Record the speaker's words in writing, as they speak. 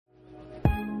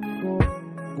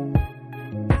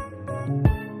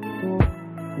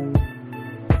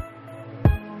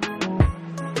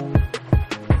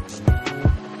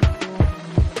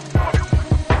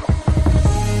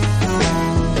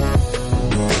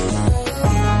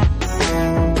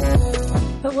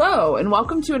and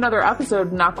welcome to another episode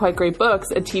of Not Quite Great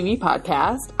Books, a TV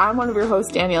podcast. I'm one of your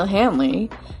hosts, Danielle Hanley,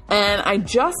 and I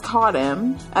just caught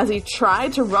him as he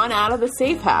tried to run out of the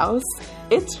safe house.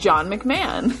 It's John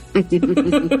McMahon.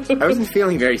 I wasn't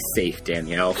feeling very safe,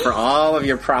 Danielle. For all of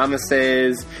your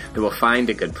promises that we'll find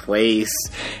a good place,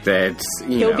 that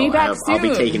He'll be back I'll be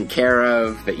soon. taken care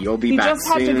of, that you'll be back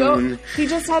soon. He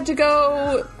just had to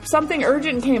go. Something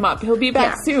urgent came up. He'll be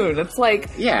back soon. It's like,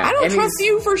 I don't trust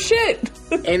you for shit.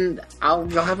 And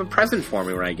you'll have a present for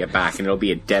me when I get back, and it'll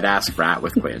be a dead ass rat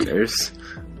with glanders.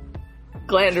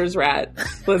 Glanders rat.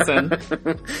 Listen,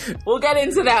 we'll get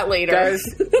into that later.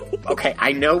 Okay,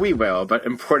 I know we will, but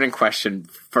important question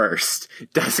first.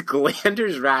 Does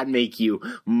Glanders rat make you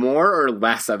more or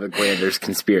less of a Glanders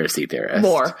conspiracy theorist?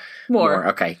 More.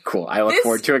 Okay, cool. I look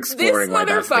forward to exploring why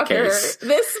that's the case.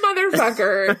 This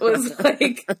motherfucker was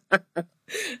like,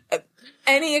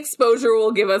 any exposure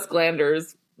will give us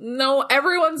glanders. No,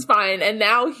 everyone's fine. And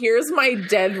now here's my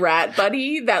dead rat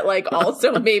buddy that like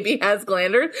also maybe has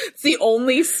glanders. It's the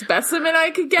only specimen I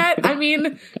could get. I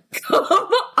mean, come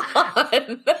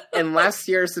on. Unless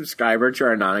you're a subscriber to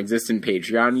our non-existent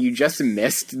Patreon, you just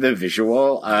missed the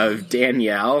visual of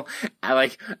Danielle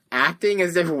like acting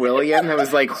as if William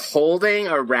was like holding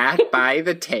a rat by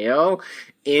the tail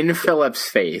in Philip's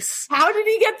face. How did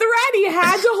he get the rat? He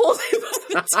had to hold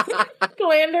it.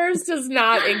 Glanders does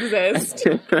not exist.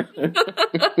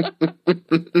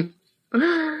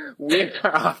 We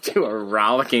are off to a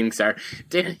rollicking start.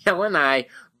 Danielle and I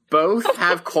both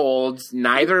have colds.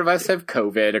 Neither of us have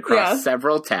COVID across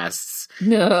several tests.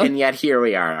 No. And yet here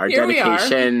we are. Our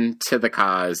dedication to the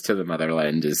cause, to the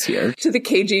motherland is here. To the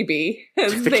KGB,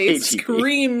 as they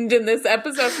screamed in this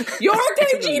episode. You're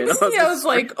KGB! I was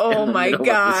like, oh my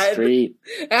God.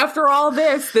 After all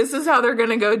this is how they're going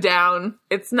to go down.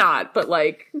 It's not, but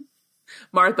like,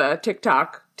 Martha,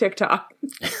 TikTok.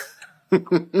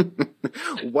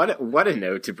 What a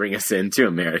note to bring us into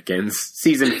Americans.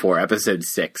 Season 4, Episode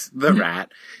 6, The Rat,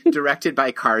 directed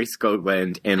by Kari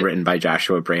Skogland and written by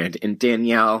Joshua Brandt. And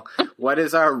Danielle, what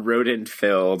is our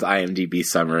rodent-filled IMDb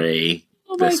summary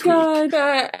this week? Oh my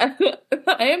God.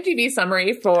 The IMDb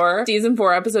summary for Season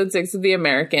 4, Episode 6 of The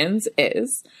Americans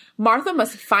is, Martha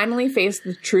must finally face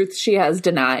the truth she has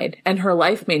denied, and her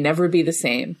life may never be the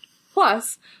same.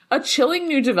 Plus, a chilling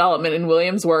new development in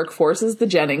William's work forces the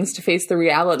Jennings to face the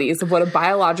realities of what a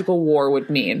biological war would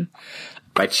mean.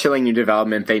 By chilling new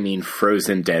development, they mean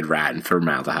frozen dead rat and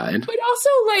formaldehyde. But also,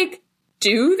 like,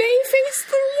 do they face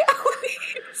the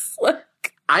realities?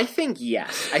 Like, I think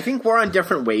yes. I think we're on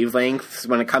different wavelengths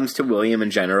when it comes to William in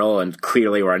general, and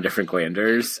clearly we're on different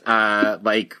glanders.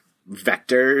 Like,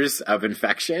 vectors of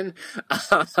infection.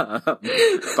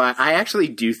 But I actually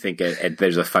do think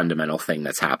there's a fundamental thing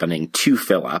that's happening to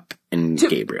Philip and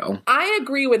Gabriel. I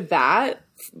agree with that,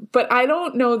 but I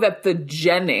don't know that the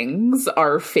Jennings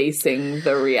are facing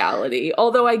the reality.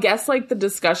 Although I guess like the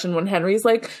discussion when Henry's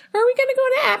like, are we going to go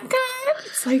to Epcot?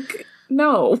 It's like,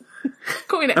 no.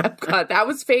 Going to Epcot. That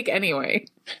was fake anyway.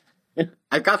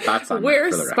 I've got thoughts on we're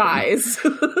that. Spies.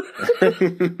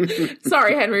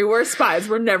 Sorry, Henry, we're spies.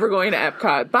 We're never going to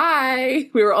Epcot. Bye.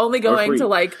 We were only going to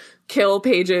like kill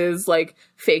Paige's like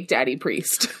fake daddy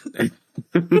priest.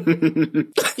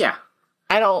 Yeah.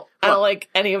 I don't like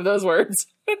any of those words.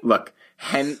 Look,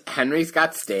 Henry's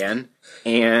got Stan,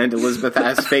 and Elizabeth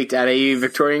has fake daddy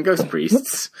Victorian ghost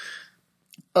priests.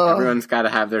 Everyone's got to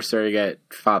have their surrogate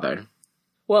father.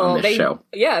 Well, they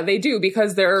do,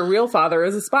 because their real father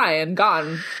is a spy and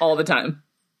gone all the time.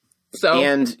 So,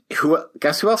 and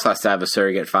guess who else has to have a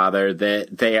surrogate father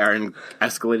that they are in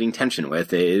escalating tension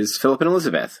with is Philip and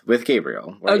Elizabeth with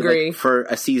Gabriel. Right? Agree. Like, for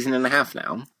a season and a half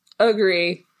now.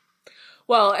 Agree.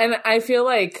 Well, and I feel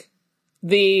like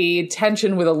the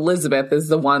tension with Elizabeth is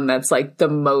the one that's like the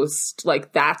most,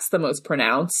 like that's the most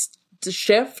pronounced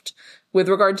shift with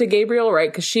regard to Gabriel,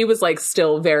 right? Because she was like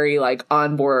still very like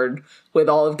on board with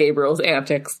all of Gabriel's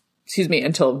antics,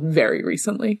 until very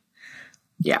recently.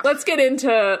 Yeah. Let's get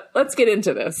into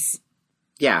this.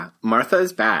 Yeah, Martha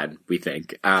is bad, we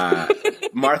think.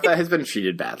 Martha has been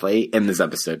treated badly in this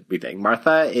episode, we think.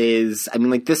 Martha is, I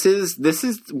mean, like, this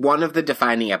is one of the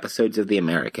defining episodes of The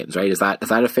Americans, right? Is that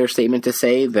a fair statement to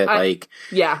say? That,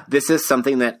 this is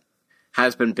something that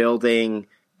has been building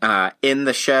in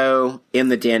the show, in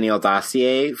the Danielle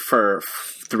dossier for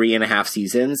 3.5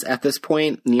 seasons at this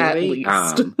point, nearly.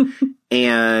 At least.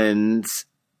 And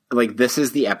like, this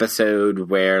is the episode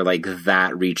where like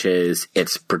that reaches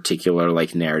its particular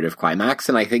like narrative climax.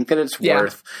 And I think that it's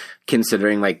worth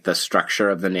considering like the structure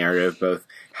of the narrative, both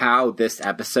how this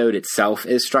episode itself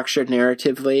is structured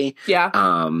narratively.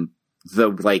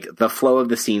 the flow of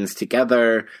the scenes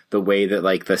together, the way that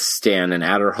like the Stan and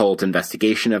Adderholt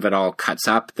investigation of it all cuts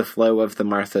up the flow of the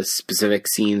Martha specific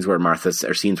scenes where Martha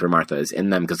is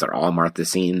in them, because they're all Martha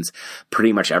scenes.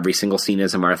 Pretty much every single scene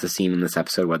is a Martha scene in this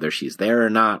episode, whether she's there or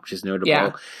not, which is notable.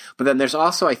 Yeah. But then there's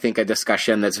also, I think, a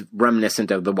discussion that's reminiscent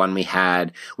of the one we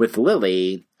had with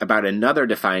Lily about another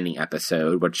defining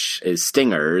episode, which is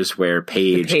Stingers, where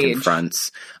Paige.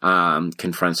 confronts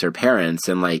her parents.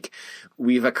 And like,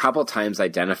 we've a couple times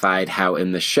identified how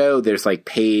in the show there's like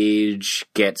Paige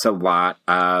gets a lot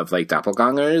of like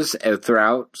doppelgangers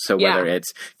throughout. So whether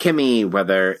it's Kimmy,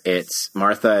 whether it's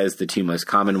Martha is the two most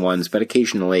common ones, but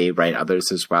occasionally, right,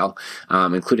 others as well,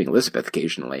 including Elizabeth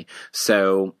occasionally.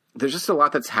 So there's just a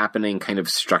lot that's happening kind of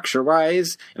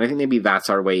structure-wise. And I think maybe that's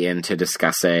our way into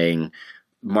discussing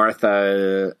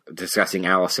Martha, discussing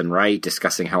Allison Wright,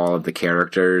 discussing how all of the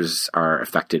characters are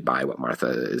affected by what Martha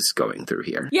is going through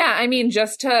here. Yeah, I mean,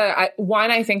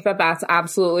 I think that that's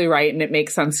absolutely right, and it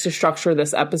makes sense to structure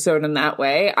this episode in that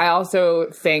way. I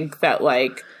also think that,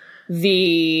 like,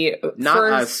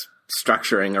 us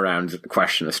structuring around the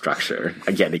question of structure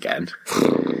again.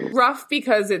 Rough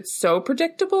because it's so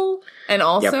predictable, and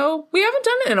also we haven't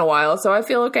done it in a while, so I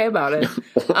feel okay about it.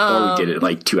 Or we did it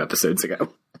like 2 episodes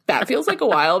ago. That feels like a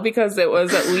while because it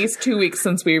was at least 2 weeks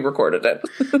since we recorded it.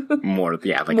 More,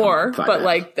 but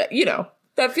like,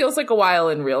 that feels like a while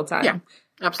in real time. Yeah,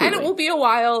 absolutely. And it will be a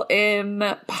while in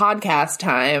podcast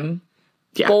time,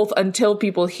 both until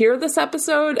people hear this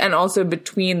episode and also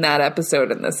between that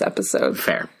episode and this episode.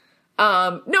 Fair.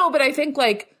 No, but I think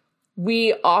like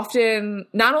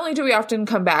not only do we often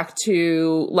come back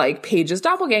to like Paige's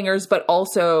doppelgangers, but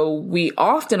also we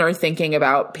often are thinking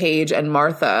about Paige and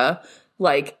Martha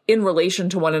like in relation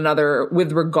to one another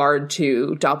with regard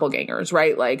to doppelgangers,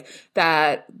 right? Like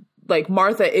that, like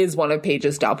Martha is one of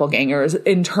Paige's doppelgangers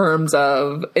in terms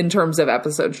of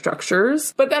episode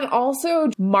structures, but then also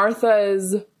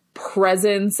Martha's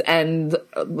presence and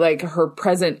like her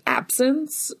present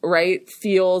absence, right,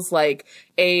 feels like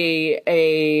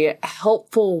a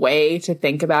helpful way to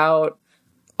think about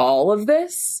all of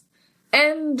this.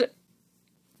 And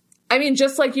I mean,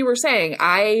 just like you were saying,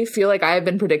 I feel like I have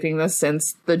been predicting this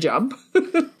since the jump.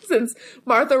 Since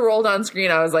Martha rolled on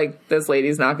screen, I was like, this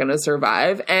lady's not going to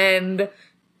survive. And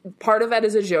part of that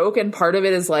is a joke, and part of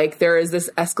it is like there is this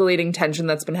escalating tension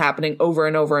that's been happening over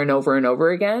and over and over and over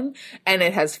again. And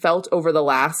it has felt over the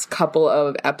last couple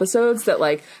of episodes that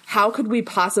like, how could we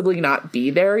possibly not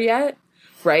be there yet?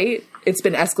 Right? It's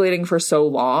been escalating for so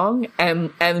long.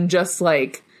 And just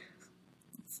like,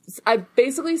 I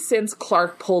basically, since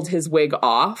Clark pulled his wig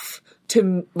off,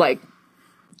 to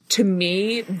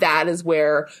me, that is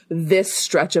where this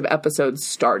stretch of episodes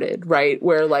started, right?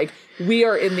 Where like we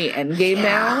are in the end game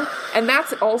now. And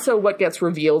that's also what gets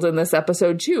revealed in this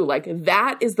episode too. Like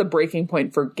that is the breaking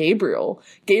point for Gabriel.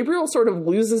 Gabriel sort of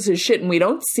loses his shit and we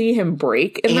don't see him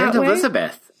break in that way. And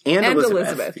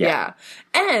Elizabeth. Yeah.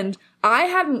 And I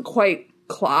hadn't quite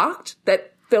clocked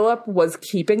that Philip was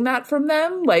keeping that from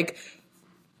them. Like,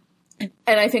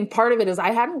 and I think part of it is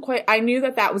I knew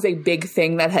that was a big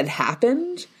thing that had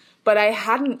happened, but I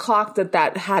hadn't clocked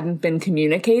that hadn't been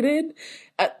communicated.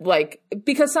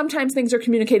 Because sometimes things are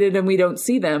communicated and we don't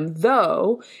see them.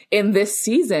 Though in this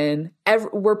season,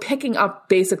 we're picking up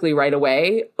basically right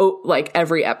away, like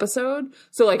every episode.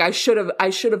 So like I should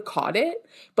have caught it,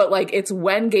 but like it's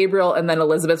when Gabriel and then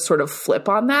Elizabeth sort of flip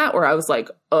on that where I was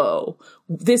like, oh,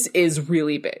 this is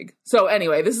really big. So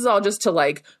anyway, this is all just to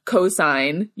like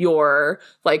co-sign your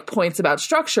like points about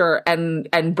structure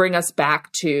and bring us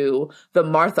back to the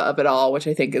Martha of it all, which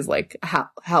I think is like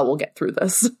how we'll get through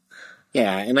this.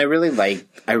 Yeah, and I really like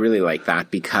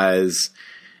that because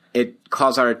it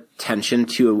calls our attention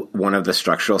to one of the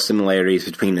structural similarities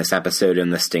between this episode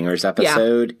and the Stingers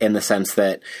episode, in the sense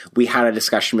that we had a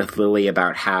discussion with Lily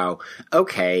about how,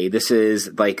 okay, this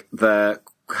is like the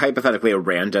hypothetically a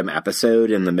random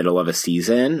episode in the middle of a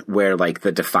season where like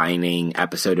the defining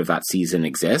episode of that season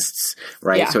exists,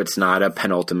 right? Yeah. So it's not a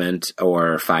penultimate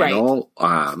or final,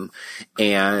 right.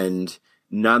 And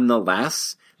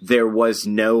nonetheless, there was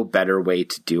no better way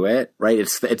to do it, right?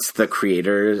 It's the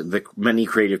creator, the many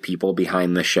creative people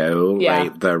behind the show,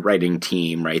 right? The writing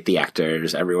team, right? The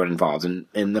actors, everyone involved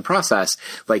in the process,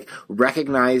 like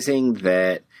recognizing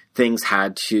that things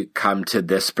had to come to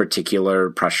this particular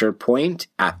pressure point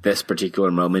at this particular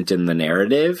moment in the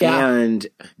narrative, and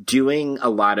doing a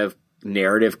lot of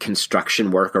narrative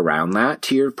construction work around that,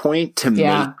 to your point, to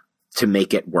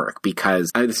make it work.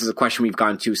 Because this is a question we've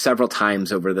gone to several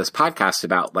times over this podcast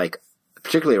about like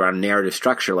particularly around narrative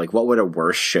structure, like what would a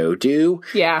worse show do?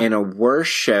 Yeah. And a worse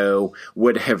show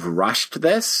would have rushed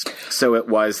this. So it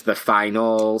was the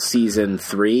final season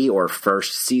 3 or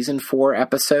first season 4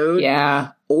 episode.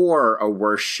 Yeah. Or a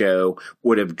worse show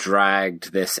would have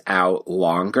dragged this out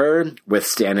longer with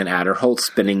Stan and Adderholt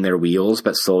spinning their wheels,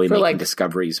 but slowly making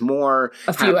discoveries more.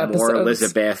 A few episodes. More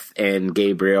Elizabeth and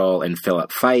Gabriel and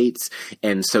Philip fights.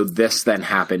 And so this then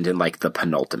happened in like the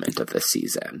penultimate of this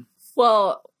season.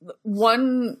 Well,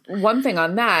 one thing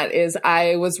on that is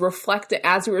I was reflecting,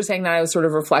 as we were saying that, I was sort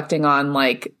of reflecting on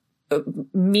like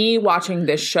me watching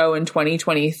this show in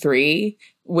 2023,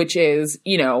 which is,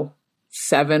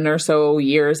 7 or so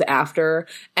years after.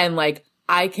 And like,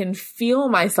 I can feel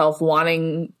myself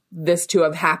wanting this to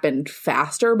have happened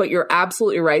faster, but you're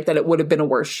absolutely right that it would have been a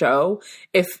worse show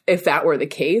if that were the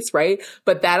case, right?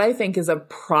 But that I think is a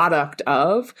product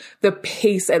of the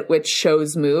pace at which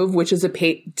shows move, which is a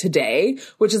pace today,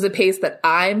 which is a pace that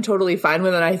I'm totally fine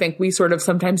with. And I think we sort of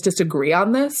sometimes disagree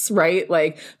on this, right?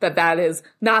 Like that is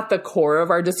not the core of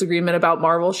our disagreement about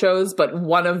Marvel shows, but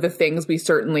one of the things we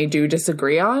certainly do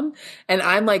disagree on. And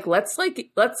I'm like, let's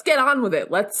get on with it.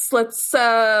 Let's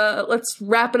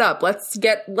wrap it up. Let's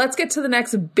get to the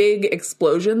next big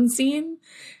explosion scene.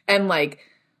 And like,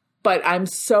 but I'm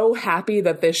so happy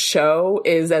that this show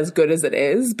is as good as it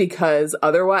is, because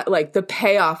otherwise, like, the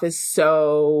payoff is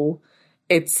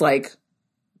it's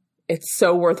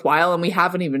so worthwhile, and we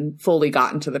haven't even fully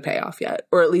gotten to the payoff yet.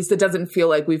 Or at least it doesn't feel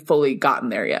like we've fully gotten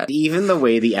there yet. Even the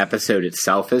way the episode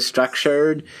itself is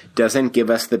structured doesn't give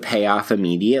us the payoff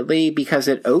immediately, because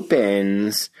it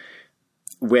opens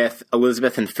with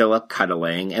Elizabeth and Philip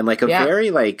cuddling, and like a very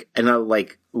like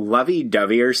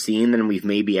lovey-dovey scene than we've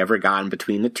maybe ever gotten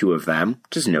between the two of them,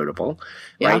 which is notable,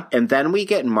 right? And then we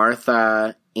get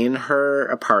Martha in her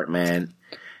apartment.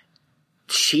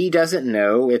 She doesn't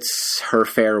know it's her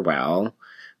farewell.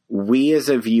 We as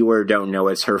a viewer don't know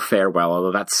it's her farewell,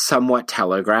 although that's somewhat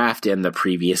telegraphed in the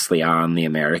previously on The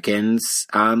Americans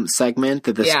segment,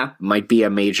 that this might be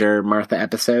a major Martha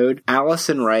episode.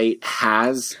 Allison Wright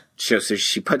so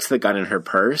she puts the gun in her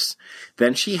purse.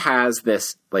 Then she has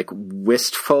this like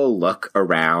wistful look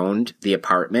around the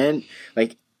apartment,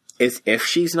 like as if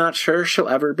she's not sure she'll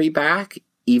ever be back,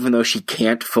 even though she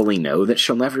can't fully know that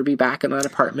she'll never be back in that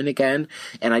apartment again.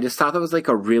 And I just thought that was like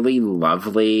a really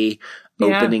lovely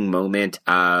opening moment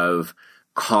of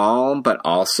calm, but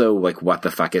also like, what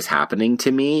the fuck is happening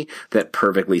to me, that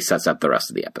perfectly sets up the rest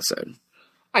of the episode.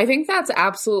 I think that's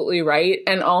absolutely right.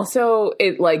 And also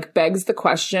it like begs the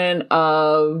question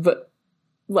of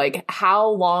like, how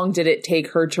long did it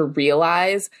take her to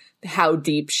realize how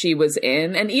deep she was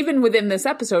in? And even within this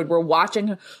episode, we're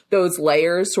watching those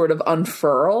layers sort of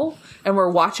unfurl, and we're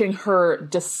watching her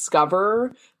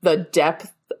discover the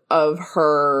depth of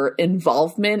her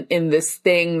involvement in this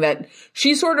thing that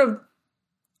she sort of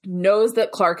knows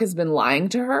that Clark has been lying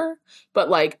to her, but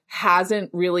like hasn't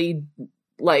really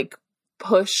like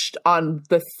pushed on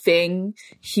the thing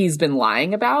he's been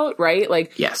lying about, right?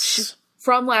 Like, yes.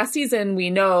 From last season, we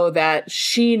know that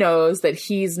she knows that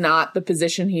he's not the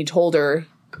position he told her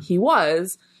he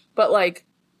was, but like,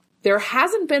 there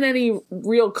hasn't been any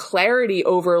real clarity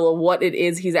over what it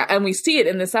is he's at. And we see it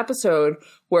in this episode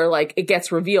where like it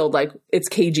gets revealed, like it's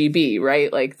KGB,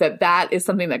 right? Like that is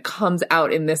something that comes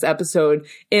out in this episode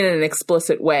in an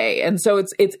explicit way. And so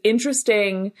it's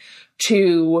interesting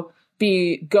to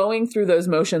be going through those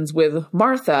motions with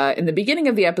Martha in the beginning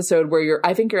of the episode, where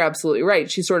I think you're absolutely right.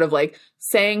 She's sort of like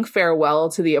saying farewell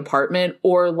to the apartment,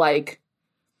 or like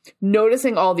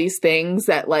noticing all these things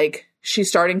that like she's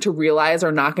starting to realize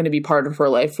are not going to be part of her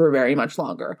life for very much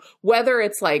longer. Whether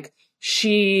it's like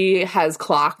she has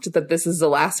clocked that this is the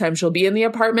last time she'll be in the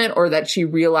apartment, or that she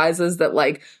realizes that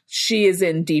like she is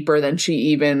in deeper than she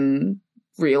even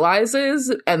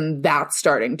realizes, and that's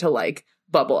starting to like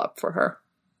bubble up for her.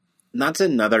 That's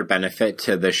another benefit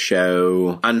to the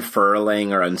show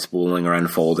unfurling or unspooling or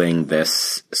unfolding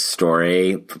this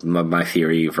story. My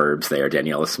theory verbs there,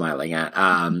 Danielle is smiling at.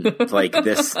 Like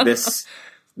this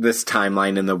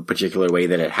timeline in the particular way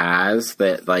that it has,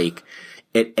 that like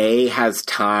it has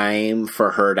time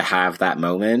for her to have that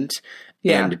moment.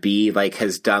 Yeah. And B, like,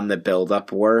 has done the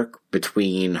build-up work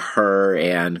between her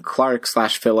and Clark /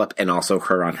 Philip, and also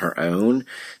her on her own,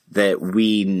 that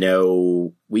we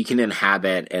know we can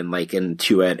inhabit and, like,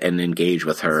 intuit and engage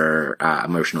with her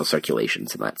emotional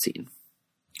circulations in that scene.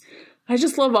 I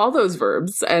just love all those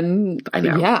verbs, and I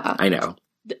know. Yeah. I know.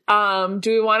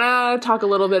 Do we want to talk a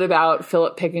little bit about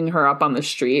Philip picking her up on the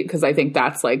street? Because I think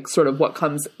that's, like, sort of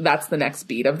that's the next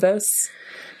beat of this.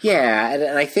 Yeah,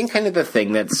 and I think kind of the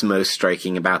thing that's most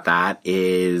striking about that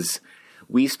is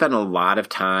we spent a lot of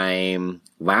time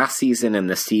last season and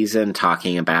this season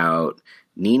talking about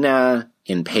Nina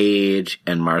and Paige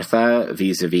and Martha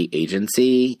vis-a-vis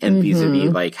agency and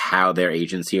vis-a-vis like how their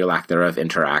agency or lack thereof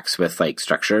interacts with like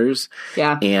structures.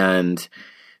 Yeah. And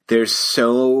there's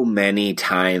so many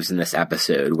times in this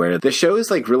episode where the show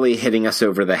is like really hitting us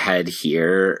over the head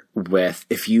here with,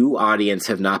 if you audience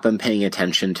have not been paying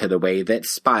attention to the way that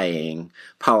spying,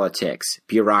 politics,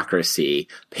 bureaucracy,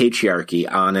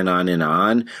 patriarchy, on and on and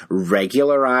on,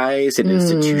 regularize and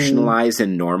institutionalize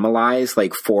and normalize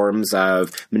like forms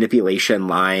of manipulation,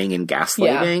 lying, and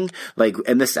gaslighting. Yeah. Like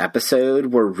in this episode,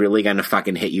 we're really going to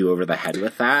fucking hit you over the head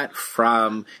with that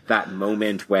from that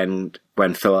moment when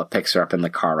Philip picks her up in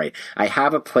the car, right? I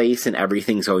have a place and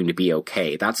everything's going to be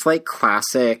okay. That's like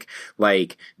classic,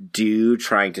 like, dude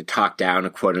trying to talk down a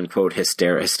quote-unquote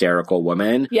hysterical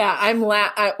woman. Yeah,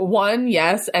 one,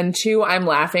 yes, and two, I'm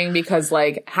laughing because,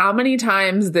 like, how many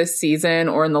times this season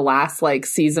or in the last, like,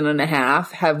 season and a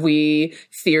half have we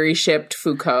theory-shipped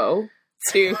Foucault?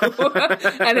 Too.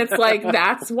 And it's like,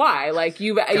 that's why, like,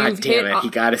 you've hit he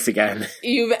got us again.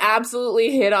 You've absolutely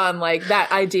hit on like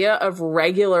that idea of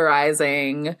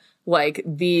regularizing like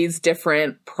these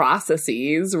different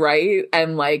processes, right?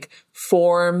 And like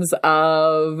forms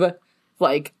of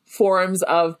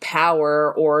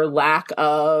power or lack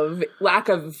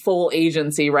of full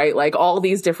agency, right? Like all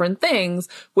these different things,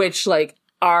 which like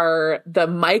are the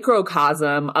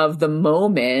microcosm of the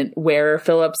moment where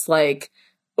Philip's like,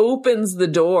 opens the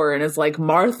door and is like,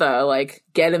 Martha, like,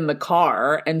 get in the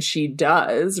car. And she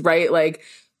does, right? Like,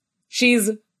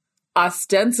 she's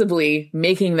ostensibly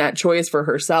making that choice for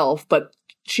herself, but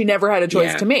she never had a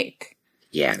choice to make.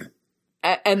 Yeah.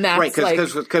 And that's right,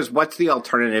 because what's the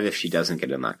alternative if she doesn't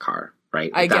get in that car, right?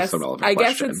 I guess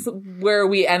it's where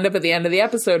we end up at the end of the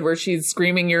episode where she's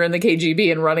screaming, "You're in the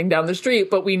KGB," and running down the street.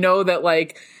 But we know that,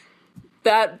 like,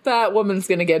 that woman's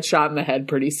going to get shot in the head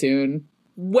pretty soon.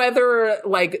 Whether,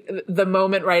 like, the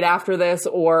moment right after this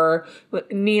or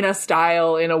Nina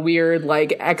style in a weird,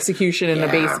 like, execution in the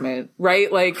basement,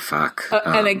 right? Like, fuck.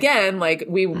 And again, like,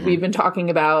 we've been talking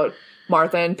about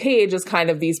Martha and Paige as kind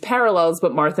of these parallels,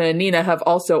 but Martha and Nina have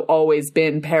also always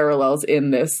been parallels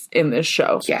in this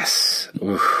show. Yes.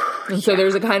 Oof, and so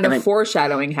there's a kind of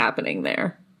foreshadowing happening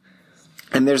there.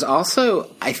 And there's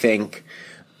also, I think,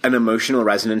 an emotional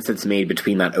resonance that's made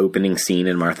between that opening scene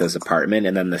in Martha's apartment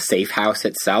and then the safe house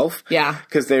itself. Yeah.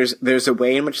 Because there's a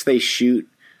way in which they shoot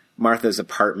Martha's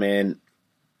apartment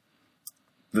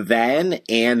then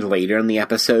and later in the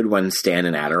episode when Stan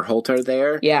and Adderholt are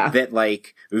there. Yeah. That,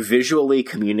 like, visually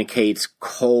communicates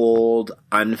cold,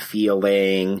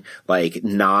 unfeeling, like,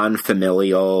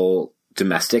 non-familial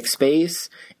domestic space.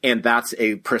 And that's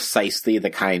precisely the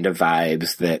kind of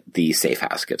vibes that the safe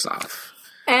house gives off.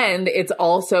 And it's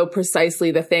also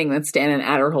precisely the thing that Stan and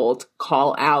Adderholt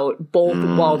call out both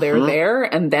while they're there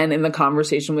and then in the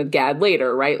conversation with Gad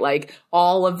later, right? Like,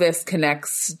 all of this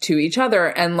connects to each other.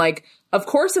 And, like, of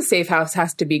course a safe house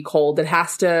has to be cold. It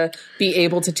has to be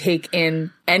able to take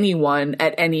in anyone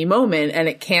at any moment, and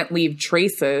it can't leave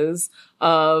traces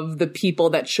of the people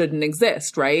that shouldn't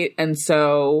exist, right? And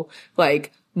so,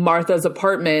 like, Martha's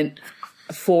apartment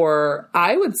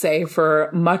I would say for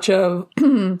much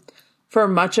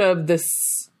of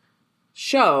this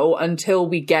show until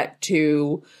we get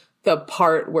to the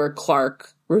part where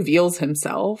Clark reveals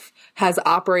himself, has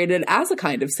operated as a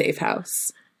kind of safe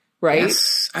house, right?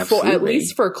 Yes, absolutely. At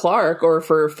least for Clark or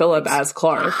for Philip as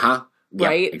Clark. Uh-huh. Yep,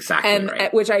 right? Exactly. And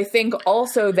right. Which I think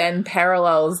also then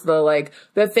parallels the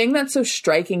thing that's so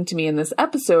striking to me in this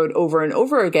episode over and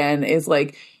over again is,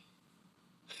 like,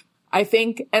 I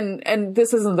think, and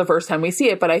this isn't the first time we see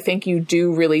it, but I think you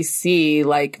do really see,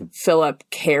 like, Philip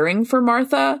caring for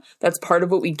Martha. That's part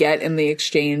of what we get in the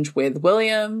exchange with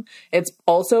William. It's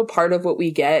also part of what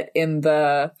we get in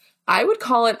I would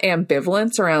call it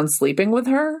ambivalence around sleeping with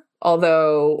her.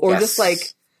 Just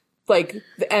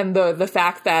and the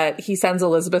fact that he sends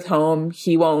Elizabeth home,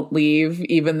 he won't leave,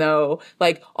 even though,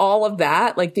 like, all of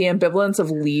that, like, the ambivalence of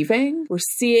leaving, we're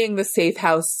seeing the safe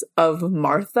house of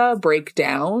Martha break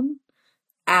down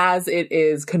as it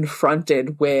is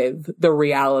confronted with the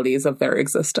realities of their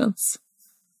existence.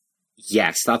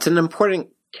 Yes, that's an important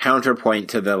counterpoint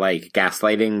to the, like,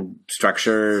 gaslighting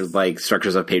structure, like,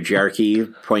 structures of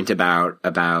patriarchy point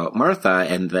about Martha,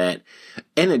 and that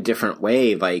in a different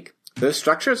way, like, those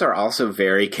structures are also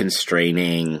very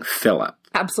constraining Philip.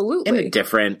 Absolutely.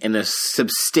 In a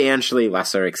substantially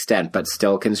lesser extent, but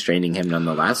still constraining him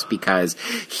nonetheless, because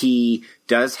he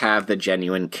does have the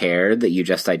genuine care that you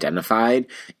just identified,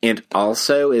 and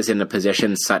also is in a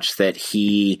position such that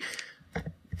he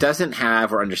doesn't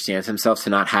have or understands himself to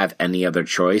not have any other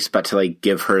choice but to like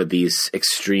give her these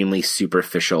extremely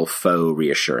superficial faux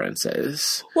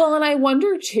reassurances. Well, and I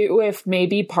wonder too if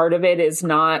maybe part of it is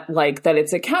not like that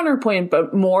it's a counterpoint,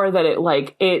 but more that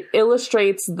it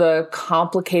illustrates the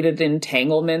complicated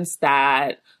entanglements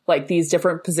that like these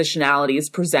different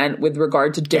positionalities present with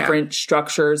regard to different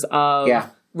structures of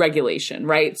regulation,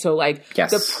 right? So like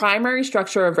the primary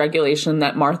structure of regulation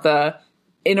that Martha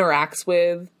interacts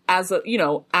with as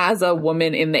a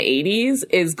woman in the 80s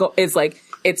is like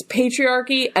it's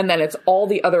patriarchy, and then it's all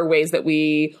the other ways that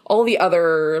all the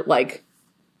other like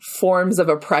forms of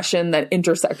oppression that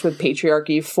intersect with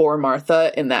patriarchy for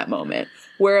Martha in that moment.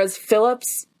 Whereas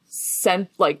Philip's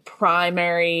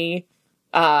primary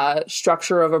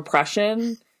structure of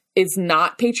oppression is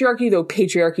not patriarchy, though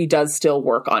patriarchy does still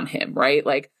work on him, right?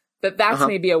 Like that's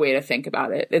maybe a way to think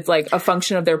about it. It's like a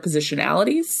function of their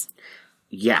positionalities.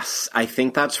 Yes, I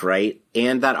think that's right.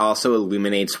 And that also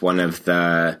illuminates one of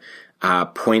the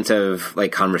points of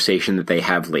like conversation that they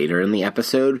have later in the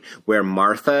episode, where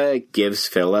Martha gives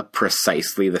Philip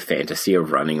precisely the fantasy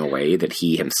of running away that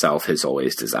he himself has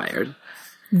always desired.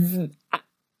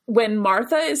 When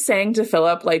Martha is saying to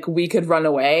Philip, like, we could run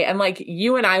away, and like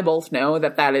you and I both know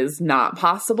that is not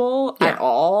possible at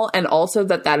all, and also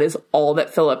that is all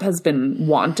that Philip has been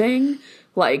wanting,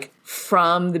 like,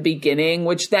 from the beginning,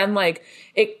 which then, like,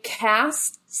 it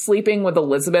casts sleeping with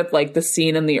Elizabeth, like the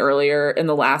scene in the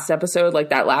last episode, like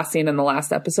that last scene in the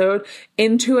last episode,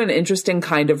 into an interesting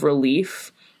kind of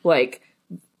relief. Like,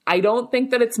 I don't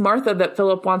think that it's Martha that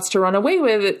Philip wants to run away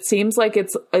with. It seems like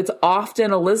it's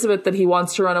often Elizabeth that he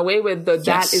wants to run away with, though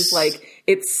that is like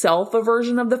itself a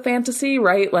version of the fantasy,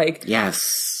 right? Like,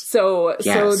 So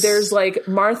there's like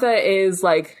Martha is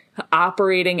like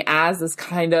operating as this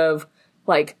kind of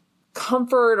like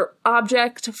comfort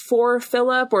object for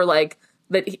Philip, or like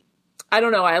that. I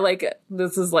don't know. I like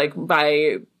this is like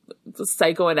my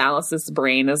psychoanalysis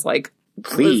brain is like,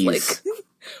 please. Like,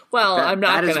 well, I'm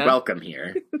not that gonna. Is welcome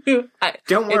here.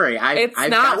 Don't worry. I've not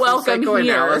got welcome some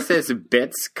psychoanalysis here.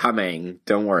 bits coming.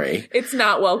 Don't worry. It's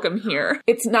not welcome here.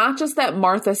 It's not just that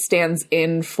Martha stands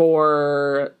in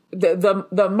for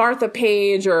the Martha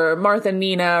Page or Martha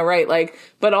Nina, right? Like,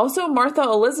 but also Martha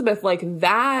Elizabeth, like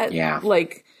that. Yeah.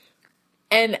 Like,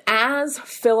 and as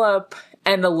Philip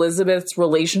and Elizabeth's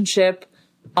relationship,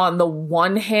 on the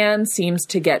one hand, seems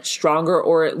to get stronger,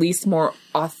 or at least more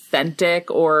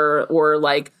authentic, or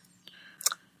like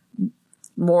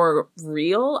more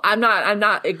real. I'm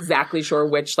not exactly sure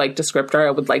which like descriptor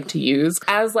I would like to use.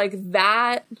 As like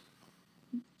that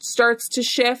starts to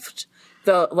shift,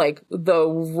 the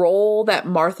role that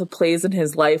Martha plays in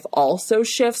his life also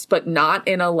shifts, but not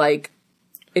in a like,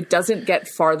 it doesn't get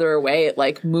farther away. It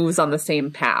like moves on the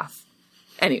same path.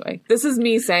 Anyway, this is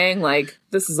me saying, like,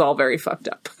 this is all very fucked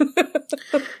up.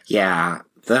 Yeah.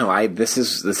 No, this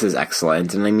is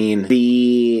excellent. And I mean,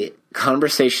 the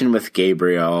conversation with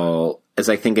Gabriel is,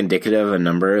 I think, indicative of a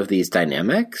number of these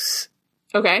dynamics.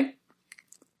 Okay.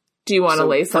 Do you want to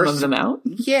lay some of them out?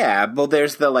 Yeah. Well,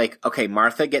 there's the, like, okay,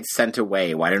 Martha gets sent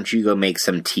away. Why don't you go make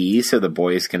some tea so the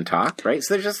boys can talk, right?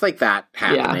 So there's just, like, that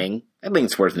happening. Yeah. I think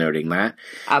it's worth noting that.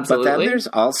 Absolutely. But then there's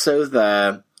also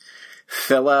the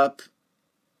Philip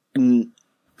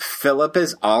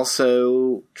is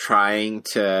also trying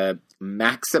to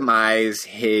maximize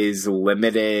his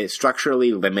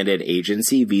structurally limited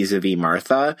agency vis-a-vis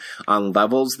Martha on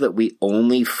levels that we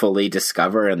only fully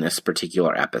discover in this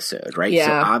particular episode, right? Yeah.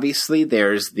 So obviously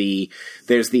there's the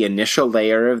initial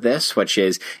layer of this, which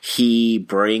is he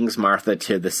brings Martha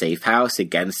to the safe house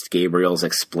against Gabriel's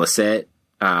explicit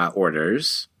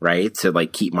orders, right? To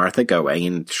like keep Martha going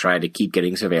and try to keep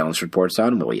getting surveillance reports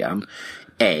on William.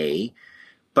 A.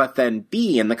 But then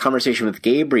B, in the conversation with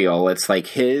Gabriel, it's like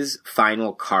his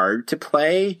final card to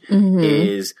play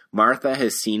is Martha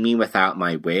has seen me without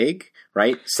my wig,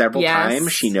 right? Several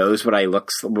times. She knows what I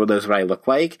look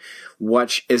like,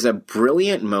 which is a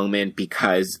brilliant moment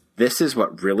because this is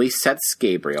what really sets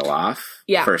Gabriel off,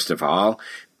 first of all.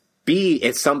 B,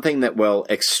 it's something that will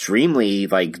extremely,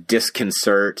 like,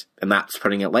 disconcert, and that's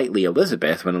putting it lightly,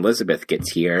 Elizabeth, when Elizabeth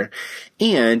gets here.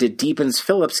 And it deepens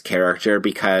Philip's character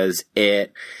because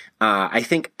it, I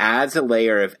think, adds a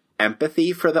layer of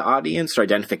empathy for the audience, or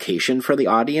identification for the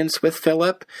audience with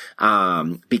Philip.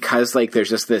 Because, like, there's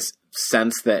just this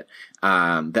sense that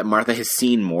Martha has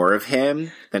seen more of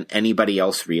him than anybody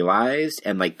else realized,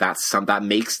 and like that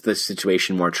makes the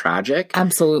situation more tragic.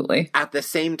 Absolutely. At the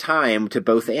same time, to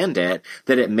both end it,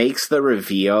 that it makes the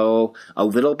reveal a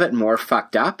little bit more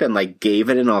fucked up, and like gave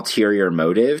it an ulterior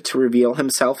motive to reveal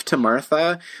himself to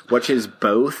Martha, which is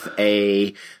both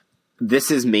a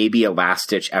this is maybe a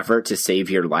last-ditch effort to save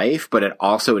your life, but it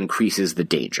also increases the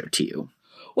danger to you.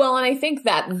 Well, and I think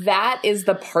that is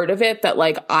the part of it that,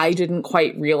 like, I didn't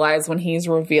quite realize when he's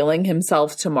revealing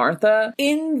himself to Martha.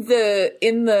 In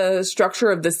the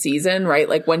structure of the season, right,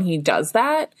 like, when he does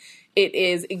that, it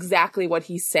is exactly what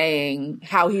he's saying,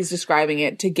 how he's describing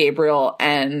it to Gabriel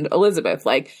and Elizabeth.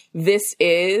 Like, this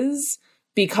is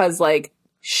because, like,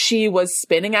 she was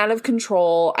spinning out of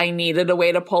control. I needed a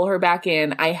way to pull her back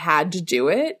in. I had to do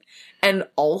it. And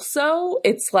also,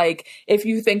 it's like, if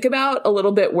you think about a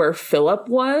little bit where Philip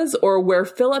was, or where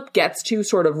Philip gets to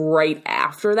sort of right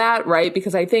after that, right?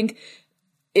 Because I think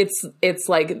it's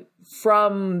like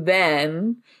from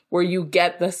then where you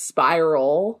get the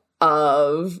spiral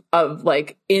of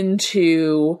like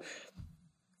into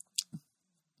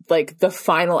like the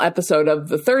final episode of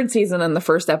the third season and the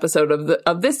first episode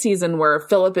of this season, where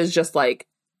Philip is just like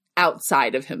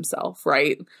outside of himself,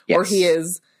 right? Yes. Or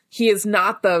he is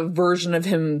not the version of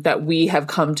him that we have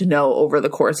come to know over the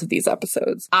course of these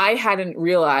episodes. I hadn't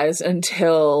realized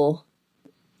until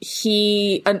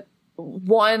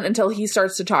until he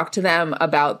starts to talk to them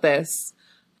about this,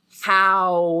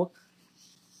 how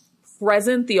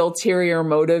present the ulterior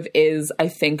motive is, I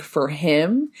think, for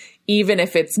him, even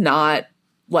if it's not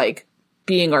like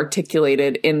being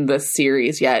articulated in the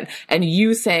series yet. And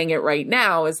you saying it right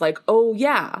now is like, oh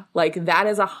yeah, like that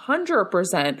is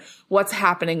 100% what's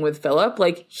happening with Philip.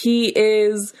 Like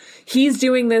he's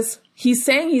doing this, he's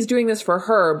saying he's doing this for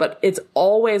her, but it's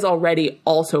always already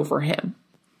also for him.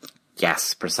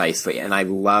 Yes, precisely. And I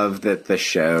love that the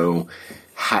show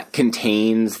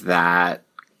contains that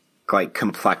like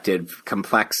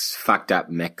complex, fucked up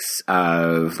mix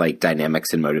of like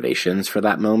dynamics and motivations for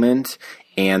that moment,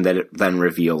 and that it then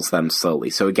reveals them slowly.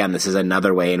 So again, this is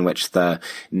another way in which the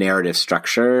narrative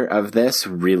structure of this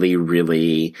really,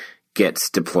 really gets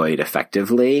deployed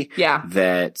effectively. Yeah.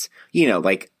 That, you know,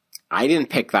 like, I didn't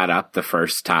pick that up the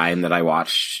first time that I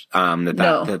watched,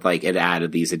 that like it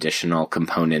added these additional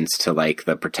components to like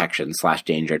the protection /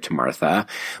 danger to Martha.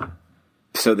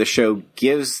 So the show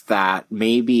gives that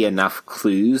maybe enough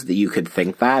clues that you could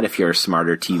think that if you're a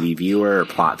smarter TV viewer or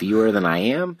plot viewer than I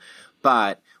am,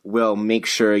 but will make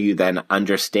sure you then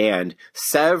understand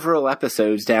several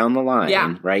episodes down the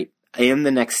line, right? In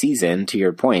the next season, to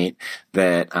your point,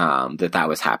 that that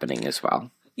was happening as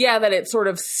well. Yeah, that it sort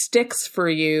of sticks for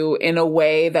you in a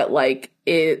way that like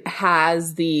it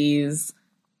has these,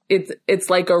 it's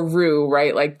like a roux,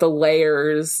 right? Like the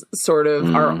layers sort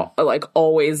of are like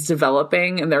always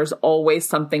developing, and there's always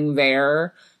something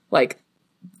there. Like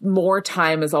more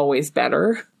time is always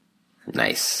better.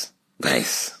 Nice.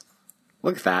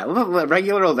 Look at that. Look,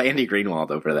 regular old Andy Greenwald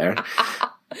over there.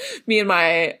 Me and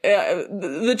my,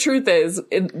 the truth is,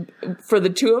 for the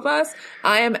two of us,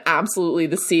 I am absolutely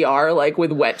the CR, like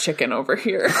with wet chicken over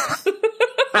here.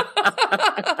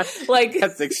 Like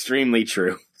that's extremely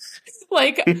true.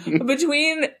 Like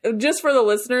between, just for the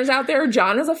listeners out there,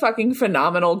 John is a fucking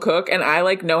phenomenal cook, and I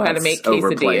like know how to make quesadillas.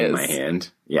 Overplaying my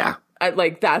hand. Yeah.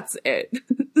 Like that's it.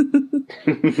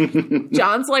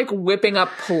 John's like whipping up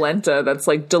polenta that's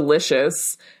like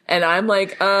delicious, and I'm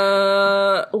like,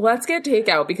 let's get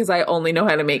takeout because I only know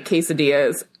how to make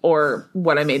quesadillas or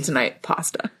what I made tonight,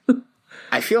 pasta.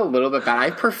 I feel a little bit bad. I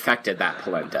perfected that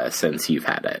polenta since you've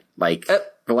had it. Like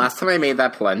the last time I made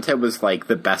that polenta was like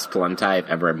the best polenta I've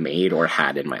ever made or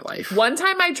had in my life. One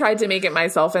time I tried to make it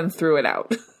myself and threw it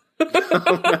out.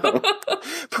 Oh, no.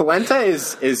 Polenta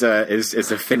is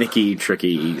a finicky,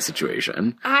 tricky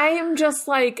situation. I am just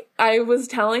like, I was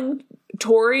telling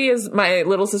Tori, is my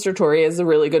little sister Tori is a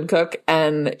really good cook,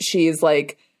 and she's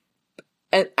like,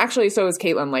 and actually so is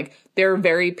Caitlin, like they're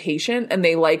very patient and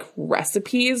they like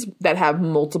recipes that have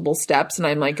multiple steps, and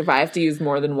I'm like, if I have to use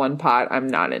more than one pot, I'm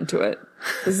not into it.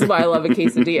 This is why I love a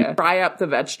quesadilla. Fry up the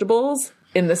vegetables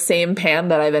in the same pan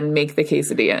that I then make the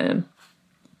quesadilla in.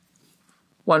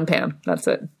 One pan. That's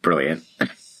it. Brilliant.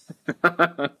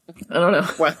 I don't know.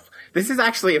 Well, this is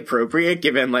actually appropriate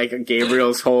given like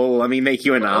Gabriel's whole "let me make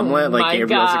you an omelet." Like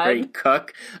Gabriel's a great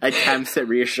cook. Attempts at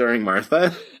reassuring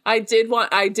Martha. I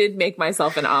did make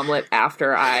myself an omelet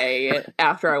after I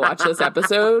watched this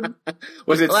episode.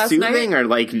 Was it soothing or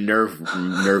like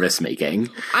nervous making?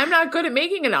 I'm not good at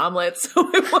making an omelet, so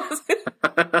it wasn't.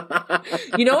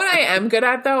 You know what I am good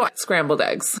at though? Scrambled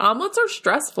eggs. Omelets are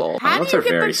stressful. How do you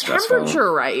get the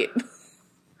temperature right?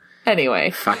 Anyway.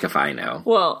 Fuck if I know.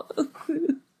 Well,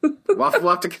 we'll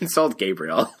have to consult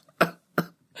Gabriel.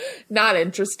 Not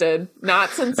interested.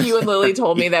 Not since you and Lily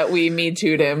told me that we Me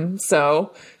Too'd him.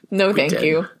 So no, thank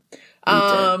you.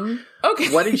 Okay.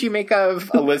 What did you make of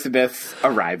Elizabeth's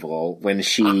arrival when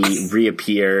she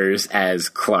reappears as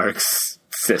Clark's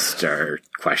sister,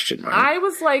 question mark. I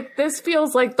was like, this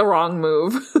feels like the wrong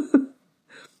move.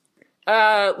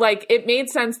 Like, it made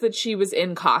sense that she was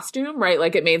in costume, right?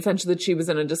 Like, it made sense that she was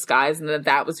in a disguise and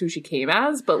that was who she came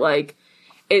as. But, like,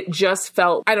 it just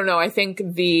felt, I don't know, I think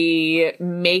the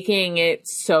making it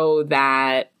so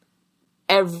that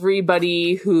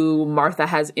everybody who Martha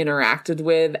has interacted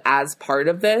with as part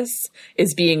of this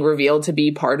is being revealed to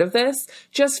be part of this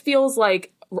just feels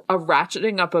like a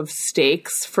ratcheting up of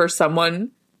stakes for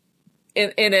someone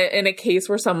in a case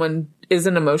where someone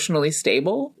isn't emotionally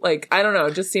stable. Like, I don't know,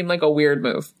 it just seemed like a weird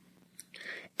move.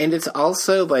 And it's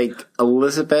also like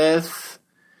Elizabeth,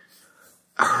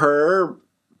 her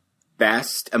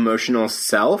best emotional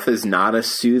self is not a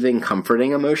soothing,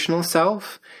 comforting emotional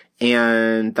self.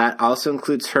 And that also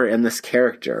includes her in this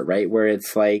character, right? Where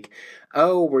it's like,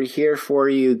 oh, we're here for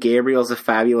you. Gabriel's a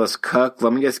fabulous cook.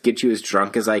 Let me just get you as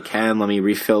drunk as I can. Let me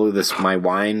refill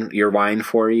your wine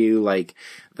for you. Like,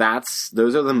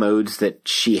 those are the modes that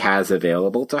she has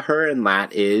available to her. And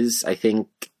that is, I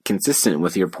think, consistent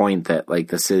with your point that, like,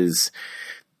 this is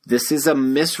a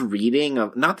misreading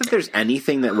of, not that there's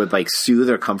anything that would, like, soothe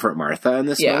or comfort Martha in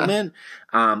this moment,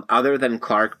 other than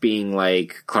Clark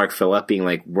Phillip being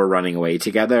like, we're running away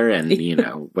together and, you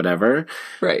know, whatever.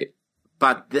 Right.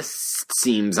 But this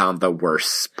seems on the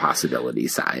worst possibility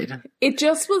side. It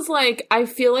just was like, I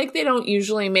feel like they don't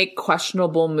usually make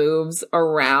questionable moves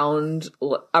around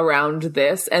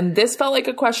this. And this felt like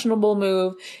a questionable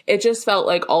move. It just felt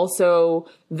like also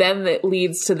then that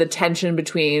leads to the tension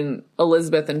between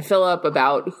Elizabeth and Philip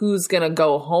about who's going to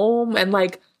go home. And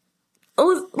like,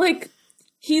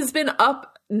 he's been up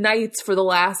nights for the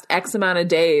last X amount of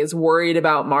days worried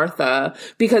about Martha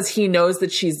because he knows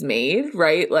that she's made,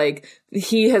 right? Like,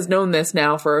 he has known this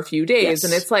now for a few days. Yes.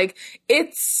 And it's like,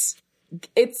 it's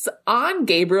on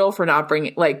Gabriel for not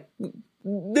bringing, like,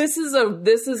 this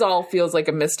is all feels like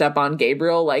a misstep on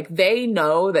Gabriel. Like, they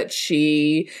know that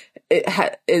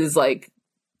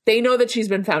they know that she's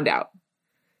been found out.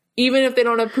 Even if they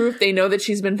don't have proof, they know that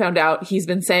she's been found out. He's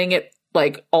been saying it,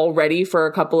 like, already for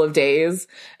a couple of days.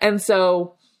 And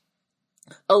so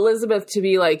Elizabeth to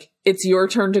be like, it's your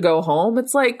turn to go home.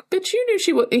 It's like, bitch, you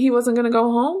knew he wasn't going to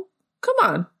go home. Come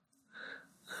on.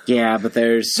 Yeah, but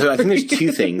I think there's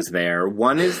two things there.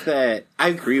 One is that I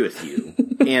agree with you.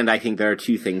 And I think there are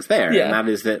two things there. Yeah. And that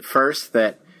is that first,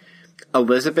 that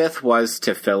Elizabeth was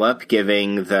to Philip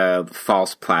giving the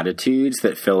false platitudes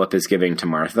that Philip is giving to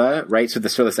Martha, right? So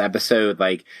this episode,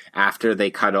 like, after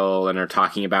they cuddle and are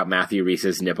talking about Matthew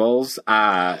Reese's nipples,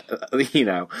 you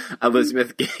know,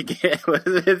 Elizabeth gives...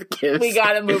 We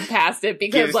gotta move past it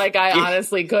because, I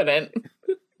honestly couldn't.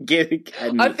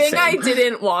 A thing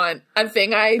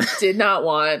I did not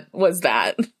want was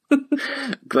that.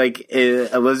 Like,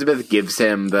 Elizabeth gives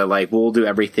him the, like, we'll do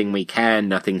everything we can,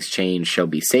 nothing's changed, she'll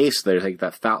be safe. So there's, like,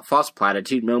 that false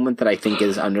platitude moment that I think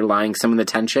is underlying some of the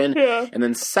tension. Yeah. And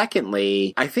then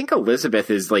secondly, I think Elizabeth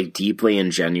is, like, deeply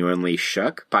and genuinely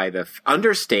shook by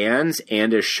understands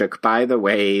and is shook by the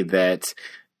way that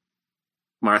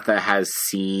Martha has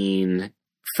seen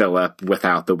Philip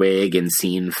without the wig and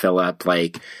seen Philip,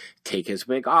 like, take his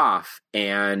wig off.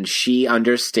 And she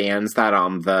understands that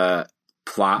on the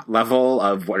plot level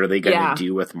of what are they going to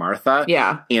do with Martha.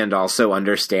 Yeah. And also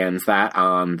understands that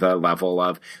on the level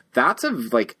of that's a,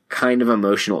 like, kind of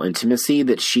emotional intimacy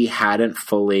that she hadn't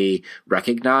fully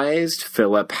recognized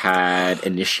Philip had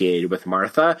initiated with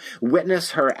Martha.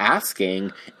 Witness her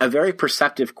asking a very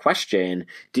perceptive question.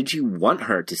 Did you want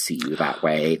her to see you that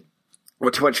way?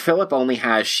 To which Philip only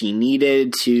has, she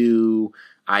needed to,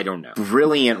 I don't know,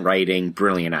 brilliant writing,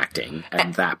 brilliant acting,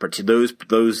 and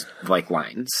those like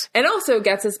lines. And also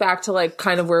gets us back to, like,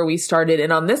 kind of where we started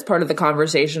and on this part of the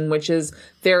conversation, which is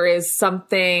there is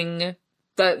something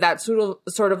that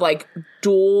sort of like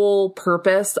dual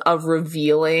purpose of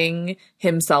revealing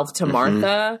himself to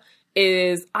Martha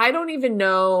is, I don't even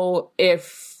know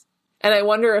if, and I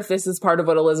wonder if this is part of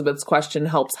what Elizabeth's question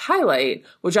helps highlight,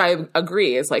 which I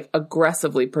agree is, like,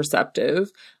 aggressively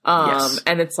perceptive. Yes.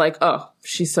 And it's like, oh,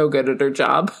 she's so good at her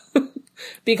job.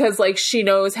 Because, like, she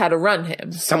knows how to run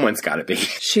him. Someone's got to be.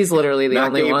 She's literally the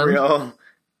only Gabriel, one.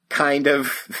 Kind of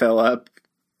Philip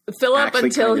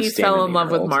until he fell in love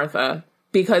with Martha.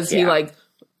 Because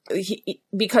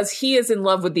because he is in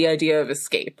love with the idea of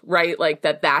escape, right? Like,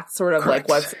 that's sort of Correct.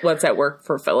 Like what's at work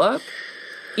for Philip.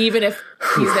 Even if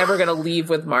he's never going to leave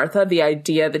with Martha, the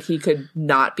idea that he could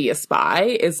not be a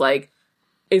spy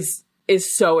is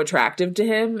so attractive to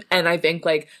him. And I think,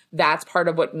 like, that's part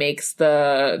of what makes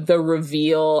the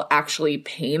reveal actually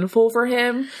painful for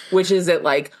him, which is it,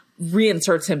 like,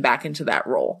 reinserts him back into that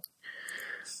role.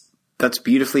 That's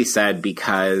beautifully said,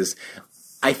 because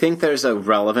I think there's a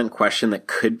relevant question that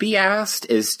could be asked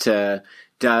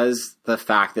does the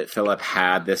fact that Philip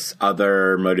had this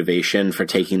other motivation for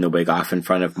taking the wig off in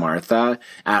front of Martha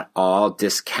at all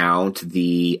discount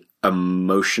the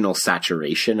emotional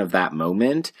saturation of that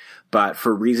moment? But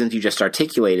for reasons you just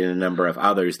articulated and a number of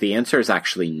others, the answer is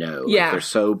actually no. Yeah. Like, they're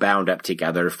so bound up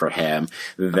together for him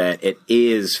that it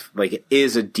is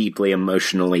a deeply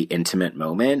emotionally intimate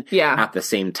moment. Yeah. At the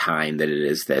same time that it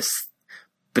is this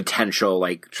potential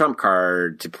like trump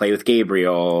card to play with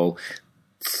Gabriel,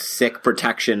 sick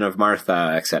protection of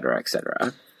Martha, et cetera, et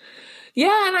cetera.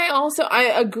 Yeah, and I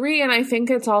agree, and I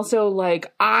think it's also,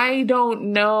 like, I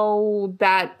don't know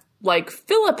that, like,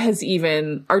 Philip has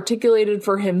even articulated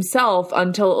for himself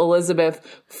until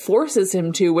Elizabeth forces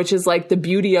him to, which is, like, the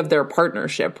beauty of their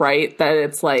partnership, right? That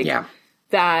it's, like,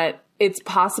 that it's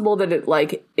possible that it,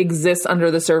 like, exists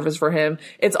under the surface for him.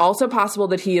 It's also possible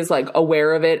that he is, like,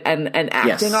 aware of it and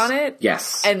acting on it.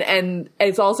 Yes. And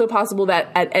it's also possible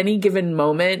that at any given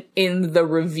moment in the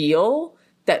reveal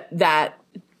that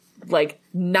like,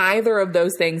 neither of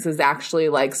those things is actually,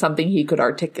 like, something he could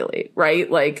articulate, right?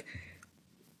 Like,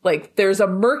 there's a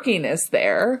murkiness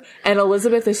there, and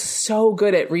Elizabeth is so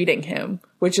good at reading him,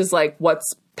 which is, like,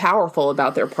 what's powerful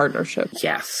about their partnership.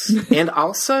 Yes. And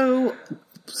also,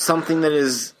 something that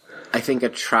is, I think,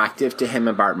 attractive to him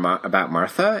about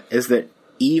Martha is that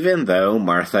even though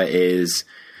Martha is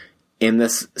in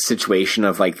this situation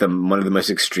of, like, one of the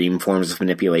most extreme forms of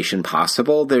manipulation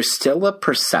possible, there's still a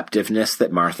perceptiveness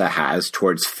that Martha has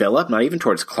towards Philip, not even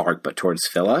towards Clark, but towards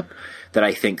Philip, that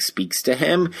I think speaks to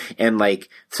him. And, like,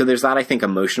 so there's that, I think,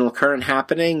 emotional current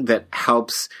happening that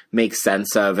helps make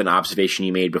sense of an observation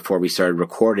you made before we started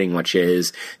recording, which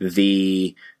is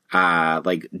the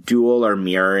like dual or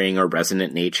mirroring or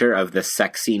resonant nature of the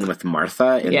sex scene with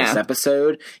Martha in this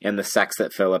episode and the sex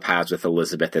that Philip has with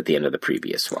Elizabeth at the end of the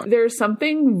previous one. There's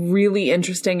something really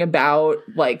interesting about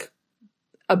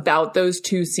those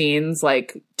two scenes,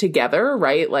 like, together,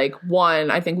 right? Like,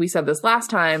 one, I think we said this last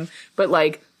time, but,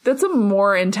 like, that's a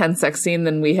more intense sex scene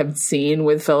than we have seen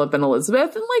with Philip and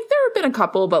Elizabeth. And, like, there have been a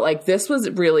couple, but, like, this was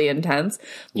really intense.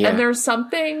 Yeah. And there's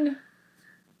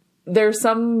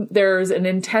an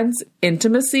intense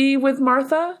intimacy with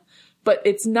Martha, but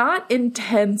it's not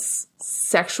intense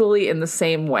sexually in the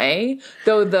same way,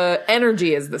 though the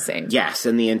energy is the same. Yes,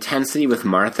 and the intensity with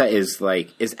Martha is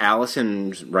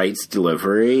Allison Wright's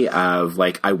delivery of,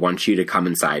 like, I want you to come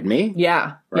inside me.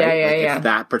 Yeah. Right? Yeah. If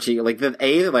that particular, like,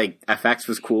 FX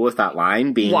was cool with that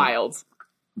line being wild,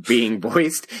 being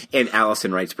voiced in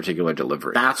Allison Wright's particular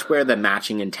delivery. That's where the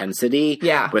matching intensity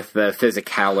with the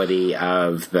physicality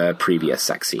of the previous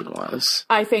sex scene was.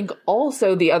 I think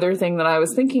also the other thing that I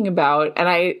was thinking about, and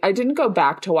I didn't go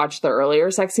back to watch the earlier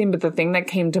sex scene, but the thing that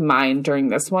came to mind during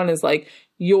this one is, like,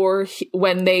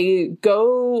 when they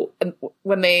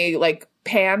like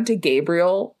pan to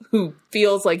Gabriel, who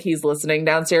feels like he's listening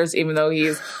downstairs, even though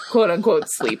he's quote unquote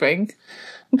sleeping.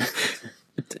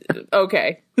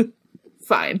 Okay.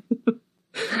 Fine.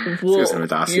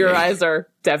 Your eyes are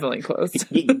definitely closed.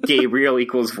 Gabriel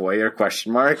equals voyeur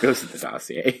question mark goes to the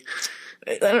dossier.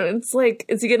 It's like,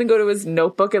 is he going to go to his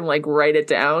notebook and, like, write it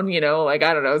down? You know, like,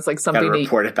 I don't know. It's like something to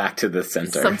report it back to the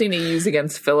center. Something to use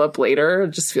against Philip later. It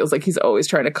just feels like he's always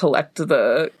trying to collect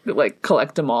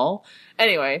them all.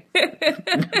 Anyway.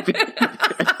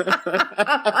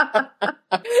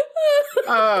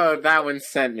 Oh, that one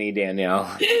sent me,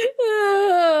 Danielle.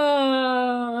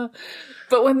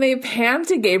 But when they pan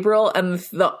to Gabriel and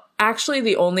actually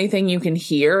the only thing you can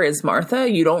hear is Martha.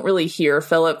 You don't really hear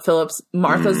Philip.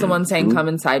 Martha's the one saying, come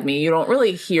inside me. You don't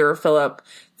really hear Philip,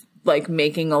 like,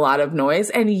 making a lot of noise.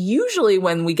 And usually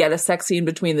when we get a sex scene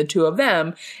between the two of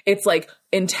them, it's, like,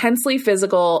 intensely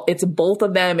physical. It's both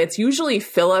of them. It's usually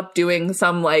Philip doing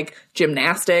some, like,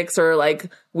 gymnastics or,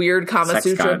 like, weird Kama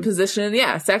Sutra position.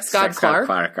 Yeah, sex god Clark.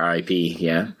 Clark, R.I.P.,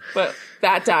 yeah. But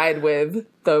that died with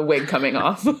the wig coming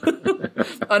off.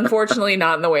 Unfortunately,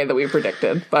 not in the way that we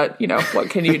predicted. But, you know, what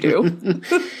can you do?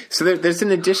 So there's an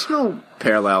additional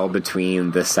parallel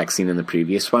between the sex scene and the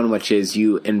previous one, which is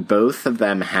you and both of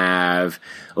them have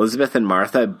Elizabeth and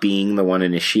Martha being the one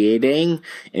initiating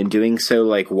and doing so,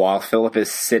 like, while Philip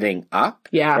is sitting up,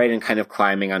 right, and kind of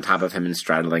climbing on top of him and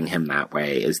straddling him that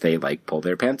way as they, like, pull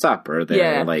their pants up or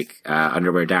their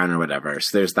underwear down or whatever.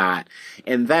 So there's that,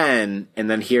 and then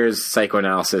here's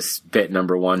psychoanalysis bit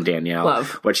number one, Danielle,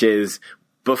 which is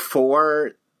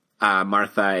before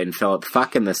Martha and Philip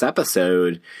fuck in this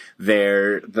episode,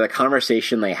 the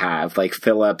conversation they have, like,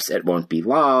 Philip's, it won't be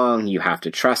long, you have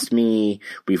to trust me,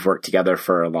 we've worked together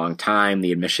for a long time,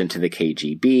 the admission to the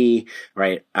KGB,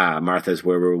 right? Martha's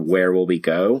where will we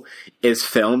go, is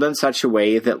filmed in such a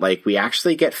way that, like, we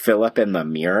actually get Philip in the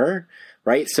mirror.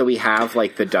 Right? So we have,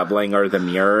 like, the doubling or the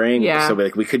mirroring. Yeah. So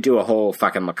we could do a whole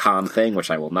fucking Lacan thing,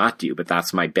 which I will not do, but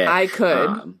that's my bit. I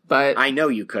could, but I know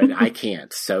you could. I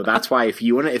can't. So that's why if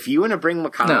you wanna bring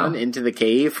Lacan into the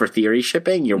cave for theory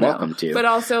shipping, you're welcome to. But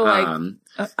also, like,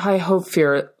 I hope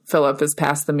Philip is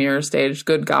past the mirror stage.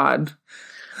 Good God.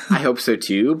 I hope so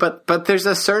too, but there's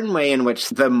a certain way in which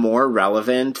the more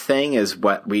relevant thing is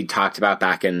what we talked about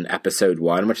back in episode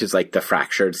 1, which is like the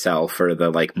fractured self or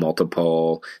the like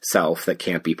multiple self that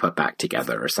can't be put back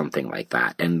together or something like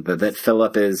that. And that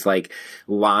Philip is like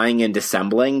lying and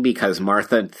dissembling because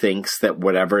Martha thinks that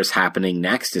whatever is happening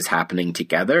next is happening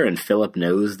together, and Philip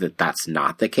knows that that's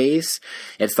not the case.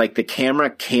 It's like the camera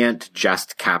can't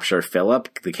just capture Philip.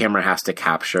 The camera has to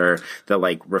capture the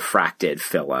like refracted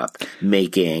Philip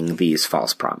making these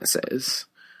false promises.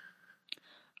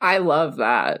 I love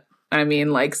that. I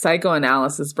mean, like,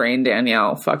 psychoanalysis brain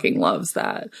Danielle fucking loves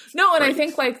that. No, and right. I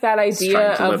think, like, that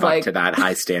idea to live of, like... up to that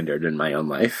high standard in my own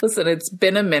life. Listen, it's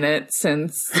been a minute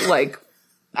since, like,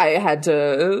 I had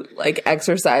to, like,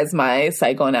 exercise my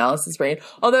psychoanalysis brain.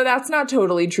 Although that's not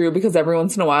totally true, because every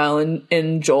once in a while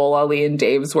in Joel, Ali, and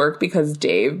Dave's work, because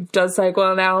Dave does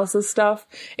psychoanalysis stuff,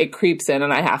 it creeps in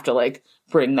and I have to, like,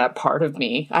 bring that part of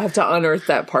me. I have to unearth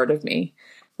that part of me.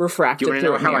 Refract it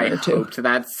through a mirror, too. Do you want to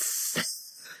know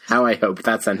how I hoped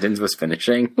that sentence was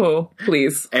finishing? Oh,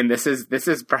 please. And this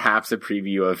is perhaps a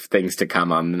preview of things to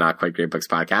come on the Not Quite Great Books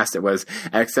podcast. It was,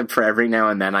 except for every now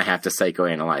and then I have to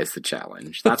psychoanalyze the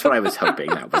challenge. That's what I was hoping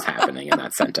that was happening in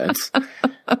that sentence.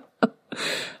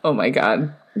 Oh my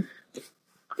God.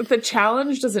 The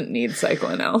challenge doesn't need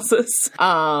psychoanalysis.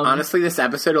 Honestly, this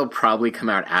episode will probably come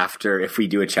out after, if we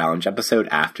do a challenge episode,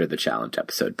 after the challenge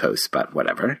episode posts, but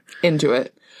whatever. Into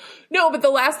it. No, but the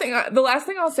last thing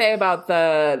I'll say about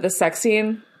the sex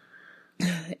scene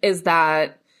is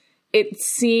that it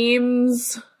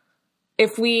seems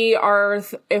if we are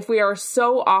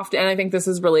so often, and I think this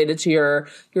is related to your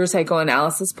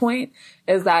psychoanalysis point,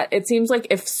 is that it seems like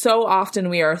if so often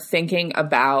we are thinking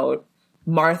about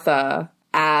Martha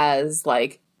as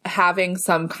like having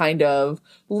some kind of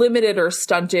limited or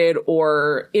stunted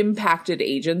or impacted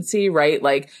agency, right?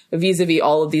 Like vis-a-vis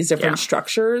all of these different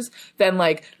structures, then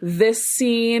like this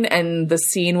scene and the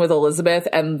scene with Elizabeth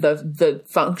and the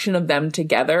function of them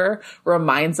together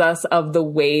reminds us of the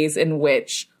ways in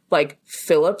which like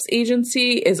Philip's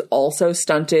agency is also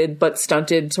stunted, but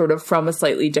stunted sort of from a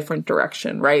slightly different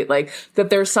direction, right? Like that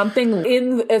there's something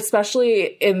especially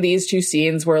in these two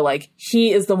scenes where like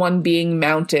he is the one being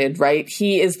mounted, right?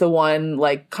 He is the one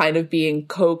like kind of being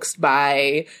coaxed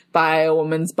by a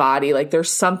woman's body. Like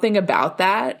there's something about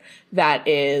that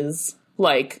is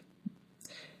like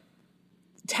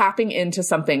tapping into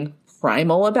something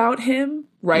primal about him.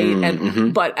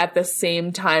 Right. But at the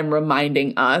same time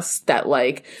reminding us that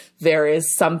like there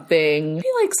is something maybe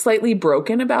like slightly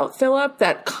broken about Philip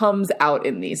that comes out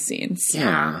in these scenes.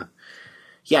 Yeah.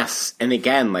 Yes. And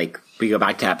again, like we go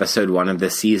back to episode 1 of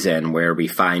this season where we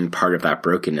find part of that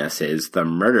brokenness is the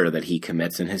murder that he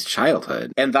commits in his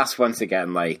childhood. And thus once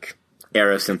again, like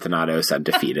Eros and Thanatos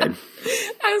undefeated.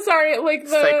 I'm sorry, like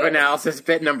the psychoanalysis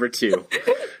bit number 2.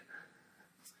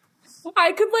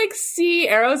 I could, like, see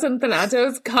Eros and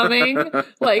Thanatos coming,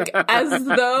 like, as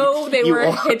though they were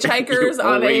hitchhikers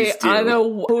on a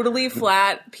totally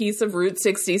flat piece of Route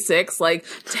 66, like,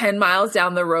 10 miles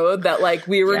down the road that, like,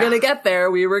 we were gonna get there,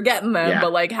 we were getting them,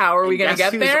 but, like, how are we gonna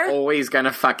get there? Who's always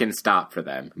gonna fucking stop for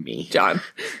them? Me. John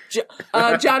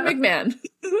McMahon.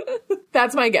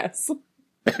 That's my guess.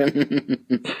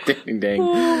 Ding, ding.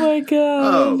 Oh my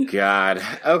God. Oh God.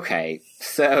 Okay.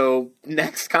 So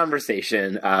next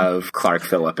conversation of Clark,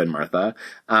 Philip, and Martha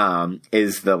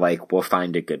is the like, we'll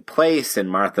find a good place, and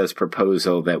Martha's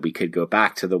proposal that we could go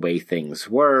back to the way things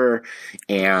were,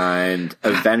 and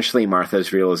eventually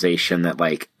Martha's realization that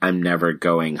like, I'm never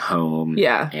going home.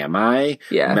 Yeah. Am I?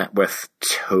 Yeah. Met with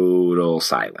total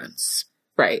silence.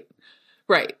 Right.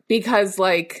 Right. Because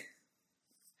like,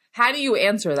 how do you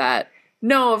answer that?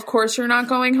 No, of course you're not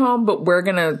going home, but we're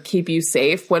going to keep you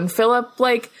safe. When Philip,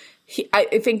 like, I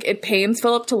think it pains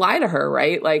Philip to lie to her,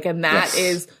 right? Like, and that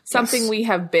is something we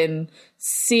have been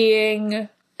seeing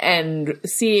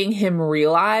him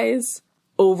realize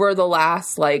over the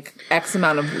last, like, X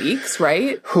amount of weeks,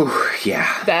 right? Whew,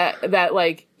 yeah. That,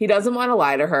 like, he doesn't want to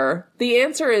lie to her. The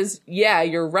answer is, yeah,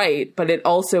 you're right. But it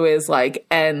also is, like,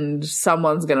 and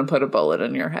someone's going to put a bullet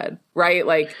in your head, right?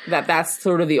 Like, that's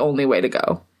sort of the only way to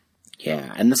go.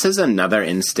 Yeah. And this is another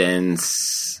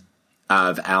instance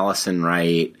of Allison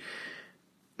Wright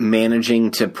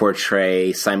managing to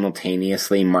portray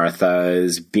simultaneously Martha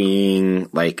as being,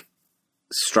 like,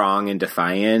 strong and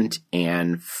defiant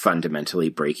and fundamentally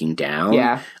breaking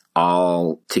down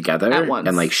all together. At once.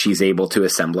 And, like, she's able to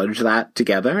assemblage that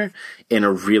together in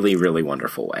a really, really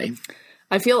wonderful way.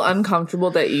 I feel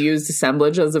uncomfortable that you used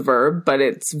assemblage as a verb, but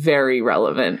it's very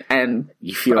relevant and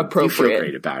appropriate. You feel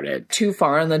great about it. Too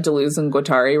far on the Deleuze and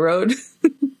Guattari road.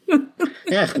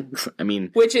 Yeah, I mean...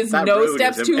 Which is no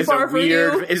steps too far for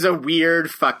you. Is a weird,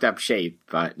 fucked up shape,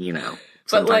 but, you know...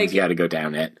 Sometimes like, you gotta go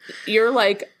down it. You're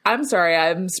like, I'm sorry,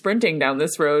 I'm sprinting down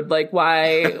this road. Like,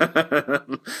 why?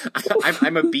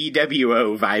 I'm a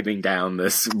BWO vibing down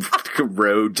this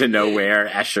road to nowhere,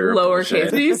 Escher.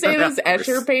 Lowercase. Did you say this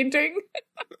Escher painting?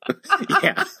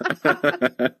 Yeah.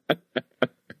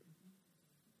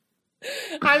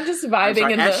 I'm just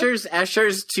vibing in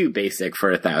Escher's too basic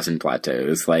for 1,000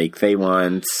 Plateaus. Like, they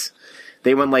want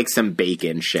like some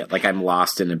bacon shit. Like, I'm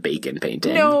lost in a bacon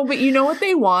painting. No, but you know what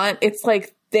they want? It's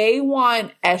like they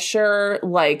want Escher,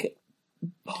 like,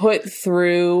 put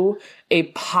through a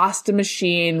pasta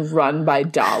machine run by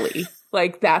Dolly.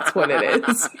 Like, that's what it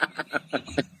is.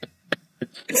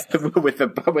 with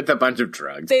a bunch of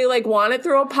drugs. They, like, want it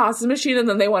through a pasta machine and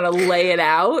then they want to lay it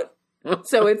out.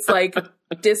 So it's, like,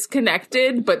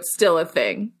 disconnected, but still a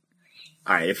thing.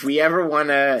 All right, if we ever want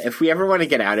to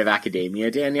get out of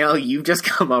academia, Danielle, you've just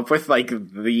come up with, like,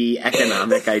 the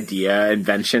economic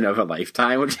invention of a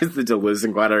lifetime, which is the Deleuze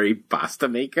and Guattari pasta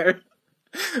maker.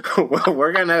 Well,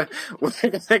 we're gonna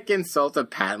consult a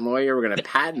patent lawyer. We're gonna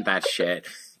patent that shit,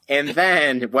 and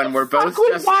then when we're both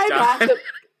just done,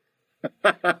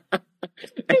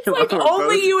 it's like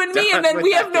only you and me, and then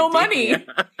we have no money.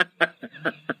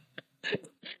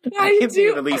 I can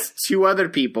think of at least two other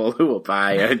people who will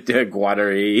buy a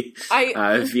Guattari,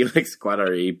 Felix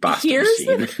Guattari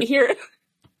pasta machine.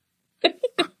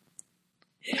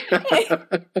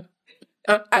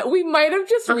 We might have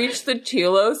just reached the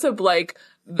telos of, like,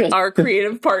 our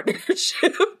creative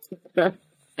partnership.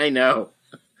 I know.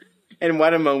 And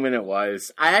what a moment it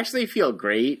was. I actually feel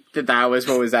great that was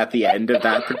what was at the end of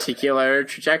that particular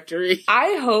trajectory.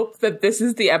 I hope that this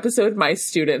is the episode my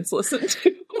students listen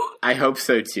to. I hope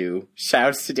so, too.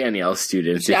 Shouts to Danielle's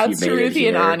students. Shouts to Ruthie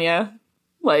and Anya.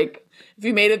 Like, if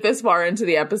you made it this far into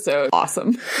the episode,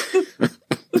 awesome.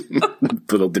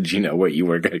 Little did you know what you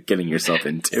were getting yourself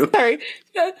into. Sorry.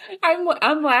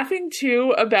 I'm laughing,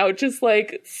 too, about just,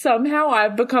 like, somehow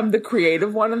I've become the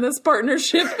creative one in this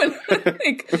partnership. And,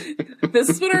 like, this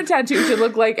is what our tattoo should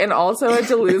look like, and also a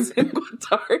Deleuze and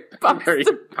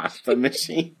Guattari pasta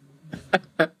machine.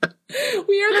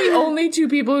 We are the only two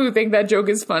people who think that joke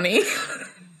is funny.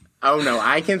 Oh, no,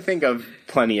 I can think of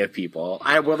plenty of people.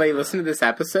 Will they listen to this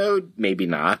episode? Maybe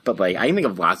not, but, like, I can think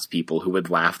of lots of people who would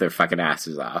laugh their fucking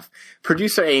asses off.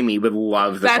 Producer Amy would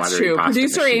love the That's true.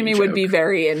 Producer Amy joke. Would be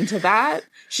very into that.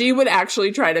 She would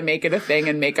actually try to make it a thing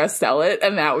and make us sell it,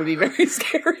 and that would be very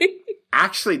scary.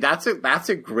 Actually, that's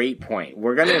a great point.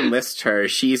 We're going to enlist her.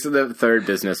 She's the third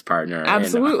business partner.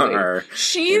 Absolutely.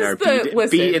 She's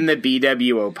in the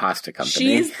BWO pasta company.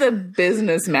 She's the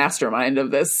business mastermind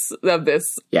of this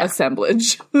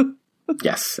assemblage.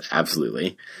 Yes,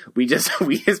 absolutely. We just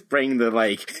bring the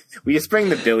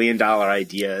 $1 billion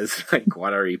ideas like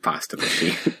Guattari pasta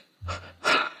machine.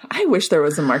 I wish there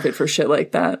was a market for shit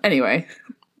like that. Anyway.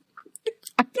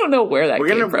 I don't know where that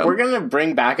came from. We're gonna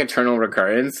bring back Eternal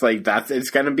Recurrence. Like,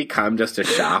 it's gonna become just a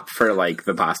shop for, like,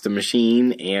 the pasta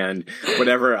machine and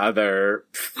whatever other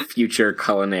future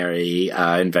culinary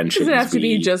inventions. Doesn't have to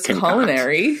be just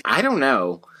culinary. I don't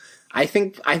know. I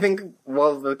think.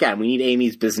 Well, again, we need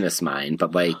Amy's business mind,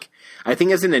 but, like, I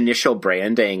think as an initial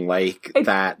branding, like,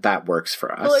 that works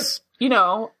for us. Well, you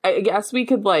know, I guess we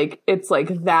could, like, it's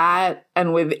like that,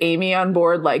 and with Amy on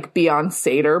board, like, Beyond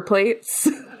Seder plates.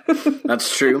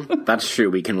 That's true.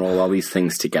 We can roll all these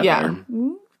things together. Yeah.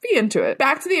 Be into it.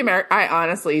 Back to the I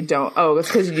honestly don't. Oh, it's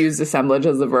because you used assemblage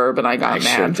as a verb and I got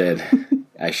mad.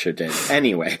 I sure did.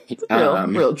 Anyway.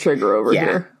 Real trigger over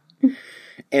here.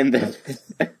 And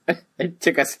it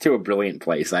took us to a brilliant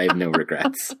place. I have no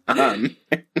regrets. And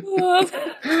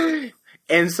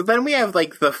so then we have,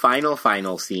 like, the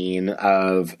final scene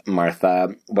of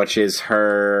Martha, which is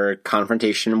her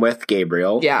confrontation with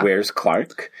Gabriel. Yeah. Where's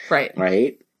Clark?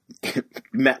 Right.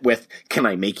 Met with, can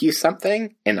I make you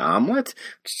something? An omelet?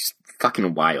 Which is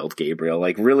fucking wild, Gabriel.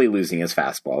 Like, really losing his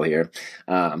fastball here.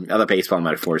 Other baseball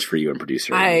metaphors for you and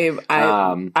producer. And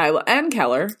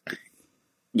Keller.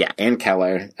 Yeah, and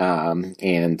Keller,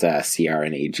 and CR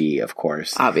and AG, of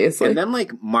course. Obviously. And then,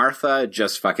 like, Martha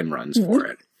just fucking runs for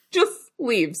it. Just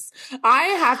leaves. I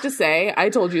have to say, I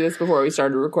told you this before we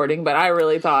started recording, but I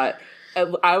really thought,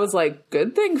 I was like,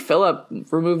 good thing Philip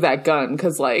removed that gun,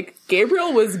 because, like,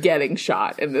 Gabriel was getting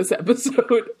shot in this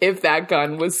episode if that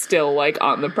gun was still, like,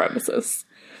 on the premises.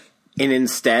 And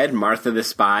instead, Martha the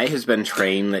spy has been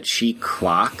trained that she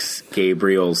clocks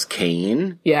Gabriel's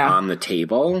cane on the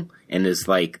table and is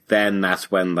like, then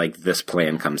that's when, like, this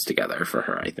plan comes together for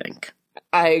her, I think.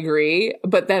 I agree.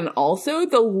 But then also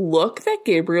the look that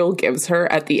Gabriel gives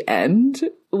her at the end,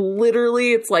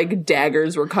 literally, it's like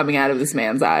daggers were coming out of this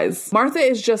man's eyes. Martha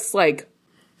is just, like,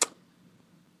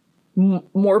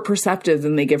 more perceptive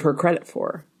than they give her credit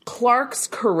for. Clark's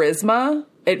charisma,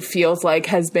 it feels like,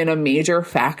 has been a major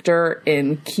factor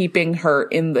in keeping her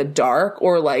in the dark,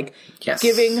 or, like,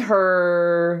 giving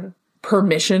her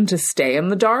permission to stay in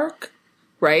the dark,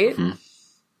 right? Mm-hmm.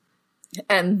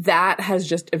 And that has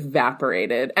just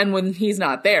evaporated. And when he's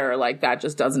not there, like, that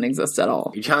just doesn't exist at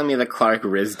all. You're telling me that Clark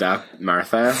rizzed up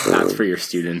Martha? That's for your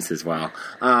students as well.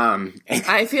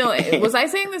 I feel, was I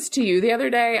saying this to you the other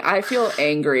day? I feel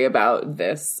angry about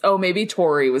this. Oh, maybe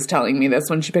Tori was telling me this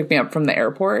when she picked me up from the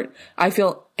airport. I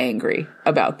feel angry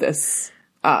about this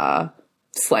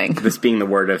slang. This being the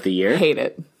word of the year? Hate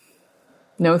it.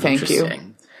 No, thank you.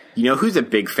 You know who's a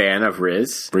big fan of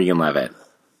Riz? Regan Levitt.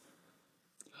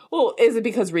 Well, is it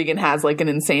because Regan has, like, an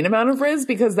insane amount of Riz?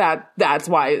 Because that's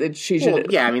why she should... Well,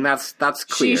 yeah, I mean, that's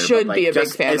clear. She should be a big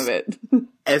fan of it.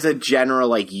 As a general,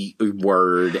 like,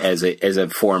 word, as a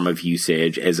form of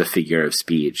usage, as a figure of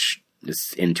speech,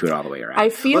 is into it all the way around. I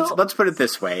feel... Let's put it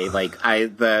this way. Like,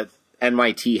 the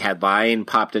NYT headline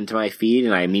popped into my feed,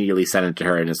 and I immediately sent it to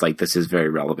her, and it's like, this is very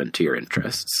relevant to your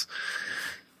interests.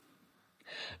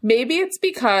 Maybe it's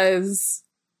because...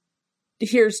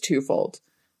 Here's twofold.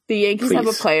 The Yankees have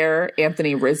a player,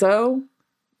 Anthony Rizzo.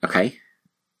 Okay.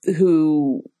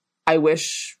 Who I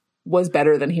wish was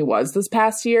better than he was this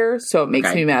past year, so it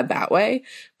makes me mad that way.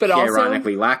 But he also,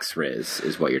 ironically lacks Riz,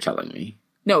 is what you're telling me.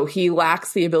 No, he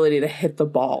lacks the ability to hit the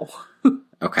ball.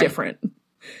 Okay. Different.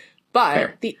 But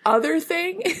Fair. The other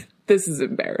thing, this is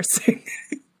embarrassing.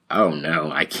 Oh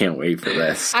no, I can't wait for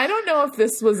this. I don't know if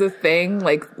this was a thing.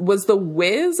 Like, was the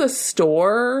Wiz a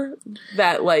store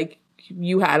that, like,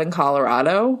 you had in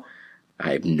Colorado?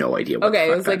 I have no idea what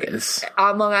it was like is.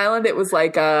 On Long Island. It was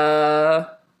like an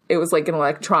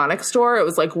electronic store. It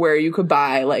was like where you could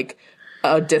buy, like,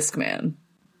 a Discman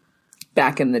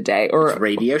back in the day, or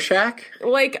Radio Shack,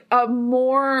 like a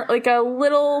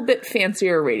little bit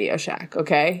fancier Radio Shack.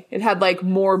 Okay, it had, like,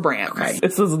 more brands. Okay.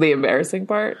 This is the embarrassing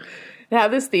part. It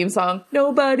had this theme song,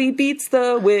 "Nobody beats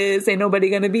the Wiz, ain't nobody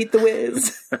gonna beat the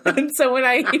Wiz." And so when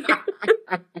I hear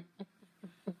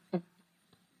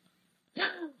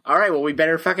all right, well, we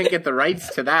better fucking get the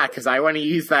rights to that, because I want to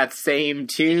use that same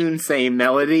tune, same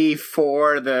melody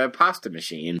for the pasta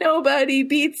machine. Nobody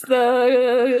beats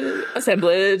the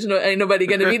assemblage. No, ain't nobody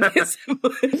gonna beat the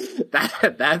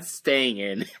assemblage. That's staying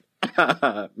in.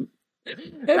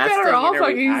 It better all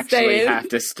fucking stay in. Have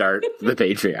to start the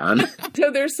Patreon. So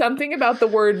there's something about the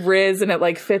word Riz, and it,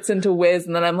 like, fits into Wiz,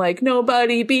 and then I'm like,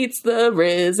 nobody beats the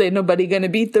Riz, ain't nobody gonna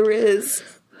beat the Riz.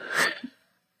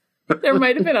 There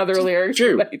might have been other lyrics,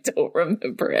 but I don't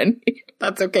remember any.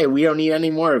 That's okay. We don't need any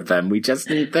more of them. We just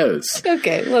need those.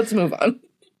 Okay, let's move on.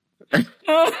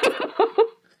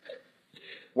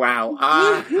 Wow.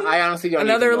 I honestly don't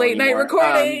Another late night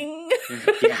recording.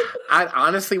 Yeah.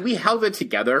 Honestly, we held it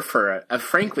together for a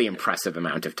frankly impressive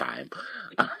amount of time.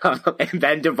 And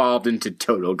then devolved into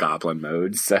total goblin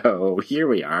mode. So here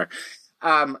we are.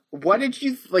 What did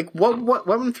you, like, what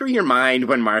went through your mind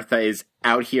when Martha is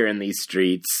out here in these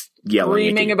streets yelling,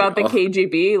 screaming about the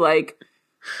KGB? Like,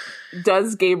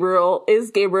 is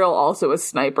Gabriel also a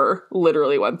sniper?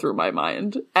 Literally went through my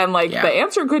mind. And, like, the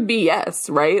answer could be yes,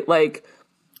 right? Like,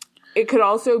 it could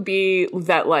also be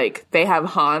that, like, they have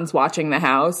Hans watching the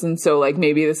house, and so, like,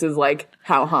 maybe this is, like,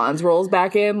 how Hans rolls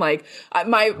back in. Like,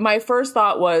 my first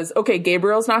thought was, okay,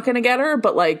 Gabriel's not gonna get her,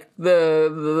 but, like,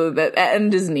 the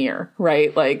end is near,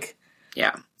 right? Like,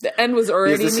 yeah. The end was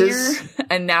already near,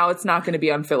 and now it's not going to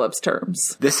be on Philip's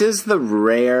terms. This is the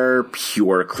rare,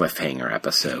 pure cliffhanger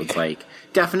episode. Like,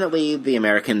 definitely the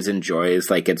Americans enjoys,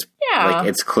 like,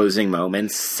 its closing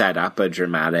moments set up a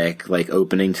dramatic, like,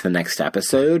 opening to the next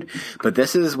episode. But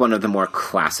this is one of the more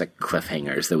classic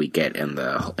cliffhangers that we get in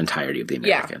the entirety of the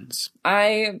Americans.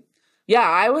 I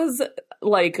was,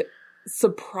 like,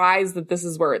 surprised that this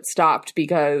is where it stopped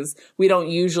because we don't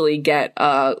usually get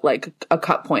a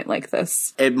cut point like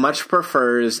this. It much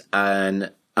prefers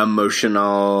an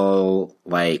emotional,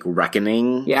 like,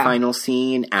 reckoning final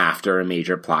scene after a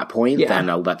major plot point than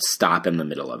a let's stop in the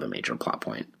middle of a major plot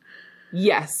point.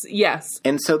 Yes.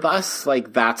 And so thus,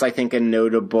 like, that's, I think, a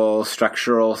notable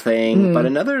structural thing. But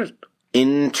another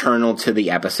internal to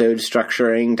the episode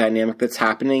structuring dynamic that's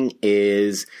happening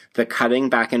is the cutting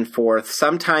back and forth,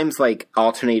 sometimes like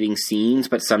alternating scenes,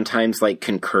 but sometimes like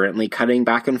concurrently cutting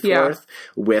back and forth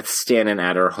with Stan and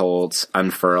Adderholt's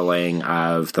unfurling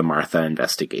of the Martha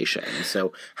investigation.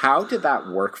 So how did that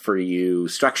work for you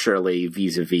structurally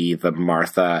vis-a-vis the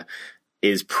Martha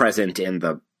is present in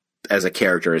the, as a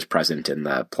character is present in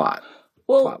the plot?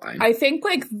 Well, I think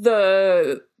like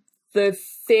the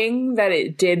thing that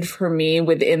it did for me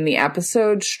within the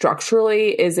episode structurally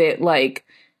is it like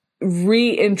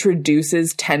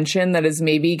reintroduces tension that is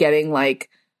maybe getting like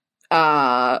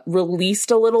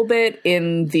released a little bit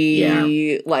in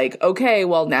the like, okay,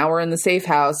 well now we're in the safe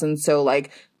house, and so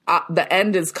like the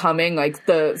end is coming, like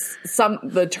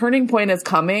the turning point is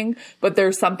coming, but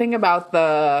there's something about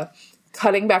the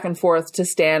cutting back and forth to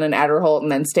Stan and Adderholt and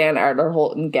then Stan,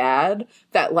 Adderholt, and Gad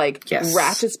that like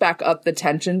ratchets back up the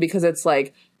tension, because it's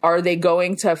like, are they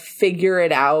going to figure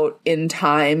it out in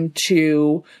time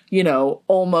to, you know,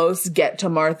 almost get to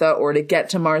Martha or to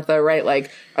get to Martha, right?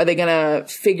 Like, are they going to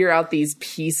figure out these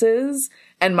pieces?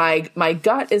 And my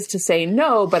gut is to say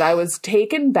no, but I was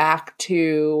taken back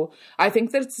to, I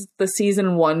think that's the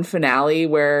season 1 finale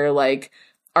where like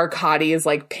Arkady is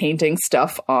like painting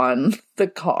stuff on the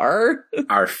car.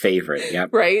 Our favorite, yep.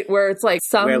 Right? Where it's like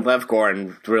where Lev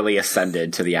Goran really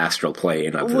ascended to the astral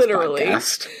plane of this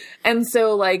podcast. And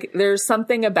so like there's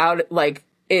something about it, like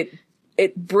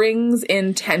it brings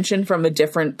in tension from a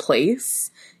different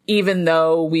place, even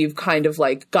though we've kind of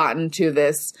like gotten to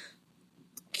this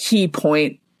key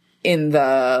point in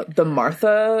the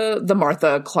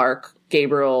Martha, Clark,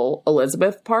 Gabriel,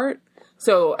 Elizabeth part.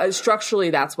 So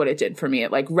structurally, that's what it did for me.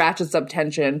 It like ratchets up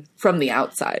tension from the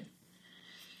outside.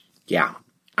 Yeah,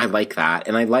 I like that.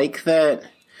 And I like that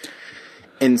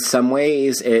in some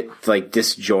ways it like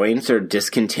disjoints or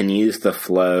discontinues the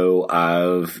flow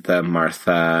of the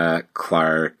Martha,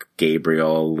 Clark,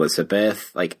 Gabriel, Elizabeth,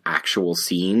 like actual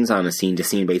scenes on a scene to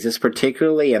scene basis,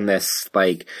 particularly in this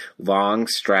like long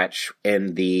stretch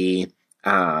in the,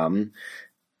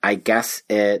 I guess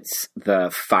it's the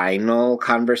final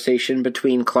conversation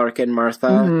between Clark and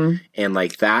Martha, and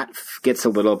like that gets a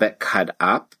little bit cut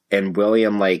up, and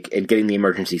William like and getting the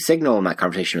emergency signal in that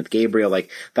conversation with Gabriel, like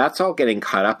that's all getting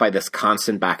cut up by this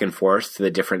constant back and forth to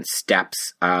the different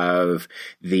steps of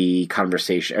the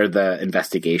conversation or the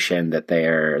investigation that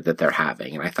they're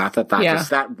having. And I thought that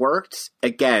that worked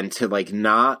again to like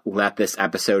not let this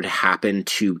episode happen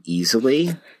too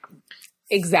easily.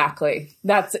 Exactly.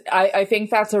 I think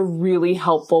that's a really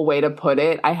helpful way to put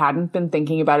it. I hadn't been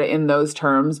thinking about it in those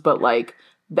terms, but like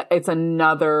it's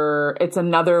another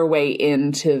way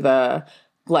into the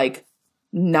like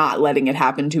not letting it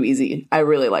happen too easy. I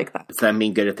really like that. It's them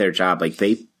being good at their job. Like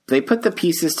they put the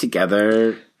pieces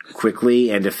together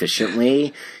quickly and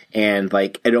efficiently, and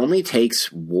like it only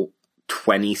takes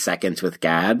 20 seconds with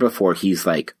Gad before he's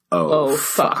like, oh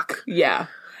fuck. Yeah.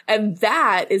 And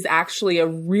that is actually a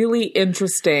really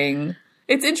interesting,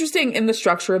 it's interesting in the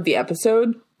structure of the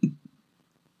episode,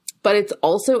 but it's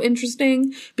also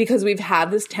interesting because we've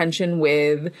had this tension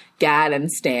with Gad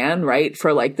and Stan, right,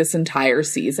 for like this entire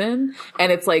season.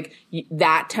 And it's like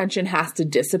that tension has to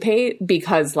dissipate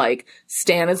because like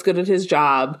Stan is good at his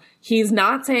job. He's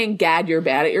not saying, Gad, you're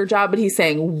bad at your job, but he's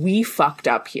saying, we fucked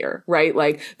up here, right?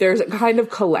 Like, there's a kind of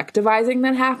collectivizing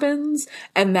that happens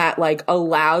and that, like,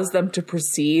 allows them to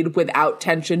proceed without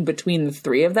tension between the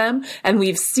three of them. And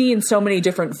we've seen so many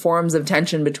different forms of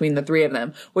tension between the three of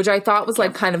them, which I thought was,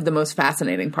 like, kind of the most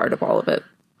fascinating part of all of it.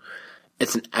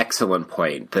 It's an excellent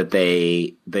point that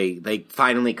they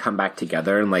finally come back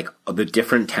together and like the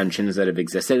different tensions that have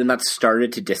existed, and that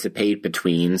started to dissipate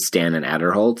between Stan and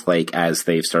Adderholt, like as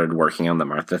they've started working on the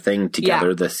Martha thing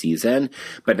together this season.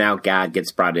 But now Gad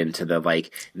gets brought into the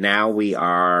like, now we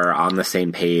are on the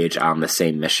same page, on the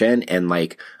same mission, and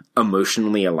like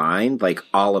emotionally aligned. Like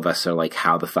all of us are like,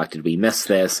 how the fuck did we miss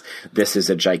this? This is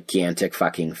a gigantic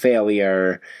fucking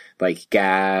failure. Like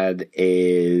Gad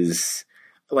is...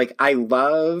 Like, I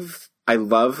love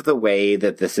the way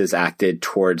that this is acted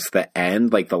towards the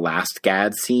end, like the last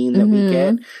Gad scene that we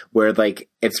get, where, like,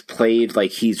 it's played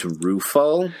like he's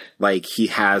rueful, like he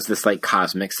has this, like,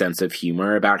 cosmic sense of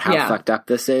humor about how fucked up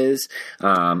this is,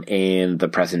 in the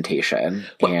presentation.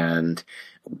 And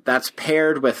that's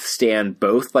paired with Stan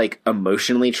both like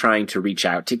emotionally trying to reach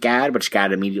out to Gad, which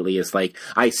Gad immediately is like,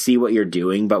 I see what you're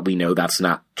doing, but we know that's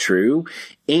not true.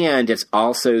 And it's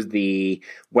also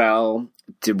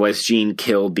was Gene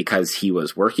killed because he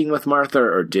was working with Martha,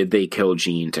 or did they kill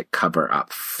Gene to cover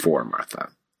up for Martha?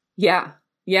 Yeah.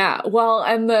 Yeah. Well,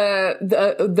 and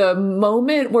the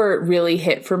moment where it really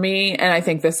hit for me, and I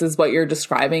think this is what you're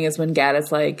describing, is when Gad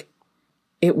is like,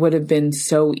 it would have been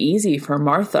so easy for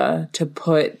Martha to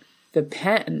put the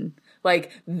pen.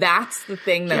 Like, that's the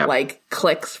thing that like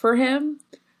clicks for him.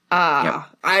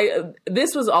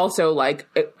 This was also like,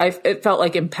 it felt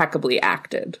like impeccably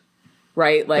acted,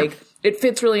 right? Like, it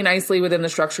fits really nicely within the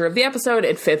structure of the episode.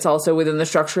 It fits also within the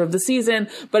structure of the season,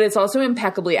 but it's also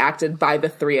impeccably acted by the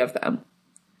three of them.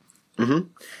 Mm-hmm.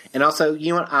 And also,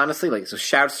 you know what, honestly, like, so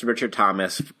shouts to Richard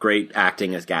Thomas, great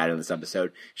acting as Gad in this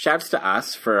episode. Shouts to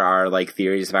us for our, like,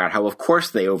 theories about how, of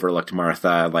course, they overlooked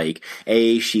Martha. Like,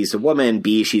 A, she's a woman,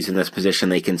 B, she's in this position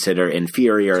they consider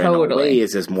inferior in all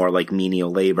ways, is more like menial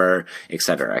labor, et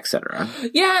cetera, et cetera.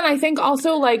 Yeah, and I think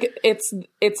also, like, it's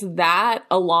that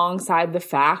alongside the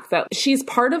fact that she's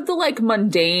part of the, like,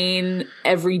 mundane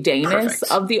everydayness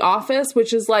of the office,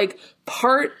 which is, like,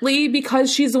 partly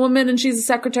because she's a woman and she's a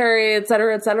secretary, et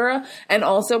cetera, and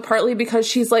also partly because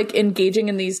she's like engaging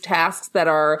in these tasks that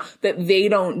they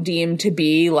don't deem to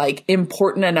be like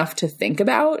important enough to think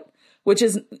about, which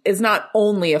is not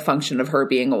only a function of her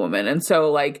being a woman. And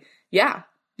so like, yeah,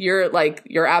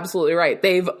 you're absolutely right.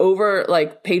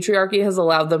 Patriarchy has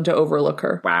allowed them to overlook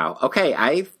her. Wow. Okay.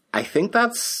 I think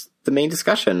that's the main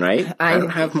discussion, right? I don't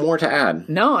have more to add.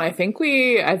 No, I think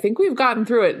we've gotten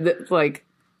through it. Like,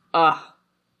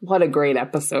 what a great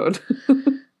episode.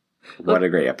 What a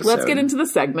great episode. Let's get into the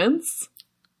segments.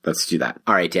 Let's do that.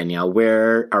 All right, Danielle,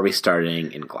 where are we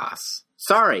starting in Glass?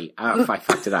 Sorry, if I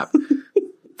fucked it up.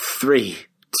 3,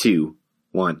 2,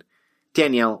 1.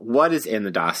 Danielle, what is in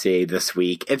the dossier this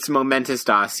week? It's a momentous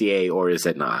dossier, or is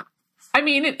it not? I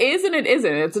mean, it is and it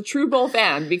isn't. It's a true both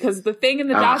and, because the thing in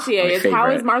the dossier is, how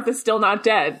is Martha still not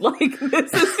dead? Like,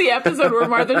 this is the episode where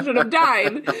Martha should have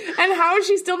died. And how is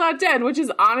she still not dead? Which is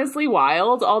honestly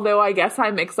wild, although I guess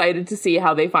I'm excited to see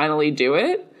how they finally do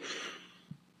it.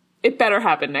 It better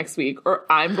happen next week, or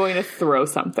I'm going to throw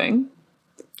something.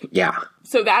 Yeah.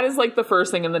 So that is, like, the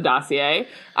first thing in the dossier.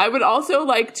 I would also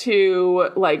like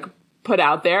to, like, put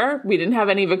out there, we didn't have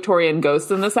any Victorian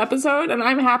ghosts in this episode, and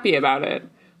I'm happy about it.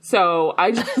 So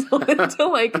I just wanted to,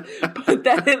 like, put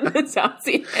that in the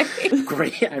dossier.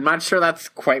 Great. I'm not sure that's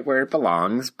quite where it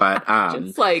belongs, but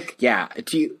just like, yeah.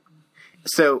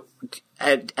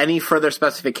 Any further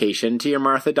specification to your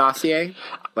Martha dossier?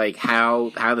 Like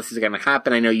how this is going to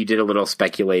happen? I know you did a little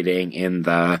speculating in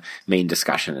the main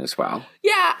discussion as well.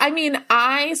 Yeah, I mean,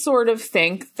 I sort of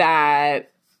think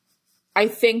that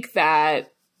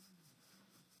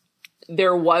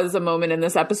there was a moment in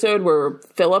this episode where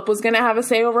Philip was going to have a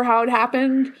say over how it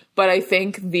happened, but I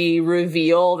think the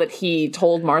reveal that he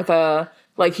told Martha,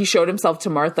 like, he showed himself to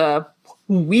Martha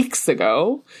weeks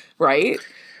ago, right?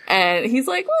 And he's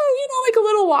like, well, like a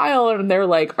little while. And they're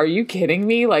like, are you kidding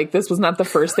me? Like, this was not the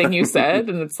first thing you said.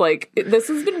 And it's like, this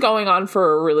has been going on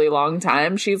for a really long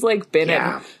time. She's like been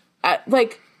at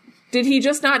like, did he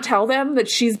just not tell them that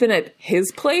she's been at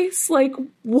his place? Like,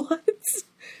 what?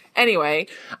 Anyway,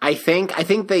 I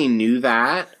think they knew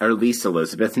that, or at least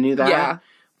Elizabeth knew that. Yeah.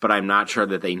 But I'm not sure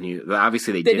that they knew.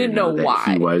 Obviously, they didn't know that why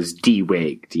he was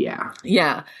de-wigged. Yeah.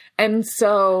 Yeah. And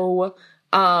so,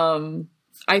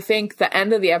 I think the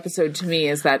end of the episode to me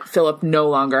is that Philip no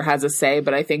longer has a say,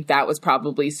 but I think that was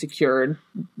probably secured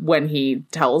when he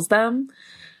tells them.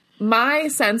 My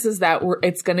sense is that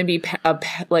it's going to be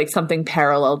like something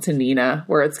parallel to Nina,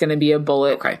 where it's going to be a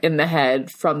bullet in the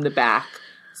head from the back,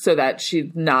 so that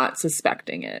she's not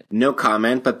suspecting it. No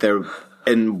comment, but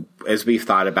and as we've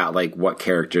thought about, like, what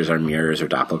characters are mirrors or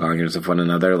doppelgangers of one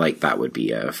another, like, that would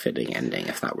be a fitting ending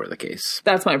if that were the case.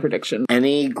 That's my prediction.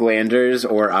 Any glanders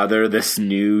or other this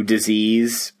new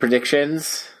disease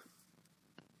predictions?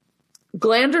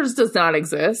 Glanders does not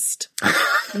exist.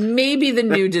 Maybe the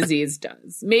new disease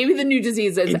does. Maybe the new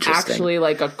disease is actually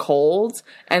like a cold,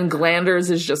 and glanders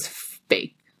is just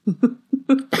fake.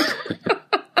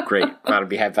 Great. Glad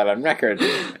we had that on record.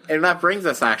 And that brings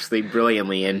us actually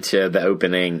brilliantly into the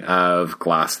opening of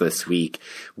Gloss this week,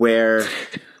 where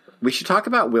we should talk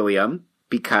about William,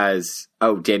 because,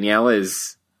 Danielle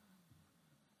is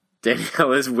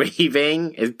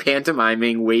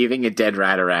pantomiming, waving a dead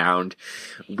rat around.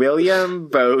 William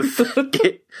both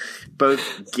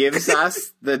gives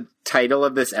us the title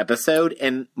of this episode,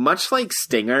 and much like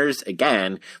Stingers,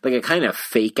 again, like a kind of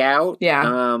fake out,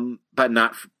 but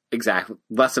not exactly,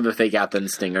 less of a fake out than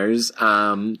stingers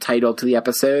title to the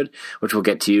episode, which we'll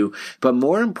get to. But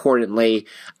more importantly,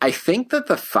 I think that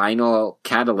the final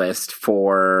catalyst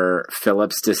for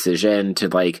Philip's decision to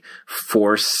like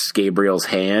force Gabriel's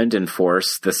hand and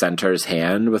force the Centaur's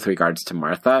hand with regards to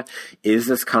Martha is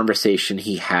this conversation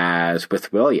he has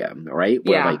with William, right?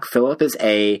 Where like Philip is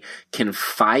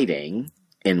confiding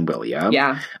in William.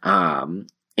 Yeah.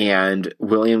 And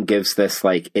William gives this,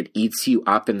 like, it eats you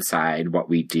up inside what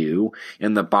we do,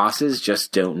 and the bosses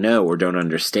just don't know or don't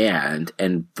understand.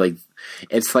 And, like,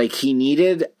 it's like he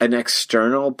needed an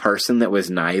external person that was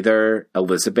neither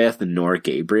Elizabeth nor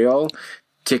Gabriel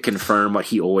to confirm what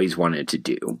he always wanted to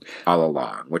do all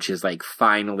along, which is, like,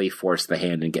 finally force the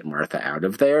hand and get Martha out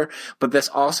of there. But this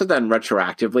also then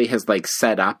retroactively has, like,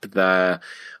 set up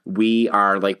we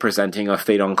are, like, presenting a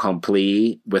fait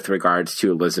accompli with regards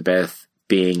to Elizabeth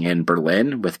being in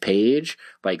Berlin with Paige.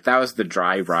 Like, that was the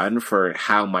dry run for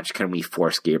how much can we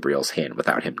force Gabriel's hand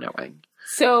without him knowing.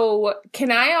 So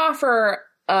can I offer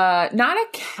not a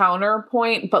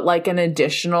counterpoint, but like an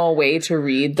additional way to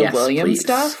read the William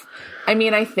stuff? I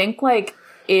mean, I think like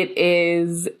it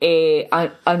is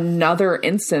another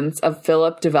instance of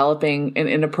Philip developing an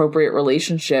inappropriate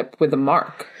relationship with a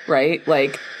Mark, right?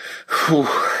 Like,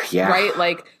 yeah. Right?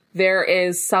 Like, there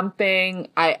is something,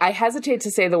 I hesitate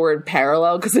to say the word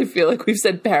parallel because I feel like we've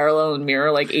said parallel and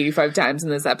mirror like 85 times in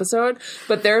this episode,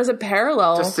 but there is a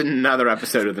parallel. Just another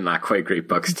episode of the Not Quite Great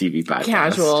Books TV podcast.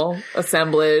 Casual,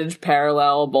 assemblage,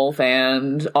 parallel, both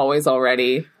and, always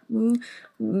already.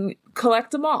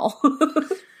 Collect them all.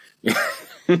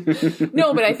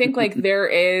 No, but I think like there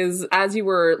is, as you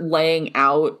were laying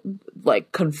out,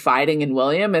 like confiding in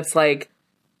William, it's like,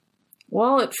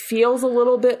 well, it feels a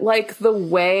little bit like the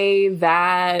way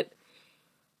that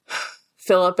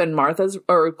Philip and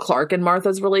Clark and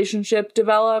Martha's relationship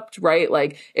developed, right?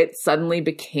 Like it suddenly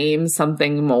became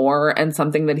something more and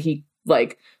something that he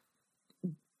like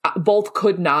both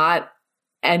could not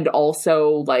and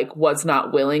also like was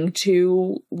not willing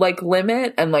to like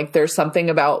limit. And like there's something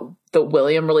about the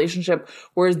William relationship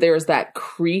where there's that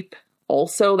creep,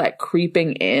 also that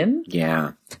creeping in.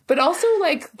 Yeah. But also,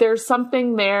 like, there's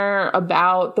something there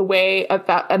about the way,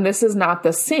 and this is not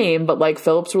the same, but, like,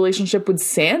 Philip's relationship with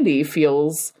Sandy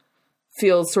feels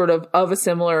sort of a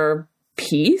similar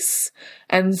piece.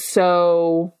 And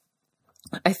so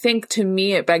I think, to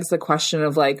me, it begs the question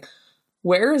of, like,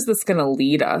 where is this going to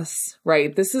lead us,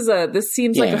 right? This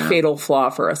seems like a fatal flaw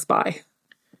for a spy.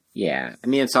 Yeah. I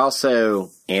mean, it's also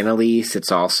Annalise. It's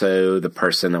also the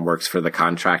person that works for the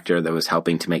contractor that was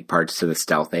helping to make parts to the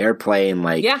stealth airplane.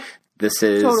 Like, this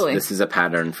is a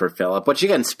pattern for Philip, which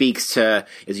again speaks to,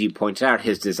 as you pointed out,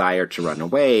 his desire to run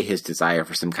away, his desire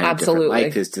for some kind of different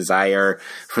life, his desire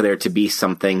for there to be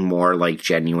something more like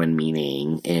genuine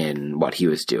meaning in what he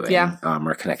was doing,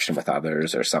 or connection with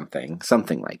others or something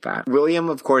like that. William,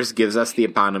 of course, gives us the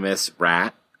eponymous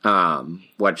rat.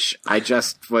 Which I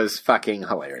just was fucking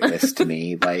hilarious to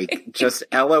me. Like, just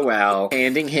LOL,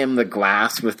 handing him the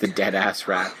glass with the dead ass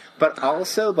rat. But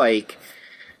also, like,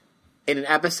 in an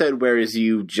episode where, as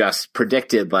you just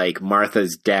predicted, like,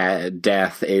 Martha's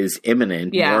death is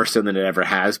imminent, more so than it ever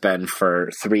has been for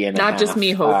 3.5. Not just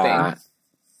me hoping.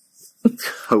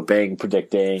 Hoping,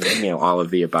 predicting, all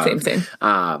of the above. Same.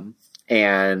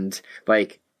 And,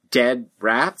 like, dead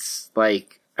rats,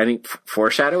 like, I think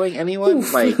foreshadowing anyone?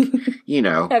 Oof. Like,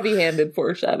 heavy-handed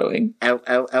foreshadowing.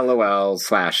 LOL/oof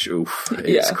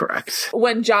is correct.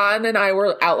 When John and I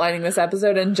were outlining this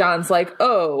episode and John's like,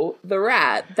 oh, the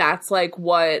rat, that's like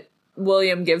what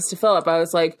William gives to Philip. I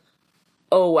was like,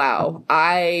 oh, wow.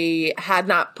 I had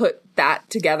not put that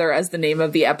together as the name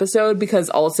of the episode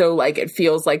because also like it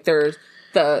feels like there's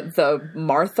the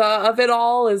Martha of it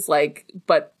all is like,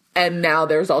 but... And now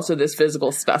there's also this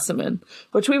physical specimen,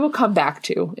 which we will come back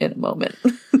to in a moment.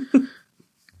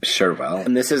 Sure will.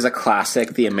 And this is a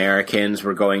classic. The Americans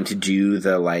were going to do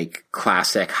the, like,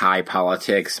 classic high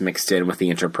politics mixed in with the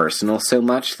interpersonal so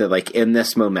much that, like, in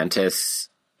this momentous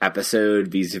episode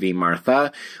vis-a-vis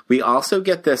Martha, we also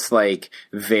get this, like,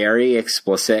 very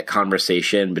explicit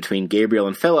conversation between Gabriel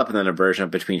and Philip, and then a version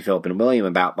of between Philip and William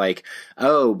about, like,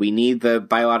 oh, we need the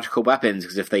biological weapons,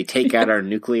 because if they take out our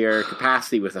nuclear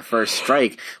capacity with the first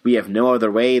strike, we have no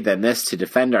other way than this to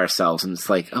defend ourselves. And it's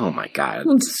like, oh my god,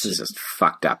 this is just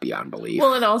fucked up beyond belief.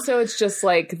 Well, and also it's just,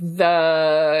 like,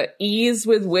 the ease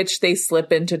with which they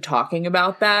slip into talking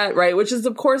about that, right? Which is,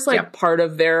 of course, like, part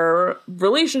of their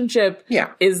relationship. Yeah.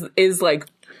 Is like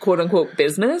quote unquote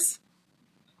business,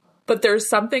 but there's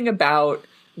something about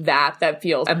that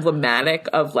feels emblematic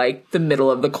of like the middle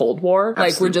of the Cold War.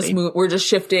 Absolutely. Like we're just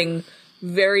shifting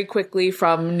very quickly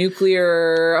from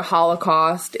nuclear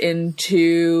holocaust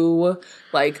into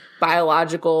like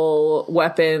biological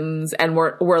weapons, and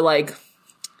we're like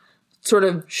sort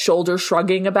of shoulder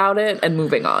shrugging about it and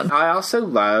moving on. I also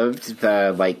loved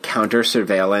the like counter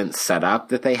surveillance setup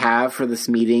that they have for this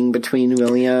meeting between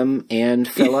William and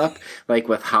Philip, like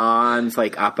with Hans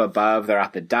like up above, they're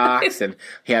at the docks, and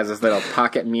he has this little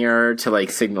pocket mirror to like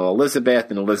signal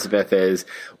Elizabeth, and Elizabeth is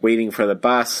waiting for the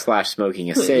bus / smoking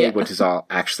a cig, which is all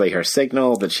actually her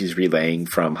signal that she's relaying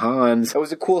from Hans. It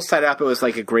was a cool setup. It was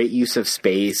like a great use of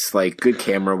space, like good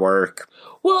camera work.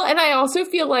 Well, and I also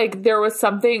feel like there was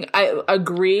something, I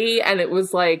agree, and it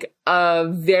was like a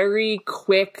very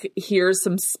quick, here's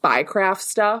some spycraft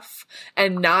stuff,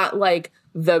 and not like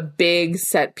the big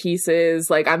set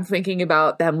pieces. Like, I'm thinking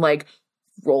about them like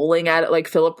rolling out it, like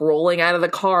Philip rolling out of the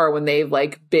car when they've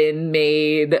like been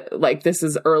made, like this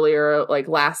is earlier, like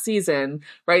last season,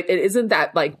 right? It isn't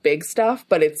that like big stuff,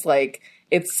 but it's like,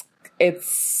 it's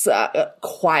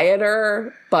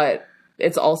quieter, but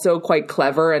it's also quite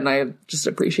clever, and I just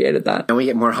appreciated that. And we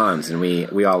get more Hans, and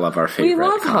we all love our favorite. We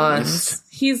love columnist. Hans.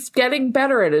 He's getting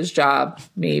better at his job,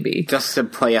 maybe. Just to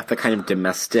play up the kind of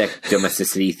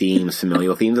domesticity themes,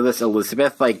 familial themes of this,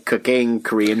 Elizabeth like cooking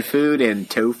Korean food and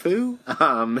tofu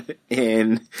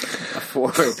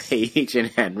for Paige and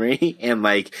Henry, and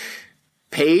like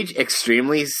Paige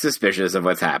extremely suspicious of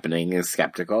what's happening and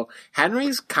skeptical.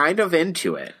 Henry's kind of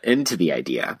into the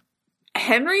idea.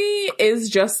 Henry is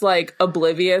just like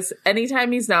oblivious.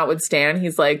 Anytime he's not with Stan,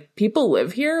 he's like, people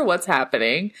live here? What's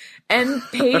happening? And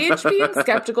Paige being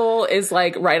skeptical is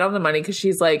like right on the money, because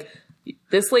she's like,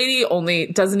 this lady only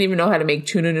doesn't even know how to make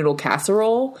tuna noodle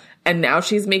casserole, and now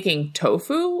she's making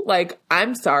tofu? Like,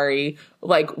 I'm sorry.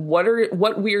 Like,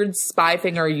 what weird spy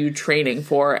thing are you training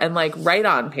for? And like, right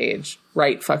on, Paige.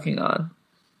 Right fucking on.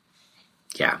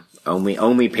 Yeah.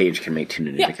 Only Paige can make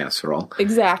tuna noodle casserole.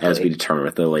 Exactly. As we determined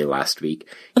with Lily last week.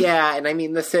 Yeah, and I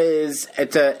mean, it's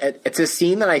a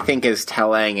scene that I think is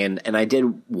telling, and I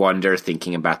did wonder,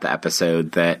 thinking about the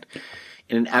episode, that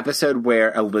in an episode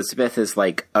where Elizabeth is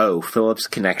like, oh, Philip's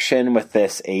connection with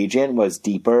this agent was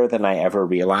deeper than I ever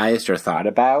realized or thought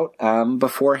about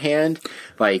beforehand.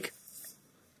 Like,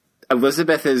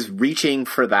 Elizabeth is reaching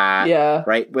for that,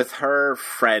 right? With her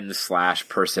friend /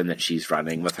 person that she's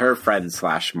running, with her friend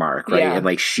 / Mark, right? Yeah. And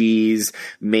like, she's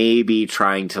maybe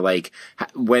trying to like,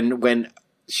 when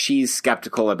she's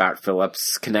skeptical about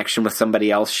Philip's connection with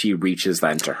somebody else, she reaches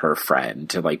then to her friend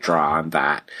to like draw on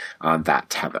that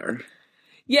tether.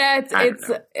 Yeah,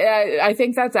 I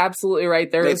think that's absolutely right.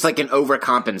 It's like an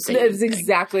overcompensating. It's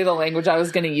exactly the language I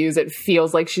was going to use. It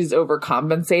feels like she's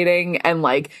overcompensating, and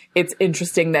like it's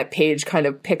interesting that Paige kind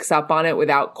of picks up on it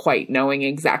without quite knowing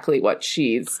exactly what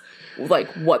she's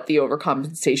like, what the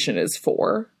overcompensation is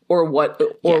for, or what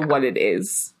it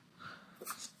is.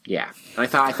 Yeah, I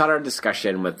thought our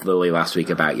discussion with Lily last week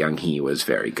about Young Hee was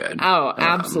very good. Oh,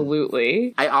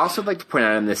 absolutely. I also like to point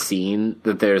out in this scene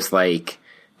that there's like,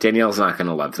 Danielle's not going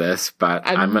to love this, but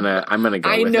I'm gonna go with it.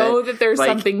 I know that there's like,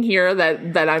 something here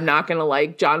that I'm not going to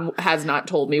like. John has not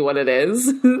told me what it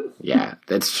is. Yeah,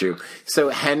 that's true. So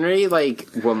Henry like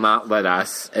will not let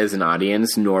us as an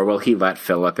audience, nor will he let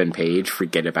Philip and Paige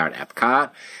forget about Epcot.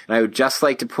 And I would just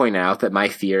like to point out that my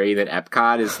theory that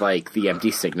Epcot is like the empty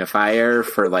signifier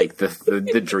for like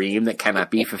the dream that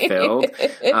cannot be fulfilled,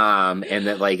 and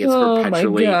that like it's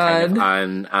perpetually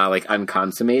kind of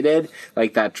unconsummated,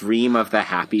 like that dream of the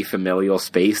happy familial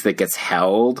space that gets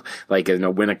held like in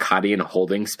a Winnicottian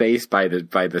holding space by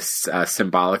the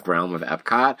symbolic realm of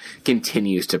Epcot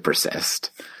continues to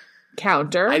persist.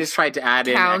 Counter. I just tried to add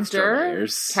in extra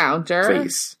layers. Counter.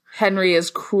 Please. Henry is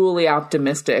cruelly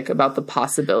optimistic about the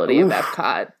possibility of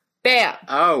Epcot. Bam.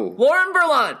 Oh. Lauren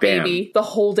Berlant, baby. The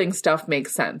holding stuff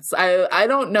makes sense. I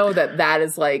don't know that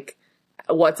is like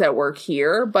what's at work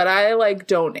here, but I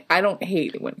don't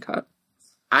hate Winnicott.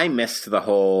 I missed the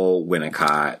whole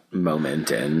Winnicott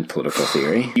moment in political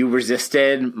theory. You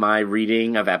resisted my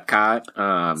reading of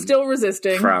Epcot. Still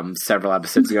resisting. From several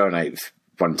episodes ago, and I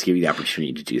wanted to give you the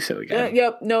opportunity to do so again.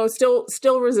 Yep. No,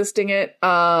 still resisting it,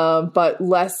 but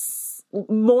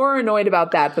more annoyed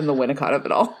about that than the Winnicott of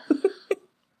it all.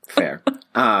 Fair.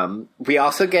 We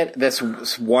also get this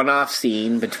one-off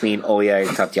scene between Olya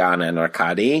and Tatiana and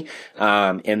Arkady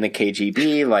in the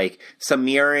KGB, like some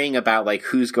mirroring about like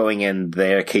who's going in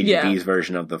their KGB's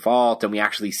version of the vault, and we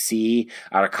actually see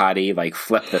Arkady like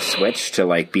flip the switch to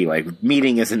like be like,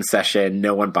 meeting is in session,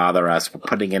 no one bother us, we're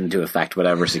putting into effect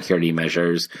whatever security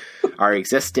measures are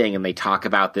existing, and they talk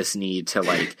about this need to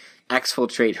like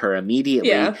exfiltrate her immediately.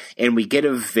 Yeah. And we get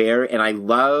and I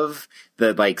love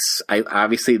the, like,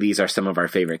 obviously these are some of our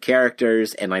favorite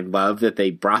characters, and I love that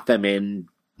they brought them in,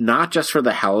 not just for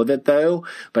the hell of it, though,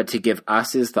 but to give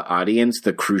us as the audience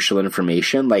the crucial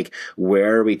information, like,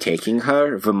 where are we taking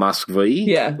her? V Moskvy?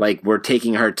 Yeah. Like, we're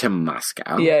taking her to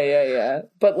Moscow. Yeah.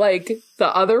 But, like,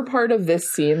 the other part of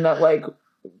this scene that, like,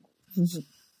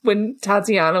 when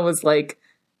Tatiana was, like,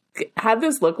 had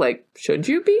this look like, should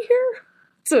you be here?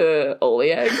 To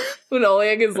Oleg. When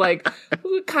Oleg is, like,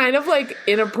 kind of, like,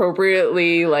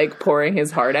 inappropriately, like, pouring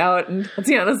his heart out. And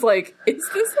Tatiana's like, is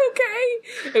this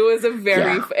okay? It was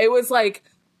it was, like,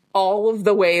 all of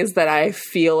the ways that I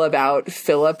feel about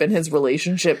Philip and his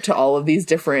relationship to all of these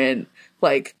different,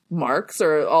 like, marks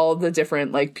or all the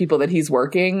different, like, people that he's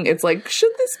working. It's like,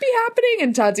 should this be happening?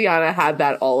 And Tatiana had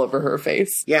that all over her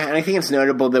face. Yeah, and I think it's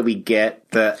notable that we get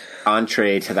the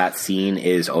entree to that scene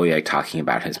is Oleg talking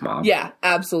about his mom. Yeah,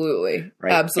 absolutely.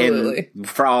 Right? Absolutely. And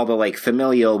for all the, like,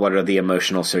 familial, what are the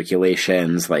emotional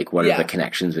circulations, like, what are the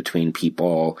connections between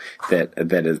people that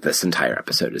this entire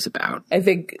episode is about. I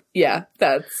think, yeah,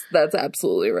 that's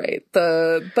absolutely right.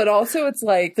 But also it's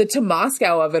like the to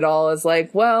Moscow of it all is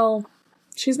like, well,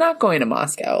 she's not going to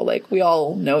Moscow. Like, we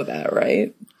all know that,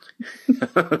 right?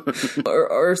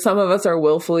 or some of us are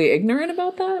willfully ignorant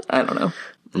about that. I don't know.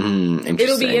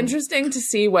 It'll be interesting to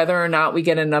see whether or not we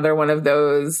get another one of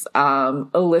those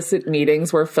illicit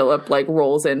meetings where Philip, like,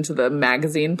 rolls into the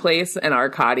magazine place and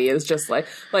Arkady is just like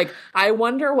I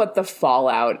wonder what the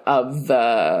fallout of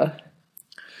the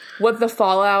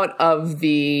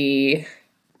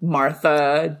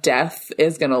Martha death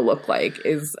is going to look like.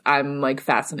 I'm, like,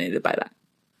 fascinated by that.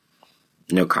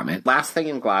 No comment. Last thing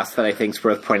in Glass that I think is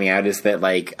worth pointing out is that,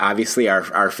 like, obviously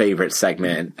our favorite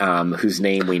segment, whose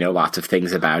name we know lots of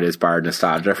things about, is Bar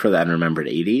Nostalgia for the Unremembered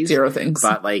 80s. Zero things.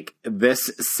 But, like,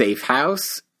 this safe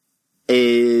house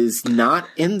is not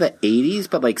in the 80s,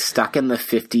 but, like, stuck in the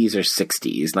 50s or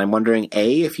 60s. And I'm wondering,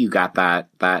 A, if you got that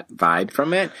vibe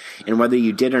from it, and whether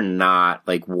you did or not,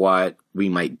 like, what we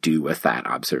might do with that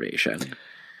observation.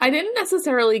 I didn't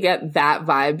necessarily get that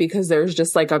vibe because there's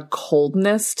just, like, a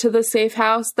coldness to the safe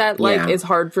house that, like, is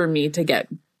hard for me to get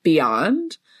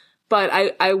beyond. But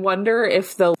I wonder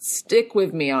if they'll stick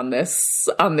with me on this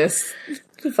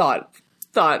thought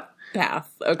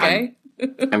path. Okay.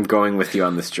 I'm going with you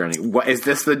on this journey. What is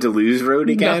this, the Deleuze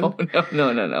Road again?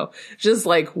 No. Just,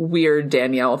 like, weird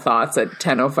Danielle thoughts at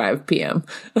 10:05 p.m.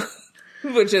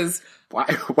 Which is why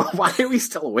are we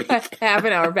still awake? Half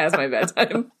an hour past my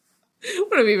bedtime. I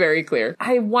want to be very clear.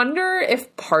 I wonder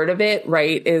if part of it,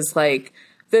 right, is, like,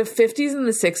 the 50s and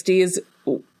the 60s,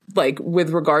 like, with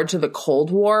regard to the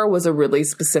Cold War, was a really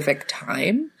specific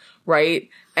time, right?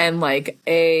 And, like,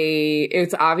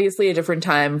 it's obviously a different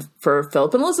time for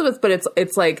Philip and Elizabeth, but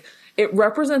it's like, it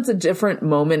represents a different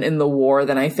moment in the war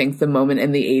than I think the moment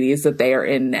in the 80s that they are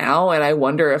in now. And I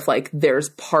wonder if, like, there's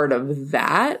part of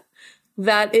that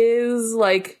is,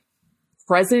 like,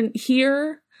 present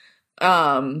here.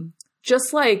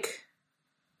 Just, like,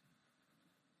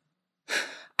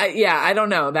 I don't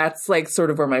know. That's, like, sort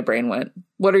of where my brain went.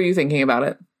 What are you thinking about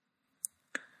it?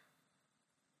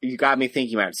 You got me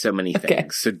thinking about so many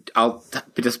things. So I'll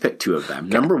just pick two of them.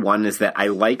 Okay. Number one is that I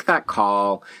like that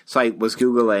call. So I was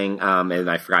Googling, and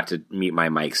I forgot to mute my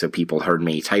mic so people heard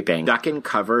me typing. Duck and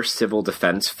Cover civil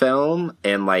defense film,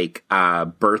 and, like,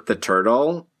 Bert the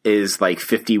Turtle is, like,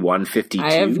 51, 52.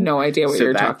 I have no idea what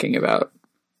you're talking about.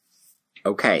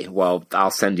 Okay, well,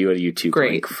 I'll send you a YouTube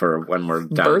link for when we're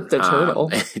done. Bert the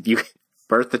Turtle.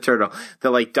 Bert the Turtle. The,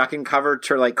 like, Duck and Cover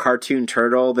like, cartoon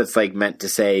turtle that's, like, meant to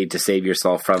say to save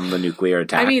yourself from the nuclear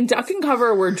attack. I mean, Duck and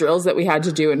Cover were drills that we had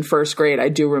to do in first grade. I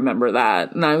do remember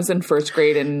that. And I was in first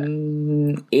grade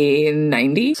in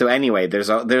 90. So anyway, there's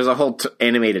a whole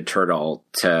animated turtle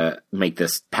to make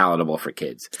this palatable for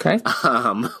kids. Okay.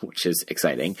 Which is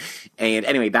exciting. And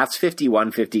anyway, that's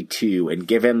 51, 52. And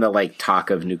given the, like, talk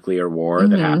of nuclear war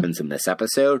that happens in this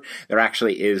episode, there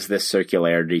actually is this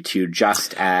circularity too,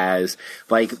 just as,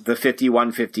 like, the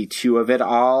 51, 52 of it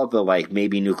all, the, like,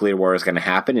 maybe nuclear war is going to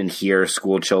happen and here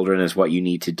school children is what you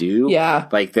need to do. Yeah.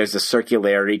 Like, there's a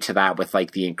circularity to that with,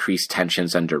 like, the increased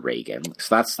tensions under Reagan.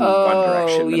 So that's one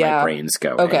direction that my brain's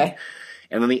going. Okay.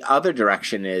 And then the other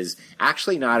direction is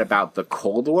actually not about the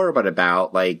Cold War, but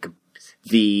about, like,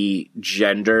 the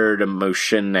gendered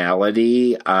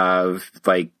emotionality of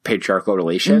like patriarchal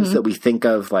relations that we think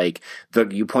of like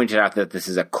you pointed out that this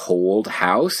is a cold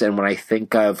house. And when I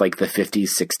think of like the 50s,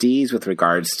 60s with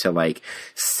regards to like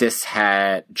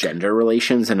cishet gender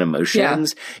relations and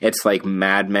emotions, it's like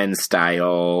Mad Men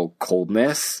style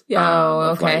coldness. Okay.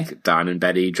 Of like Don and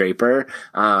Betty Draper.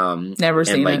 Never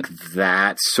seen and like it.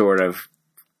 that sort of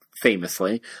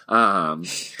famously.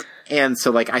 And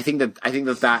so, like, I think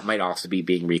that might also be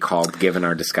being recalled given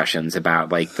our discussions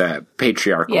about, like, the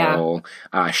patriarchal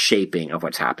shaping of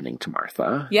what's happening to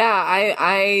Martha. Yeah,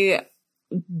 I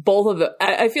both of the,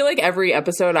 I feel like every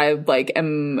episode I, like,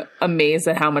 am amazed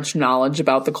at how much knowledge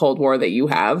about the Cold War that you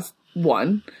have,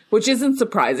 one, which isn't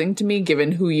surprising to me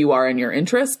given who you are and your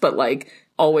interests, but, like,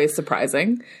 always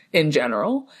surprising in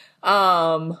general.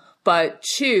 But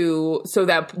two, so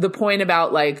that the point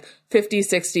about like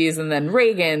 50s, 60s, and then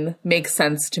Reagan makes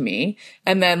sense to me.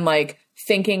 And then like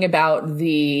thinking about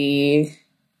the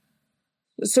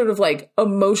sort of like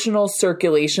emotional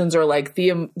circulations or like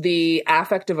the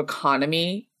affective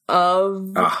economy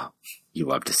of... Oh, you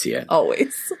love to see it.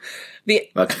 Always.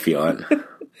 Love to feel it.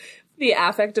 The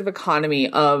affective economy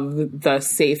of the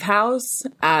safe house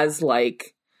as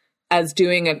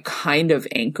doing a kind of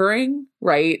anchoring,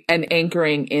 right? And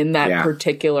anchoring in that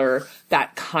particular,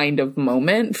 that kind of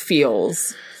moment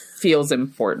feels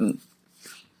important.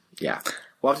 Yeah.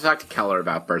 We'll have to talk to Keller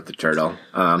about Bert the Turtle.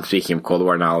 Speaking of Cold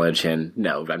War knowledge, and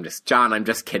no, I'm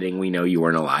just kidding. We know you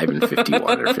weren't alive in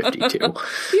 51 or 52.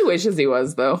 He wishes he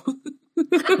was, though.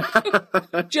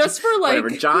 Just for like... Whatever.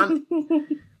 John,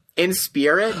 in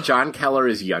spirit, John Keller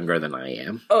is younger than I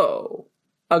am. Oh,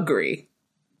 agree.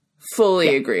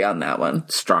 Fully agree on that one.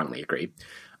 Strongly agree.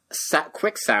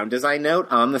 Quick sound design note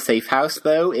on the safe house,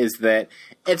 though, is that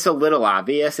it's a little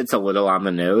obvious, it's a little on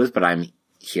the nose, but I'm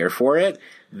here for it,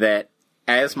 that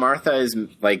as Martha is,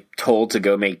 like, told to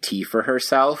go make tea for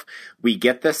herself, we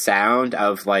get the sound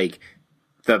of, like,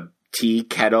 the tea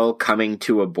kettle coming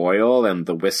to a boil and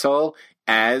the whistle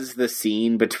as the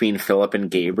scene between Philip and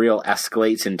Gabriel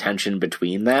escalates in tension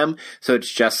between them. So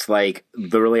it's just like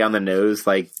literally on the nose,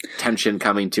 like tension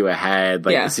coming to a head,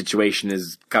 like the situation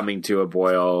is coming to a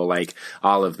boil, like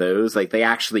all of those. Like they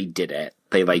actually did it.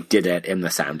 They like did it in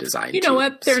the sound design. You know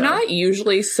what? They're not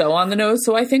usually so on the nose,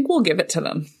 so I think we'll give it to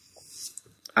them.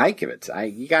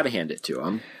 You gotta hand it to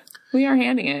them. We are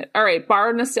handing it. All right,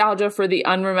 bar nostalgia for the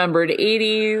unremembered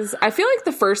 80s. I feel like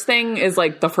the first thing is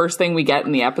like the first thing we get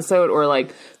in the episode, or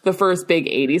like the first big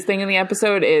 80s thing in the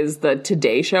episode is the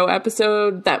Today Show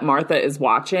episode that Martha is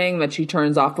watching that she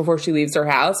turns off before she leaves her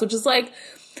house, which is like,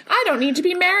 I don't need to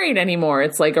be married anymore.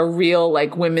 It's like a real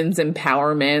like women's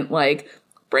empowerment, like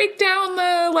break down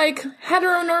the like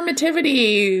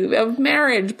heteronormativity of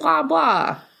marriage, blah,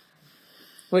 blah.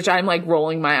 Which I'm like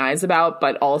rolling my eyes about,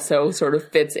 but also sort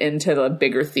of fits into the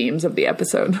bigger themes of the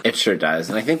episode. It sure does.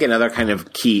 And I think another kind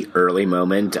of key early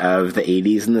moment of the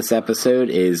 80s in this episode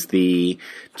is the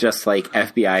just like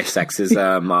FBI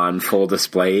sexism on full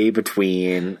display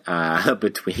between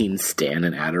Stan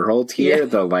and Adderholt here. Yeah.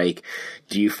 The like,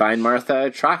 do you find Martha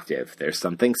attractive? There's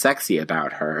something sexy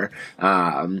about her.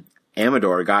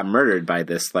 Amador got murdered by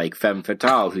this like femme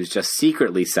fatale who's just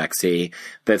secretly sexy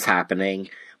that's happening.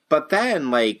 But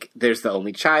then, like, there's the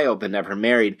only child that never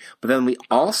married. But then we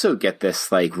also get this,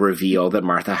 like, reveal that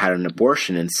Martha had an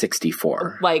abortion in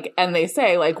 1964. Like, and they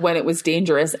say, like, when it was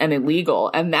dangerous and illegal.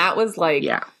 And that was, like,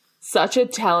 such a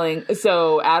telling.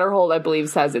 So Adderholt, I believe,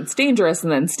 says it's dangerous.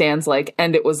 And then Stan's like,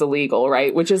 and it was illegal,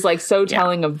 right? Which is, like, so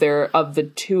telling of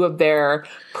the two of their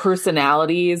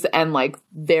personalities and, like,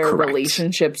 their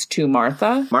relationships to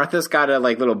Martha. Martha's got a,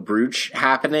 like, little brooch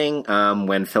happening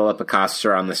when Philip accosts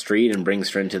her on the street and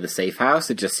brings her into the safe house.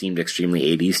 It just seemed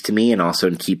extremely 80s to me, and also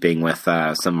in keeping with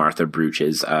some Martha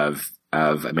brooches of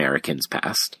Americans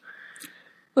past.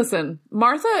 Listen,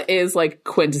 Martha is like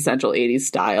quintessential 80s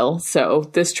style, so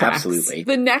this tracks. Absolutely.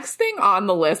 The next thing on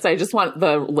the list, I just want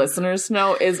the listeners to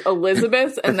know, is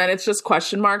Elizabeth, and then it's just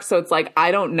question marks, so it's like,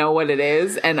 I don't know what it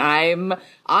is, and I'm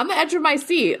on the edge of my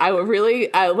seat. I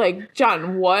like,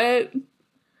 John, what?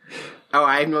 Oh,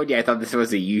 I have no idea. I thought this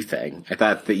was a you thing. I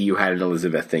thought that you had an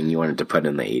Elizabeth thing you wanted to put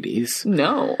in the 80s.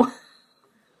 No.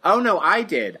 Oh, no, I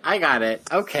did. I got it.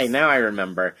 Okay, now I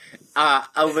remember.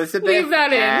 Elizabeth Leave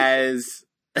that as...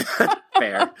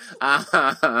 Fair.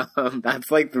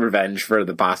 That's like the revenge for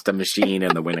the pasta machine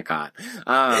and the Winnicott.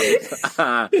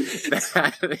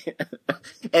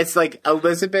 It's like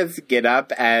Elizabeth's get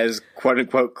up as quote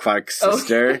unquote Clark's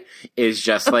sister is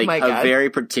just like a very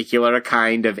particular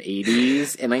kind of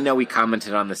 80s. And I know we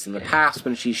commented on this in the past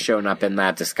when she's shown up in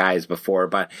that disguise before,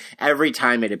 but every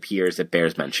time it appears, it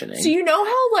bears mentioning. So you know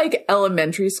how like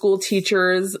elementary school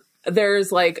teachers,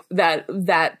 there's like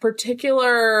that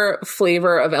particular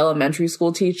flavor of elementary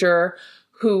school teacher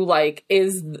who like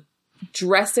is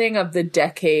dressing of the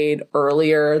decade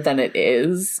earlier than it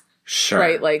is. Sure.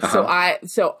 Right. Like,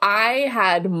 so I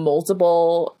had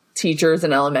multiple teachers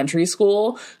in elementary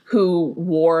school who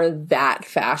wore that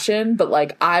fashion, but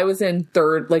like I was in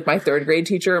my third grade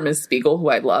teacher, Ms. Spiegel, who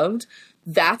I loved.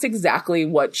 That's exactly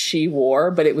what she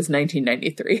wore, but it was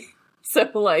 1993. So,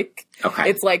 like,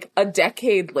 It's like a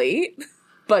decade late,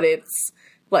 but it's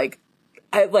like,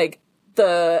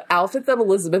 the outfit that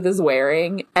Elizabeth is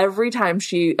wearing, every time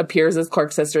she appears as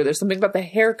Clark's sister, there's something about the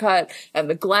haircut and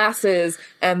the glasses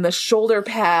and the shoulder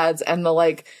pads and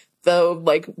the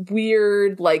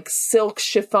weird, like, silk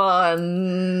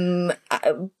chiffon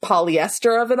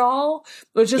polyester of it all,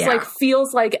 which is like,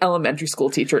 feels like elementary school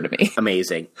teacher to me.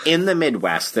 Amazing. In the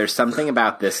Midwest, there's something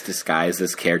about this disguise,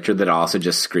 this character that also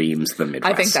just screams the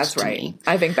Midwest. I think that's right. Me.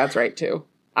 I think that's right, too.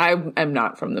 I am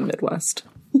not from the Midwest.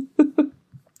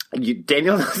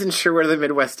 Daniel isn't sure where the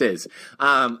Midwest is.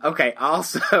 Okay.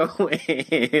 Also,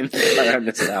 in our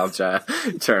nostalgia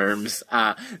terms,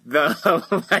 yep,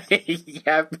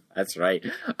 that's right.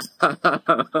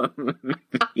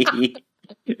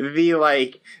 The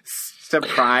like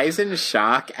surprise and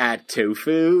shock at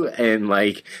tofu and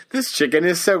like this chicken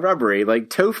is so rubbery. Like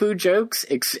tofu jokes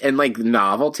and like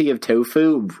novelty of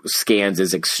tofu scans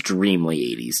is extremely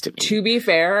 80s to me. To be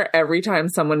fair, every time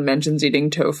someone mentions eating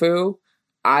tofu,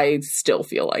 I still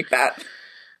feel like that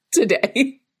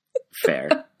today.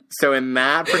 Fair. So in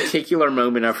that particular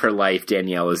moment of her life,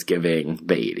 Danielle is giving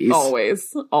the 80s. Always.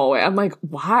 I'm like,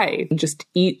 why? Just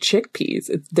eat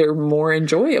chickpeas. They're more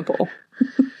enjoyable.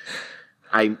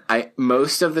 I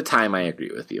most of the time I agree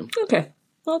with you. Okay.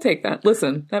 I'll take that.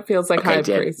 Listen, that feels like high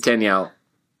praise. Danielle,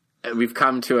 we've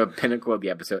come to a pinnacle of the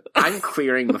episode. I'm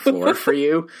clearing the floor for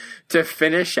you to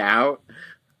finish out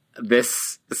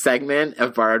this segment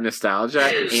of Borrowed Nostalgia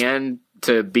and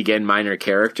to begin Minor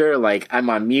Character. Like, I'm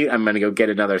on mute. I'm going to go get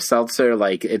another seltzer.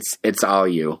 Like, it's all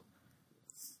you.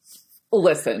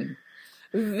 Listen,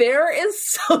 there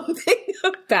is something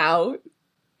about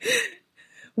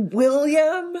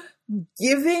William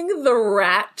giving the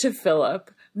rat to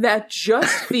Philip that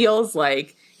just feels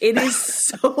like it is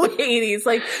so 80s.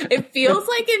 Like, it feels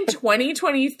like in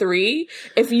 2023,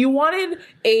 if you wanted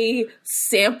a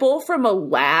sample from a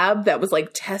lab that was,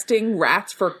 like, testing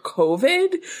rats for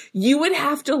COVID, you would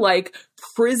have to, like,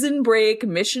 Prison Break,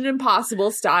 Mission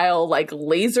Impossible style, like,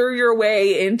 laser your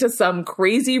way into some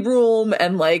crazy room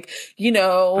and, like, you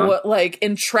know, like,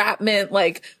 entrapment,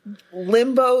 like,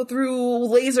 limbo through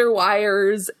laser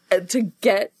wires to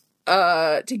get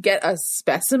a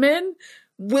specimen.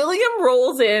 William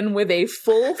rolls in with a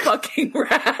full fucking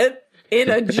rat in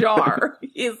a jar.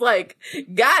 He's like,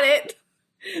 got it.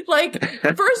 Like,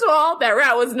 first of all, that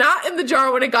rat was not in the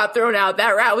jar when it got thrown out.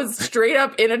 That rat was straight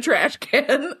up in a trash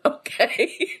can.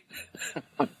 Okay.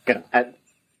 Oh, God.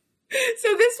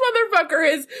 So this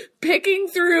motherfucker is picking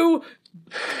through,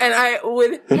 and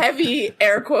with heavy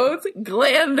air quotes,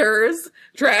 glanders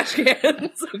trash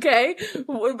cans, okay?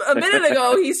 A minute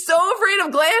ago, he's so afraid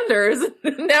of glanders.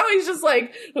 Now he's just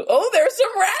like, oh, there's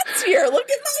some rats here. Look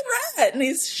at that rat. And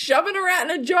he's shoving a rat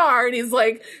in a jar, and he's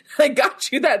like, I got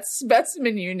you that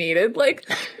specimen you needed. Like,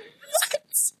 what?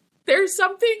 There's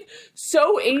something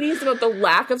so 80s about the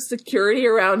lack of security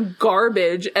around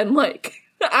garbage and, like,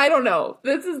 I don't know.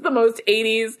 This is the most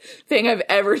 80s thing I've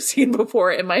ever seen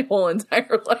before in my whole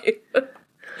entire life.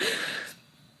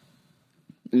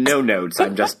 No notes.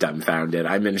 I'm just dumbfounded.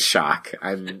 I'm in shock.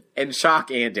 I'm in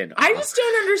shock and in awe. I just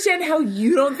don't understand how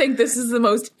you don't think this is the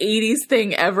most 80s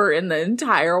thing ever in the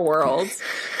entire world.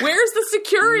 Where's the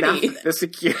security? The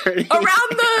security. Around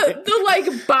the like,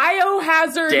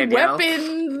 biohazard Danielle,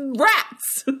 weapon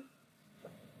rats.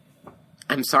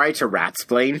 I'm sorry to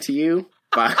rat-splain to you.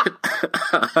 But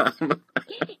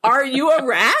are you a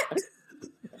rat?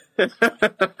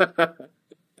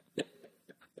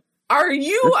 Are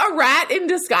you a rat in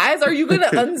disguise? Are you going to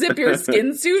unzip your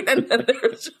skin suit and then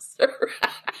there's just a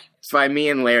rat? That's why me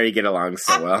and Larry get along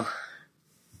so well.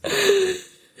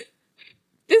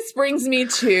 This brings me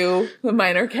to the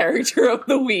minor character of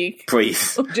the week.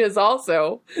 Please. Which is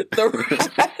also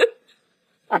the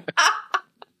rat.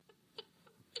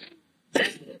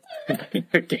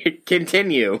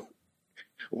 Continue.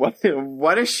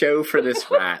 What a show for this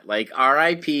rat. Like,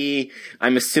 R.I.P.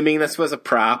 I'm assuming this was a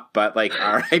prop, but like,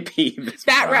 R.I.P.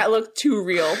 That rat looked too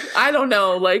real. I don't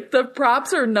know. Like, the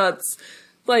props are nuts.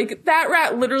 Like, that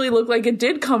rat literally looked like it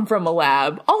did come from a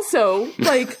lab. Also,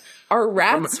 like, are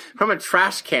rats from a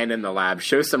trash can in the lab?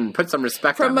 Put some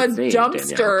respect from on a name,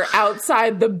 dumpster Danielle.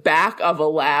 outside the back of a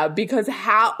lab, because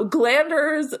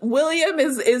William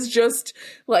is just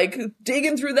like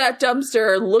digging through that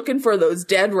dumpster looking for those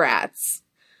dead rats.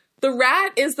 The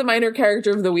rat is the minor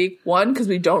character of the week. 1, because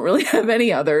we don't really have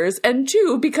any others, and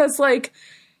 2, because like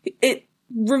it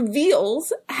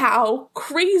reveals how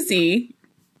crazy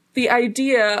the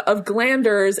idea of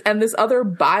glanders and this other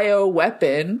bio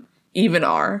weapon even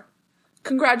are.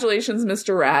 Congratulations,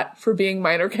 Mr. Rat, for being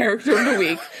minor character of the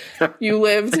week. You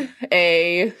lived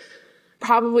a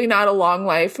probably not a long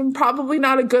life and probably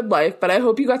not a good life, but I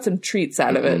hope you got some treats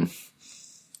out of it.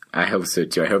 I hope so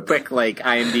too. I hope quick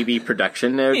IMDb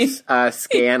production notes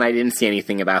scan. I didn't see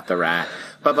anything about the rat,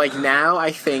 but like now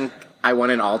I think I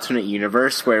want an alternate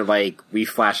universe where like we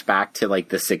flash back to like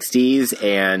the 60s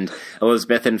and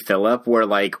Elizabeth and Philip were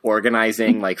like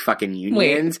organizing like fucking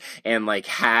unions and like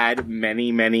had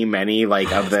many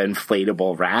like of the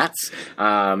inflatable rats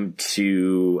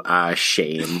to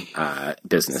shame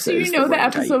businesses. So you know the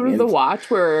episode of The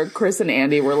Watch where Chris and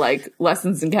Andy were like,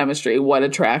 lessons in chemistry, what a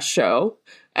trash show.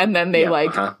 And then they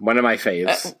one of my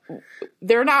faves.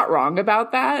 They're not wrong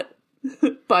about that.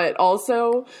 But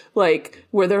also, like,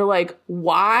 where they're like,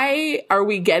 why are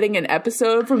we getting an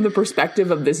episode from the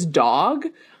perspective of this dog?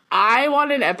 I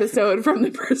want an episode from the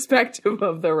perspective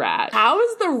of the rat. How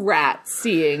is the rat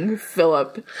seeing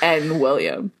Philip and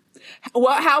William?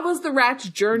 How was the rat's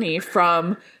journey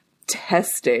from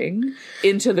testing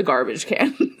into the garbage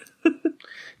can?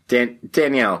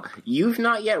 Danielle, you've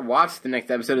not yet watched the next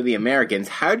episode of The Americans.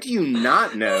 How do you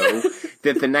not know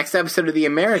that the next episode of The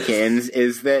Americans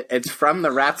is that it's from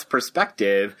the rat's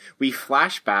perspective? We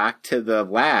flash back to the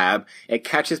lab. It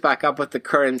catches back up with the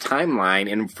current timeline.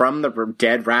 And from the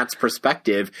dead rat's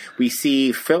perspective, we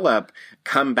see Philip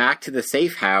come back to the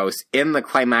safe house in the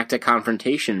climactic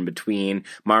confrontation between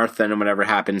Martha and whatever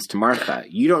happens to Martha.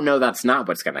 You don't know that's not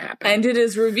what's going to happen. And it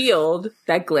is revealed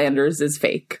that Glanders is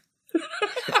fake.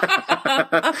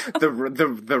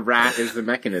 the rat is the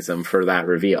mechanism for that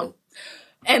reveal.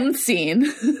 End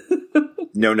scene.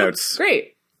 No notes.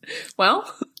 Great. Well,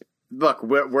 look,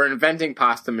 we're inventing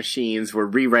pasta machines. We're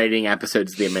rewriting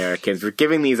episodes of The Americans. We're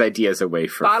giving these ideas away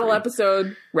for bottle free.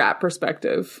 episode, rat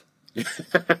perspective.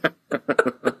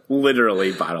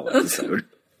 Literally bottle episode.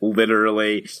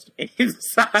 Literally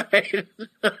inside.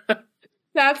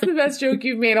 That's the best joke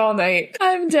you've made all night.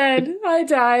 I'm dead. I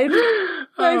died.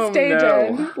 I stay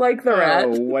dead. Like the rat.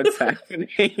 Oh, what's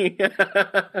happening?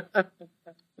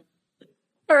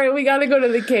 All right, we gotta go to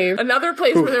the cave. Another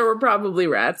place where there were probably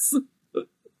rats.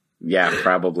 Yeah,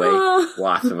 probably.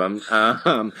 Lots of them.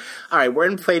 All right, we're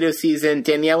in Plato season.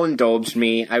 Danielle indulged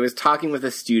me. I was talking with a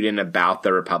student about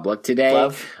the Republic today.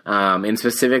 Love. And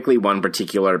specifically one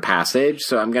particular passage.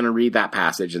 So I'm going to read that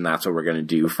passage, and that's what we're going to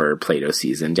do for Plato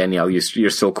season. Danielle,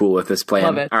 you're so cool with this plan.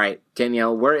 Love it. All right,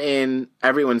 Danielle, we're in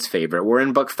everyone's favorite. We're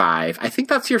in book 5. I think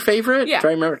that's your favorite. Yeah. Do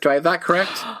I have that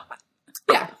correct?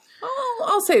 Yeah.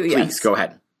 I'll say yes. Please, go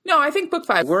ahead. No, I think book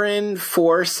 5. We're in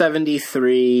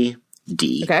 473D.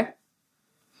 Okay.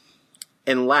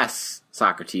 Unless,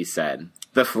 Socrates said,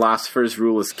 the philosophers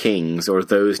rule as kings, or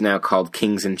those now called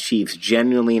kings and chiefs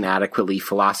genuinely and adequately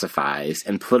philosophize,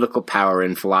 and political power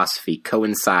and philosophy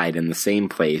coincide in the same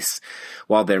place,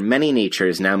 while their many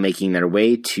natures now making their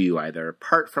way to either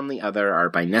apart from the other are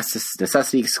by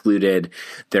necessity excluded,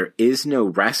 there is no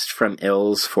rest from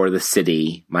ills for the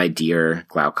city, my dear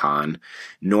Glaucon,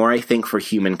 nor I think for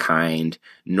humankind,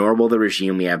 nor will the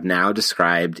regime we have now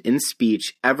described in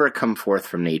speech ever come forth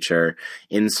from nature,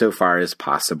 insofar as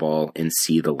possible, and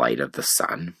see the light of the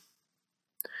sun.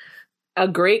 A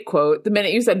great quote. The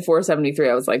minute you said 473,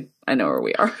 I was like, I know where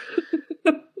we are.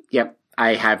 Yep,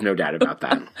 I have no doubt about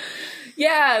that.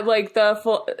 Yeah, like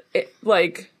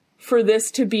for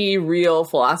this to be real,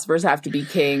 philosophers have to be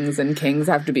kings and kings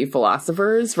have to be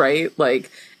philosophers, right? Like,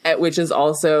 which is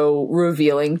also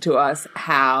revealing to us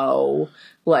how,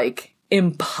 like,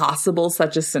 impossible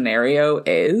such a scenario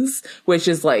is, which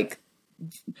is, like,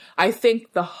 I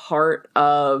think the heart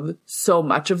of so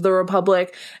much of the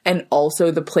Republic, and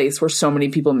also the place where so many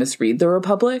people misread the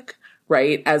Republic,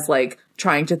 right? As, like,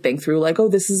 trying to think through, like, oh,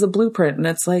 this is a blueprint. And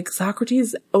it's like,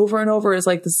 Socrates over and over is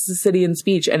like, this is a city in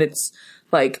speech. And it's,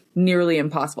 like, nearly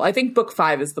impossible. I think book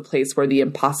 5 is the place where the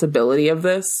impossibility of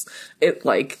this, it,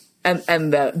 like,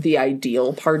 and the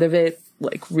ideal part of it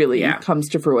like really comes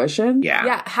to fruition.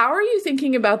 Yeah. How are you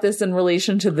thinking about this in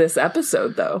relation to this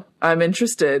episode, though? I'm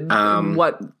interested in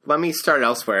what. Let me start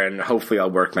elsewhere, and hopefully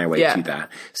I'll work my way to that.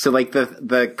 So, like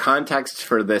the context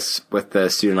for this with the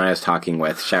student I was talking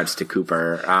with, shouts to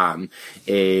Cooper,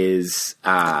 is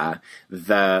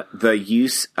the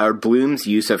use or Bloom's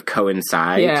use of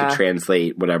coincide to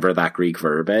translate whatever that Greek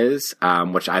verb is,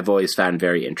 which I've always found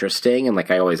very interesting, and like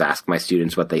I always ask my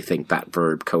students what they think that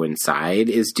verb coincide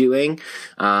is doing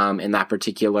in that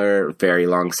particular very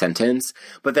long sentence.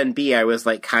 But then B, I was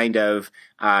like kind of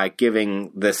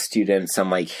giving the students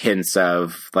some like hints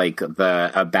of like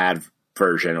a bad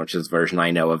version, which is the version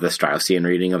I know of the Straussian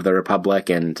reading of the Republic,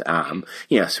 and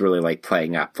it's really like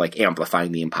playing up, like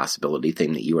amplifying the impossibility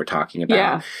thing that you were talking about.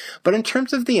 Yeah. But in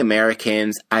terms of the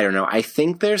Americans, I don't know. I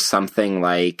think there's something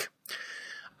like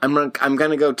I'm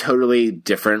going to go totally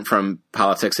different from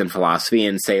politics and philosophy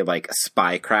and say like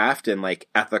spycraft and like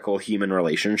ethical human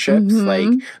relationships. Like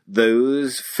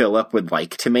those Philip would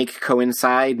like to make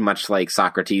coincide, much like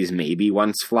Socrates maybe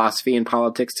wants philosophy and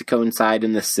politics to coincide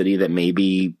in this city that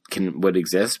maybe would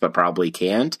exist but probably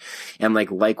can't. And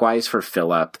like likewise for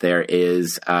Philip, there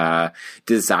is a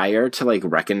desire to like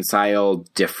reconcile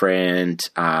different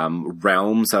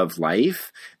realms of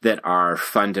life that are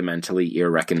fundamentally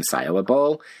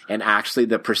irreconcilable, and actually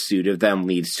the pursuit of them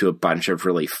leads to a bunch of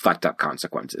really fucked up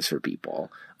consequences for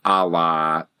people, a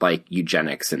la like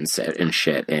eugenics and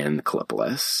shit in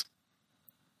Callipolis.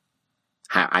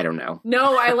 I don't know.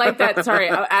 No, I like that. Sorry,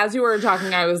 as you were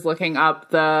talking, I was looking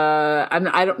up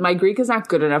my Greek is not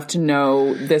good enough to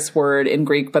know this word in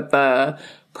Greek, but the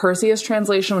Perseus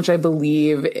translation, which I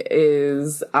believe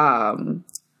is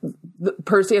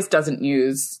Perseus doesn't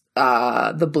use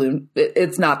the Bloom.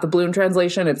 It's not the Bloom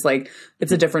translation. It's like,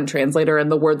 it's a different translator.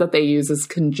 And the word that they use is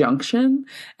conjunction.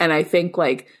 And I think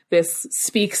like this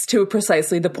speaks to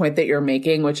precisely the point that you're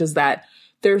making, which is that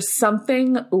there's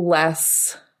something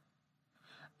less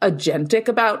agentic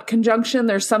about conjunction.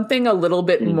 There's something a little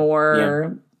bit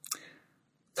more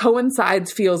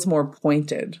coincides, feels more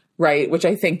pointed, right? Which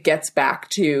I think gets back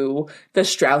to the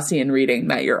Straussian reading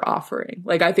that you're offering.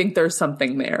 Like, I think there's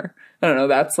something there. I don't know.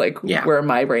 That's like where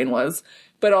my brain was,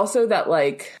 but also that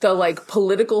like the like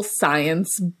political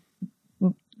science,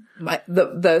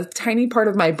 the tiny part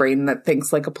of my brain that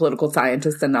thinks like a political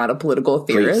scientist and not a political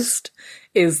theorist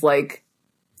is like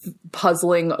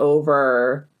puzzling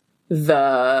over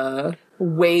the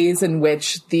ways in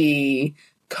which the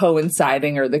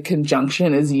coinciding or the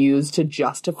conjunction is used to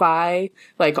justify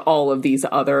like all of these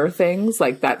other things,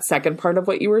 like that second part of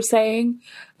what you were saying.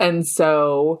 And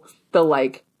so the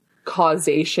like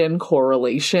causation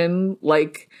correlation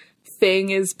like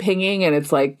thing is pinging, and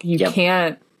it's like you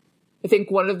can't. I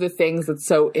think one of the things that's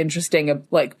so interesting,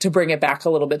 like to bring it back a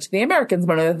little bit to the Americans,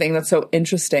 one of the things that's so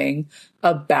interesting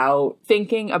about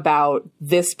thinking about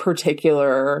this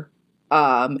particular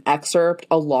excerpt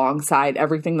alongside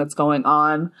everything that's going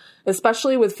on,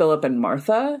 especially with Philip and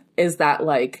Martha, is that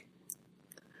like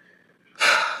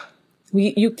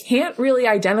you can't really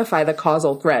identify the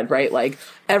causal thread, right? Like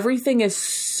everything is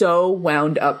so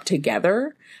wound up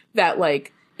together that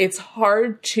like it's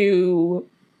hard to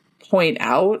point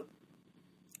out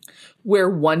where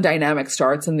one dynamic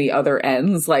starts and the other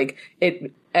ends, like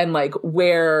it, and like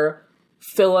where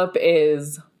Philip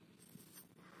is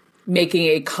making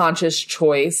a conscious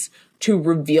choice to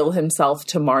reveal himself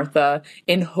to Martha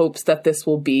in hopes that this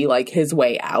will be like his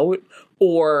way out,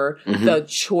 or the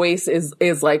choice is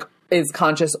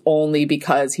conscious only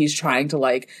because he's trying to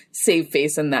like save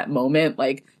face in that moment,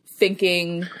 like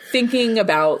thinking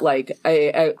about like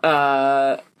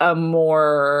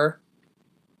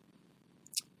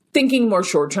thinking more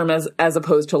short term as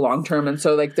opposed to long term. And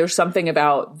so like there's something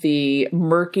about the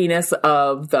murkiness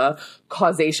of the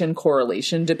causation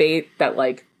correlation debate that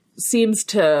like seems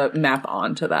to map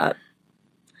onto that.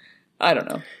 I don't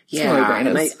know. Yeah,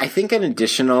 and I think an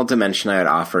additional dimension I would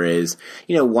offer is,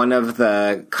 one of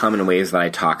the common ways that I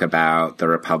talk about the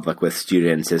Republic with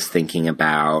students is thinking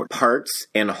about parts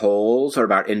and wholes, or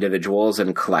about individuals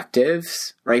and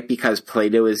collectives, right? Because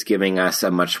Plato is giving us a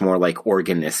much more like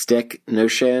organistic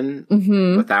notion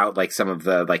without like some of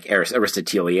the like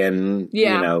Aristotelian,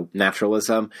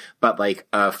 naturalism, but like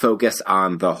a focus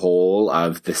on the whole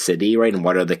of the city, right? And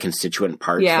what are the constituent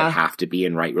parts that have to be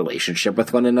in right relationship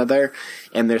with one another.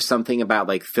 And there's something about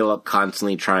like Philip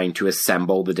constantly trying to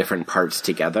assemble the different parts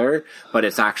together, but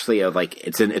it's actually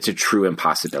it's a true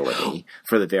impossibility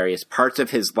for the various parts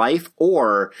of his life,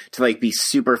 or to like be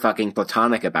super fucking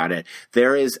platonic about it.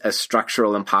 There is a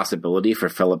structural impossibility for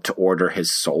Philip to order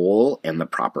his soul in the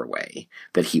proper way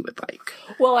that he would like.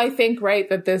 Well, I think, right,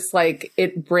 that this like,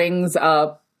 it brings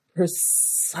up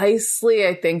precisely,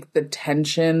 I think, the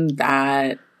tension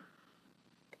that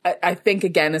I think,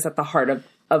 again, is at the heart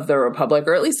of the Republic,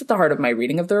 or at least at the heart of my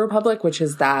reading of the Republic, which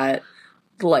is that,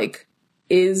 like,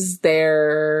 is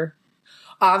there...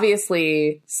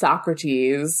 Obviously,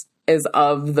 Socrates is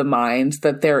of the mind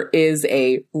that there is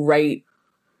a right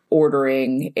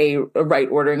ordering, of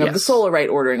the soul, a right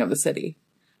ordering of the city.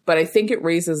 But I think it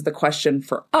raises the question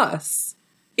for us,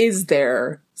 is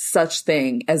there such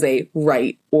thing as a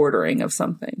right ordering of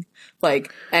something?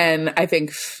 Like, and I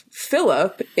think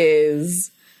Philip is,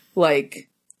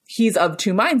 like, he's of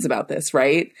two minds about this,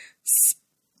 right?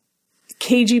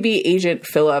 KGB agent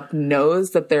Philip knows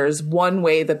that there's one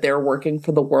way that they're working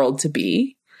for the world to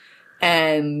be,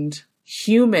 and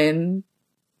human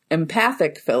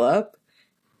empathetic Philip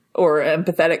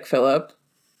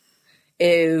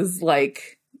is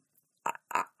like,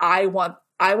 I want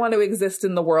to exist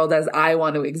in the world as I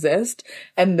want to exist,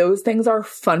 and those things are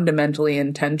fundamentally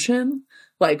in tension,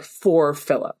 like, for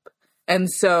Philip.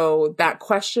 And so that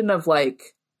question of,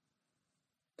 like,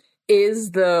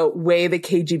 is the way the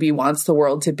KGB wants the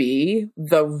world to be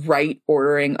the right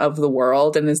ordering of the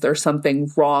world? And is there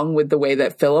something wrong with the way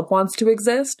that Philip wants to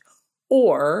exist?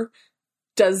 Or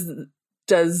is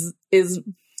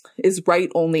right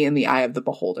only in the eye of the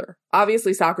beholder?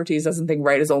 Obviously, Socrates doesn't think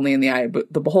right is only in the eye of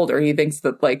the beholder. He thinks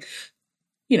that, like,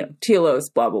 you know, telos,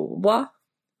 blah, blah, blah, blah.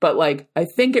 But, like, I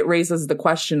think it raises the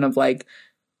question of, like,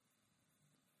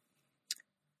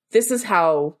 this is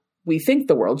how we think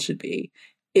the world should be.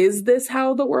 Is this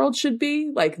how the world should be?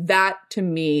 Like, that to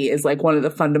me is, like, one of the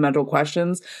fundamental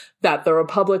questions that the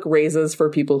Republic raises for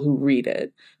people who read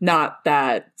it, not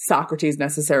that Socrates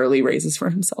necessarily raises for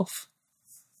himself.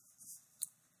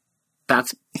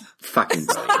 That's fucking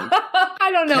brilliant.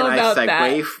 I don't know about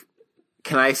that.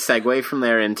 Can I segue from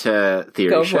there into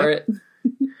theory Go ship? for it.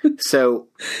 So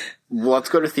let's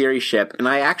go to theory ship. And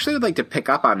I actually would like to pick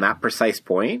up on that precise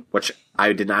point, which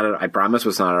I promise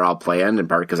was not at all planned, in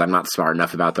part because I'm not smart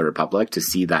enough about the Republic to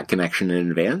see that connection in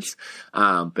advance.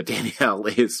 But Danielle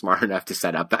is smart enough to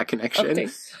set up that connection. Okay.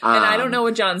 And I don't know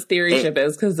what John's theory ship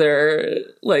is, because they're,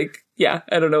 like, yeah,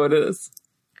 I don't know what it is.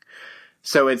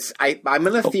 So I'm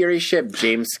going to theory ship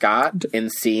James Scott in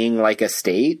Seeing Like a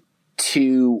State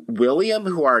to William,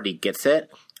 who already gets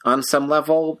it on some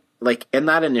level. Like, in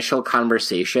that initial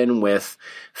conversation with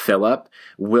Philip,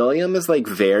 William is, like,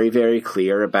 very, very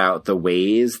clear about the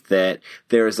ways that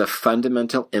there is a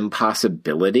fundamental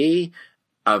impossibility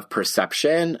of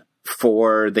perception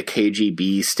for the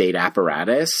KGB state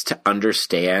apparatus to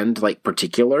understand, like,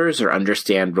 particulars or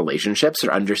understand relationships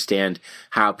or understand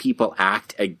how people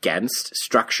act against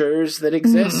structures that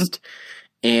exist. Mm-hmm.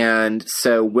 And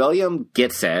so William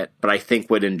gets it, but I think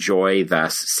would enjoy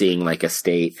thus Seeing Like a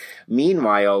State.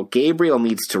 Meanwhile, Gabriel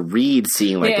needs to read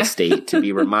Seeing Like a State to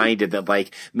be reminded that,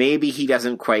 like, maybe he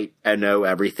doesn't quite know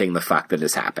everything the fuck that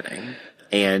is happening.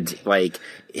 And, like,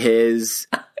 his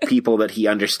people that he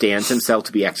understands himself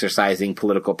to be exercising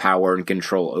political power and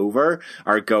control over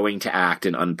are going to act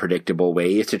in unpredictable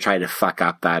ways to try to fuck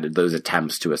up those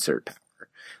attempts to assert power.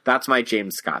 That's my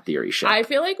James Scott theory ship. I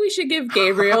feel like we should give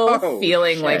Gabriel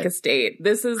Feeling Like a State.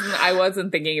 I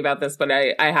wasn't thinking about this, but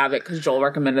I have it because Joel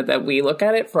recommended that we look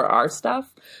at it for our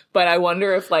stuff. But I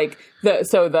wonder if, like,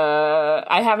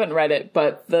 I haven't read it,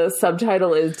 but the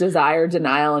subtitle is Desire,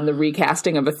 Denial, and the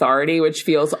Recasting of Authority, which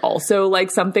feels also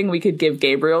like something we could give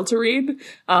Gabriel to read.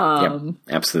 Yep,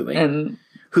 absolutely. And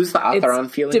who's the author on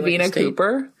Feeling Davina Like a State?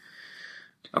 Cooper.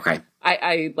 Okay.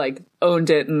 I like owned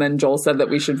it, and then Joel said that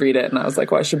we should read it, and I was like,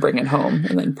 well, I should bring it home,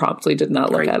 and then promptly did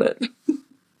not look at it.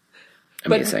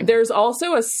 Amazing. But there's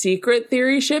also a secret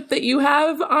theory ship that you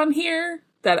have on here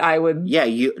that I would... Yeah,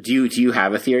 do you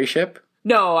have a theory ship?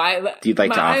 No, do you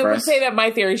like to offer I would us? say that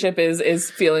my theory ship is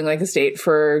Feeling Like a State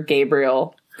for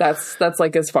Gabriel. That's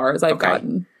like as far as I've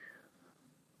gotten.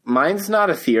 Mine's not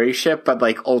a theory ship, but,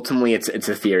 like, ultimately it's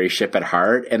a theory ship at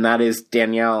heart, and that is,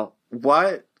 Danielle,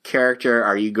 what character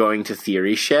are you going to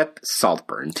theory ship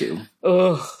Saltburn to?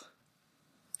 Ugh.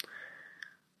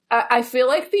 I feel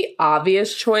like the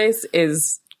obvious choice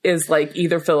is like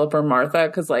either Philip or Martha,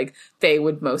 because, like, they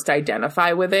would most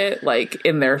identify with it, like,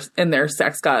 in their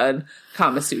sex god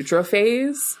Kama Sutra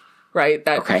phase, right?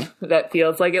 That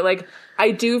feels like it. Like, I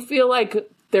do feel like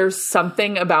there's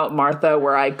something about Martha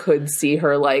where I could see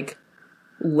her, like,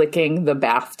 licking the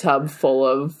bathtub full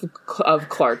of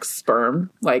Clark's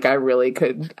sperm. Like, I really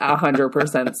could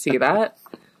 100% see that.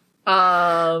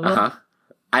 I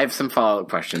have some follow-up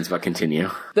questions, but continue.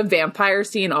 The vampire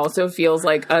scene also feels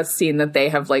like a scene that they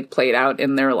have, like, played out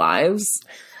in their lives.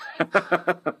 Is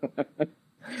that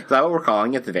what we're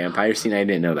calling it? The vampire scene? I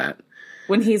didn't know that.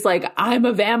 when he's like, I'm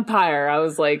a vampire, I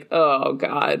was like, oh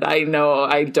God, I know,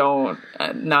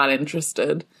 I'm not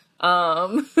interested.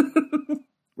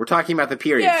 We're talking about the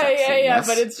period Yeah, sex scene, yes?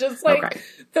 but it's just like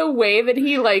the way that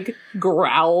he like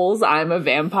growls, I'm a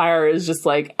vampire, is just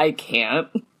like, I can't.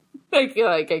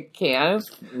 I can't.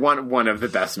 One of the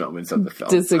best moments of the film.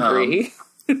 Disagree.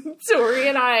 Tori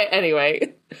and I,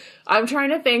 anyway, I'm trying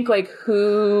to think like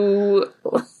who,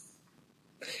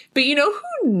 but you know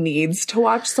who needs to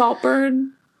watch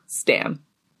Saltburn? Stan.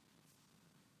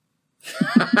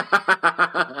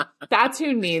 That's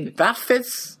who needs. That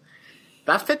fits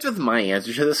with my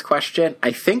answer to this question.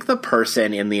 I think the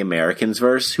person in the Americans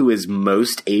verse who is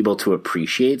most able to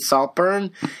appreciate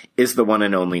Saltburn is the one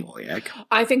and only Oleg.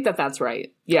 I think that's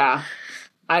right. Yeah.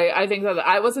 I think that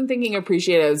I wasn't thinking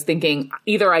appreciate, I was thinking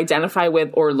either identify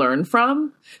with or learn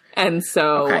from. And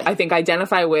so I think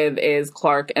identify with is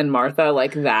Clark and Martha,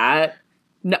 like that,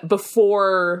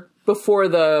 before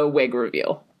the wig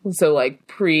reveal. So like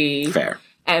Fair.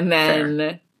 And then...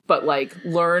 Fair. But like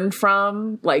learn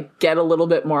from, like get a little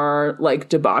bit more like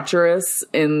debaucherous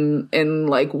in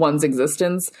like one's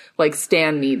existence. Like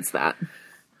Stan needs that.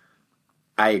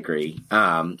 I agree.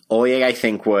 Oleg, I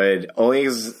think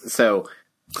Oleg's so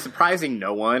surprising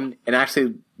no one. And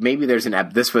actually, maybe there's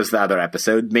this was the other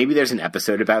episode. Maybe there's an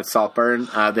episode about Saltburn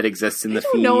that exists in the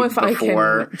feed. I don't know if I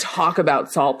can talk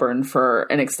about Saltburn for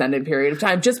an extended period of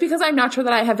time, just because I'm not sure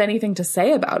that I have anything to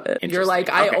say about it. You're like,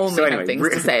 I only have things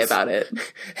to say about it.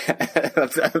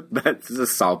 That's a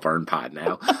Saltburn pod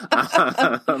now.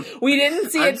 We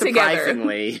didn't see it together.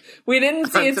 We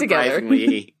didn't see it together.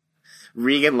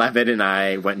 Regan Levitt and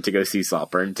I went to go see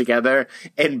Saltburn together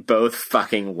and both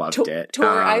fucking loved it.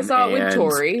 I saw it with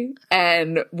Tori,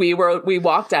 and we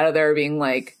walked out of there being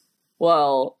like,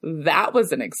 well, that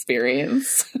was an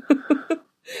experience.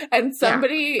 And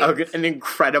somebody... Yeah. An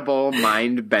incredible,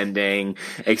 mind-bending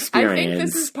experience. I think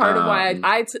this is part of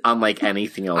why unlike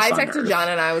anything else I texted John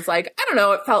and I was like, I don't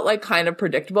know, it felt like kind of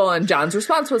predictable, and John's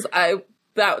response was,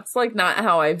 that's like not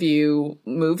how I view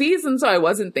movies, and so I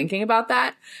wasn't thinking about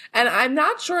that. And I'm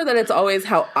not sure that it's always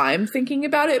how I'm thinking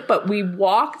about it, but we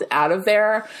walked out of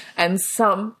there and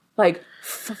some like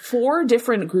 4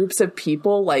 different groups of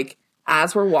people, like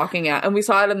as we're walking out, and we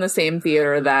saw it in the same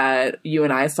theater that you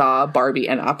and I saw Barbie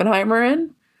and Oppenheimer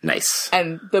in. Nice.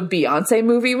 And the Beyonce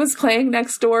movie was playing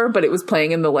next door, but it was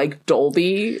playing in the like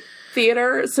Dolby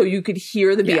theater, so you could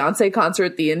hear the Beyonce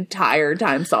concert the entire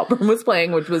time Saltburn was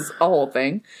playing, which was a whole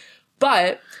thing.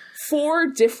 But 4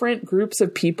 different groups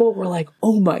of people were like,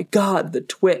 oh my God, the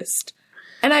twist.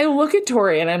 And I look at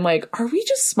Tori and I'm like, are we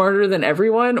just smarter than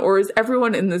everyone? Or is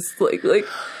everyone in this like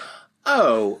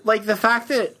oh, like the fact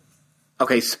that,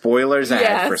 okay, spoilers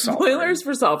ahead for Saltburn. Spoilers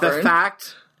for Saltburn.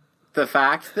 The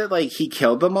fact that like he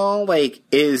killed them all like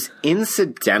is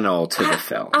incidental to the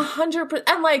film. 100%.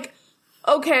 And like,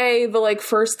 okay, the like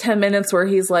first 10 minutes where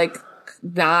he's like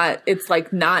it's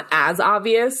like not as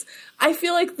obvious. I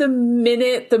feel like the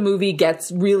minute the movie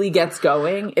really gets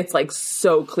going, it's like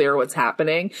so clear what's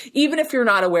happening, even if you're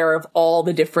not aware of all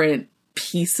the different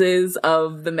pieces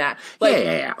of the match. Like,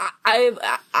 yeah.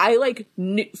 I like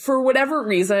knew, for whatever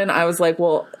reason, I was like,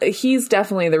 well, he's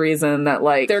definitely the reason that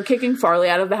like they're kicking Farley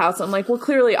out of the house. I'm like, well,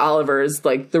 clearly Oliver's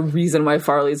like the reason why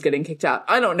Farley's getting kicked out.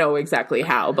 I don't know exactly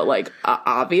how, but like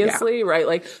obviously, right?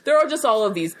 Like there are just all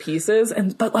of these pieces,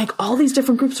 but like all these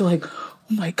different groups are like, oh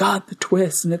my God, the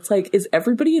twist. And it's like, is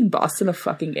everybody in Boston a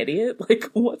fucking idiot? Like,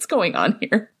 what's going on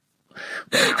here?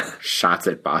 Shots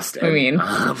at Boston. I mean,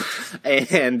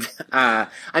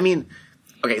 I mean,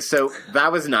 okay, so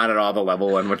that was not at all the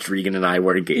level on which Regan and I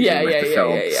were engaging with the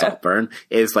film Saltburn,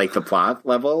 is like the plot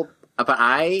level. But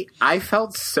I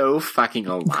felt so fucking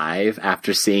alive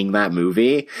after seeing that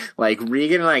movie. Like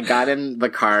Regan and I got in the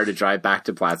car to drive back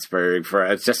to Plattsburgh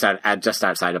for just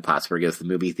outside of Plattsburgh is the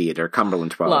movie theater,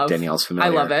 Cumberland 12. Danielle's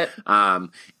familiar. I love it.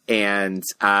 And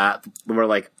we're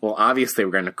like, well, obviously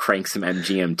we're going to crank some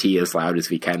MGMT as loud as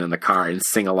we can in the car and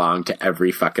sing along to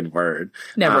every fucking word.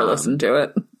 Never listened to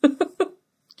it.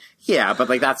 Yeah, but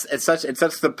like it's such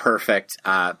the perfect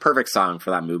song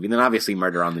for that movie. And then obviously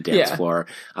Murder on the Dance Floor.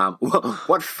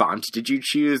 What font did you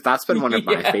choose? That's been one of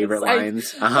my favorite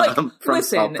lines from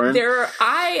Saltburn.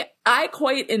 I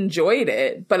quite enjoyed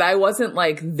it, but I wasn't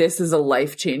like, this is a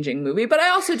life-changing movie. But I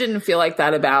also didn't feel like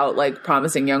that about like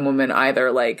Promising Young Woman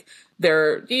either. Like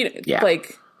they're,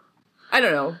 like, I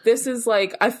don't know. This is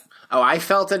like, I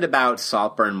felt it about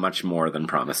Saltburn much more than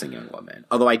Promising Young Woman.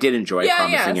 Although I did enjoy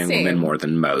Promising Young Woman more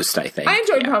than most, I think. I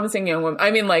enjoyed Promising Young Woman.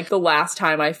 I mean, like, the last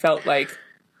time I felt like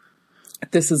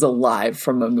this is alive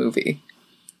from a movie.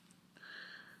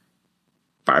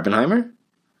 Barbenheimer?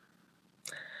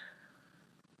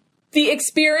 the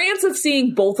experience of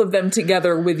seeing both of them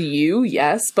together with you,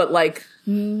 yes, but like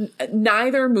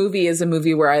neither movie is a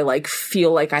movie where I like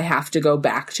feel like I have to go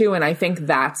back to. And I think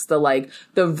that's the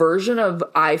version of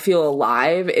I Feel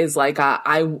Alive is like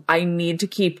I need to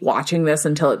keep watching this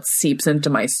until it seeps into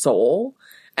my soul.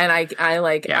 And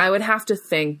I would have to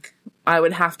think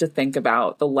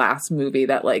about the last movie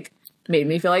that like made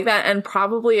me feel like that. And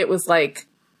probably it was like,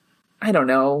 I don't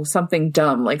know, something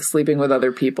dumb like Sleeping with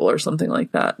Other People or something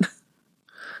like that.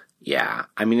 Yeah.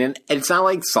 I mean, it's not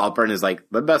like Saltburn is like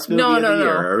the best movie of the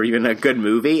year or even a good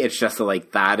movie. It's just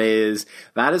like that is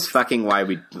fucking why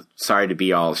sorry to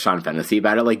be all Sean Fantasy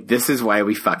about it. Like, this is why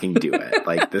we fucking do it.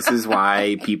 Like, this is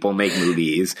why people make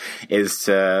movies, is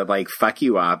to like fuck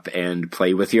you up and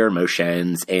play with your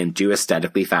emotions and do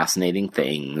aesthetically fascinating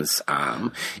things.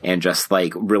 And just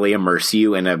like really immerse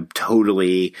you in a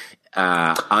totally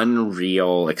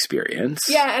unreal experience.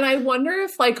 Yeah, and I wonder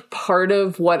if like part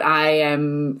of what I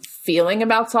am feeling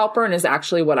about Saltburn is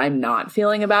actually what I'm not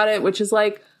feeling about it, which is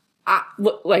like,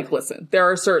 listen, there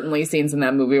are certainly scenes in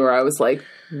that movie where I was like,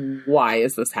 why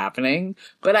is this happening?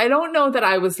 But I don't know that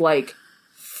I was like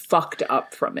fucked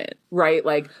up from it, right?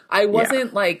 Like I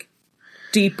wasn't like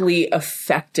deeply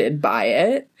affected by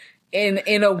it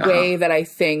in a way that I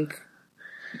think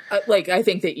I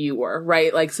think that you were,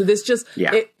 right? Like, so this just,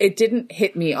 it didn't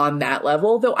hit me on that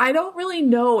level, though I don't really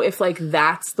know if like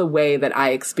that's the way that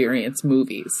I experience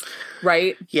movies,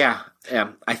 right? Yeah.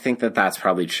 I think that that's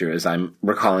probably true, as I'm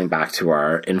recalling back to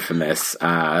our infamous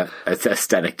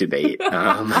aesthetic debate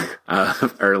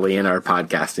early in our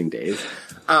podcasting days.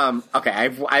 Okay,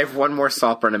 I have one more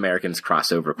Saltburn Americans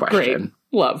crossover question. Great.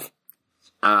 Love.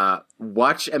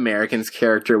 Which American's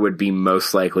character would be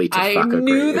most likely to fuck a grave? I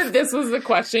knew that this was the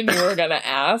question you were gonna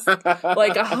ask.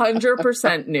 Like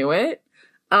 100% knew it.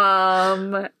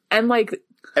 And like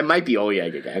it might be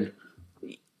Oleg again.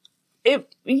 I don't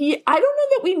know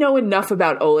that we know enough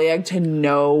about Oleg to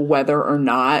know whether or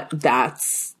not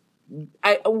that's.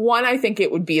 I think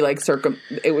it would be like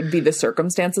it would be the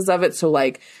circumstances of it. So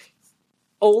like,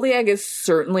 Oleg is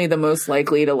certainly the most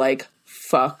likely to like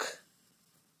fuck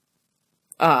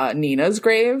Nina's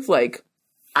grave. Like,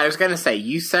 I was gonna say,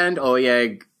 you send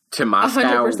Oleg to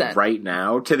Moscow 100%. Right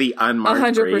now to the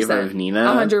unmarked 100%. Grave of Nina.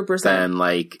 100%. Then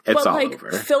like it's all like,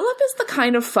 over. Philip is the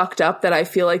kind of fucked up that I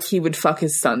feel like he would fuck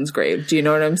his son's grave. Do you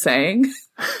know what I'm saying?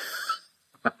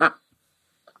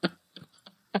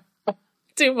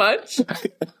 Too much?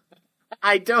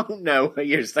 I don't know what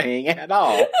you're saying at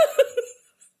all.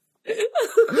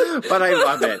 But I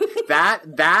love it.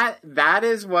 That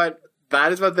is what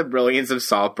the brilliance of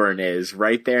Saltburn is,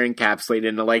 right there encapsulated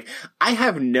into like, I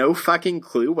have no fucking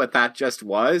clue what that just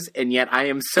was, and yet I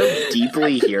am so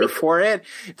deeply here for it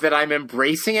that I'm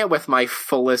embracing it with my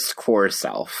fullest core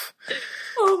self.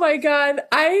 Oh my god,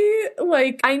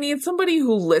 I need somebody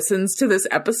who listens to this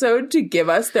episode to give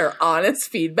us their honest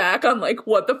feedback on like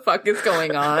what the fuck is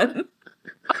going on.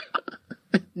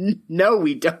 No,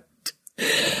 we don't.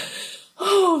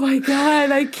 Oh my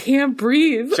god, I can't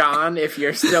breathe. John, if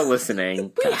you're still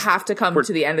listening, we have to come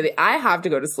to the end of I have to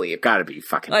go to sleep. Gotta be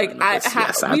fucking like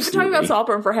yes, we've been talking about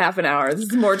Saltburn for half an hour. This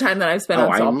is more time than I've spent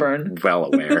on Saltburn. I'm well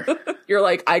aware. You're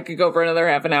like, I could go for another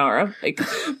half an hour. Like,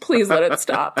 please let it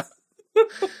stop.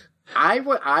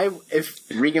 If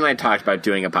Regan and I talked about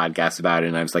doing a podcast about it,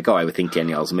 and I was like, oh, I would think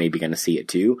Danielle's maybe going to see it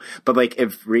too. But like,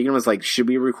 if Regan was like, should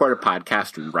we record a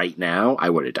podcast right now? I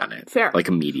would have done it. Fair. Like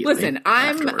immediately. Listen,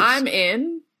 I'm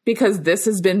in because this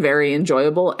has been very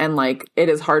enjoyable, and like, it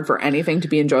is hard for anything to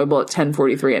be enjoyable at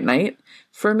 10:43 at night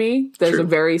for me. There's a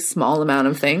very small amount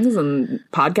of things, and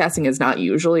podcasting is not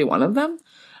usually one of them.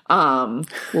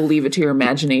 We'll leave it to your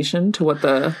imagination to what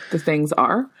the things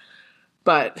are.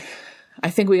 But I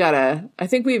think I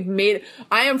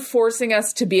am forcing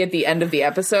us to be at the end of the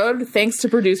episode, thanks to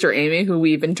producer Amy, who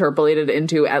we've interpolated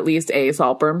into at least a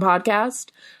Saltburn podcast.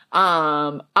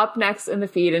 Up next in the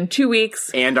feed in 2 weeks.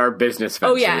 And our business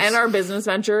ventures. Oh yeah, and our business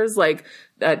ventures, like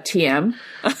TM.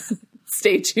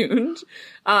 Stay tuned.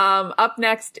 Up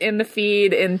next in the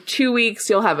feed in 2 weeks,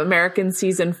 you'll have American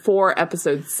Season 4,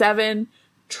 Episode 7,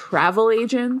 Travel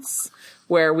Agents,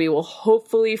 where we will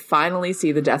hopefully finally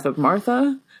see the death of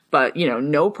Martha. But, you know,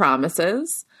 no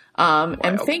promises.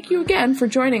 And thank you again for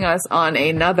joining us on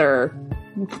another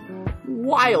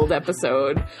wild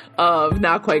episode of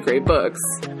Not Quite Great Books,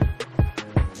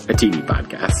 a TV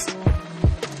podcast.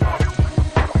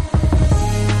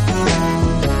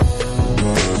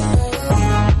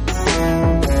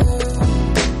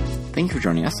 Thank you for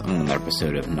joining us on another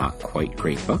episode of Not Quite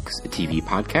Great Books, a TV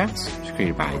podcast. It was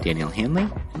created by Danielle Hanley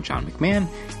and John McMahon,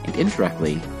 and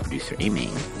indirectly producer Amy.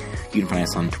 You can find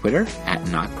us on Twitter at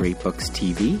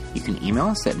NotGreatBooksTV. You can email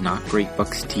us at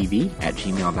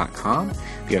notgreatbookstv@gmail.com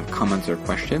if you have comments or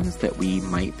questions that we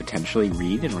might potentially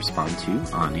read and respond to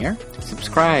on air.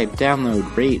 Subscribe,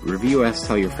 download, rate, review us,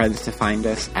 tell your friends to find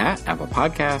us at Apple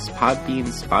Podcasts, Podbean,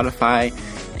 Spotify,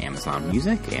 Amazon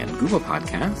Music, and Google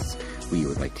Podcasts. We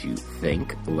would like to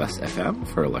thank Les FM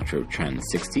for Electro Trend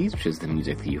 60s, which is the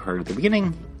music that you heard at the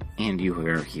beginning and you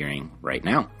are hearing right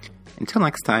now. Until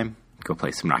next time, go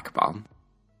play some racquetball.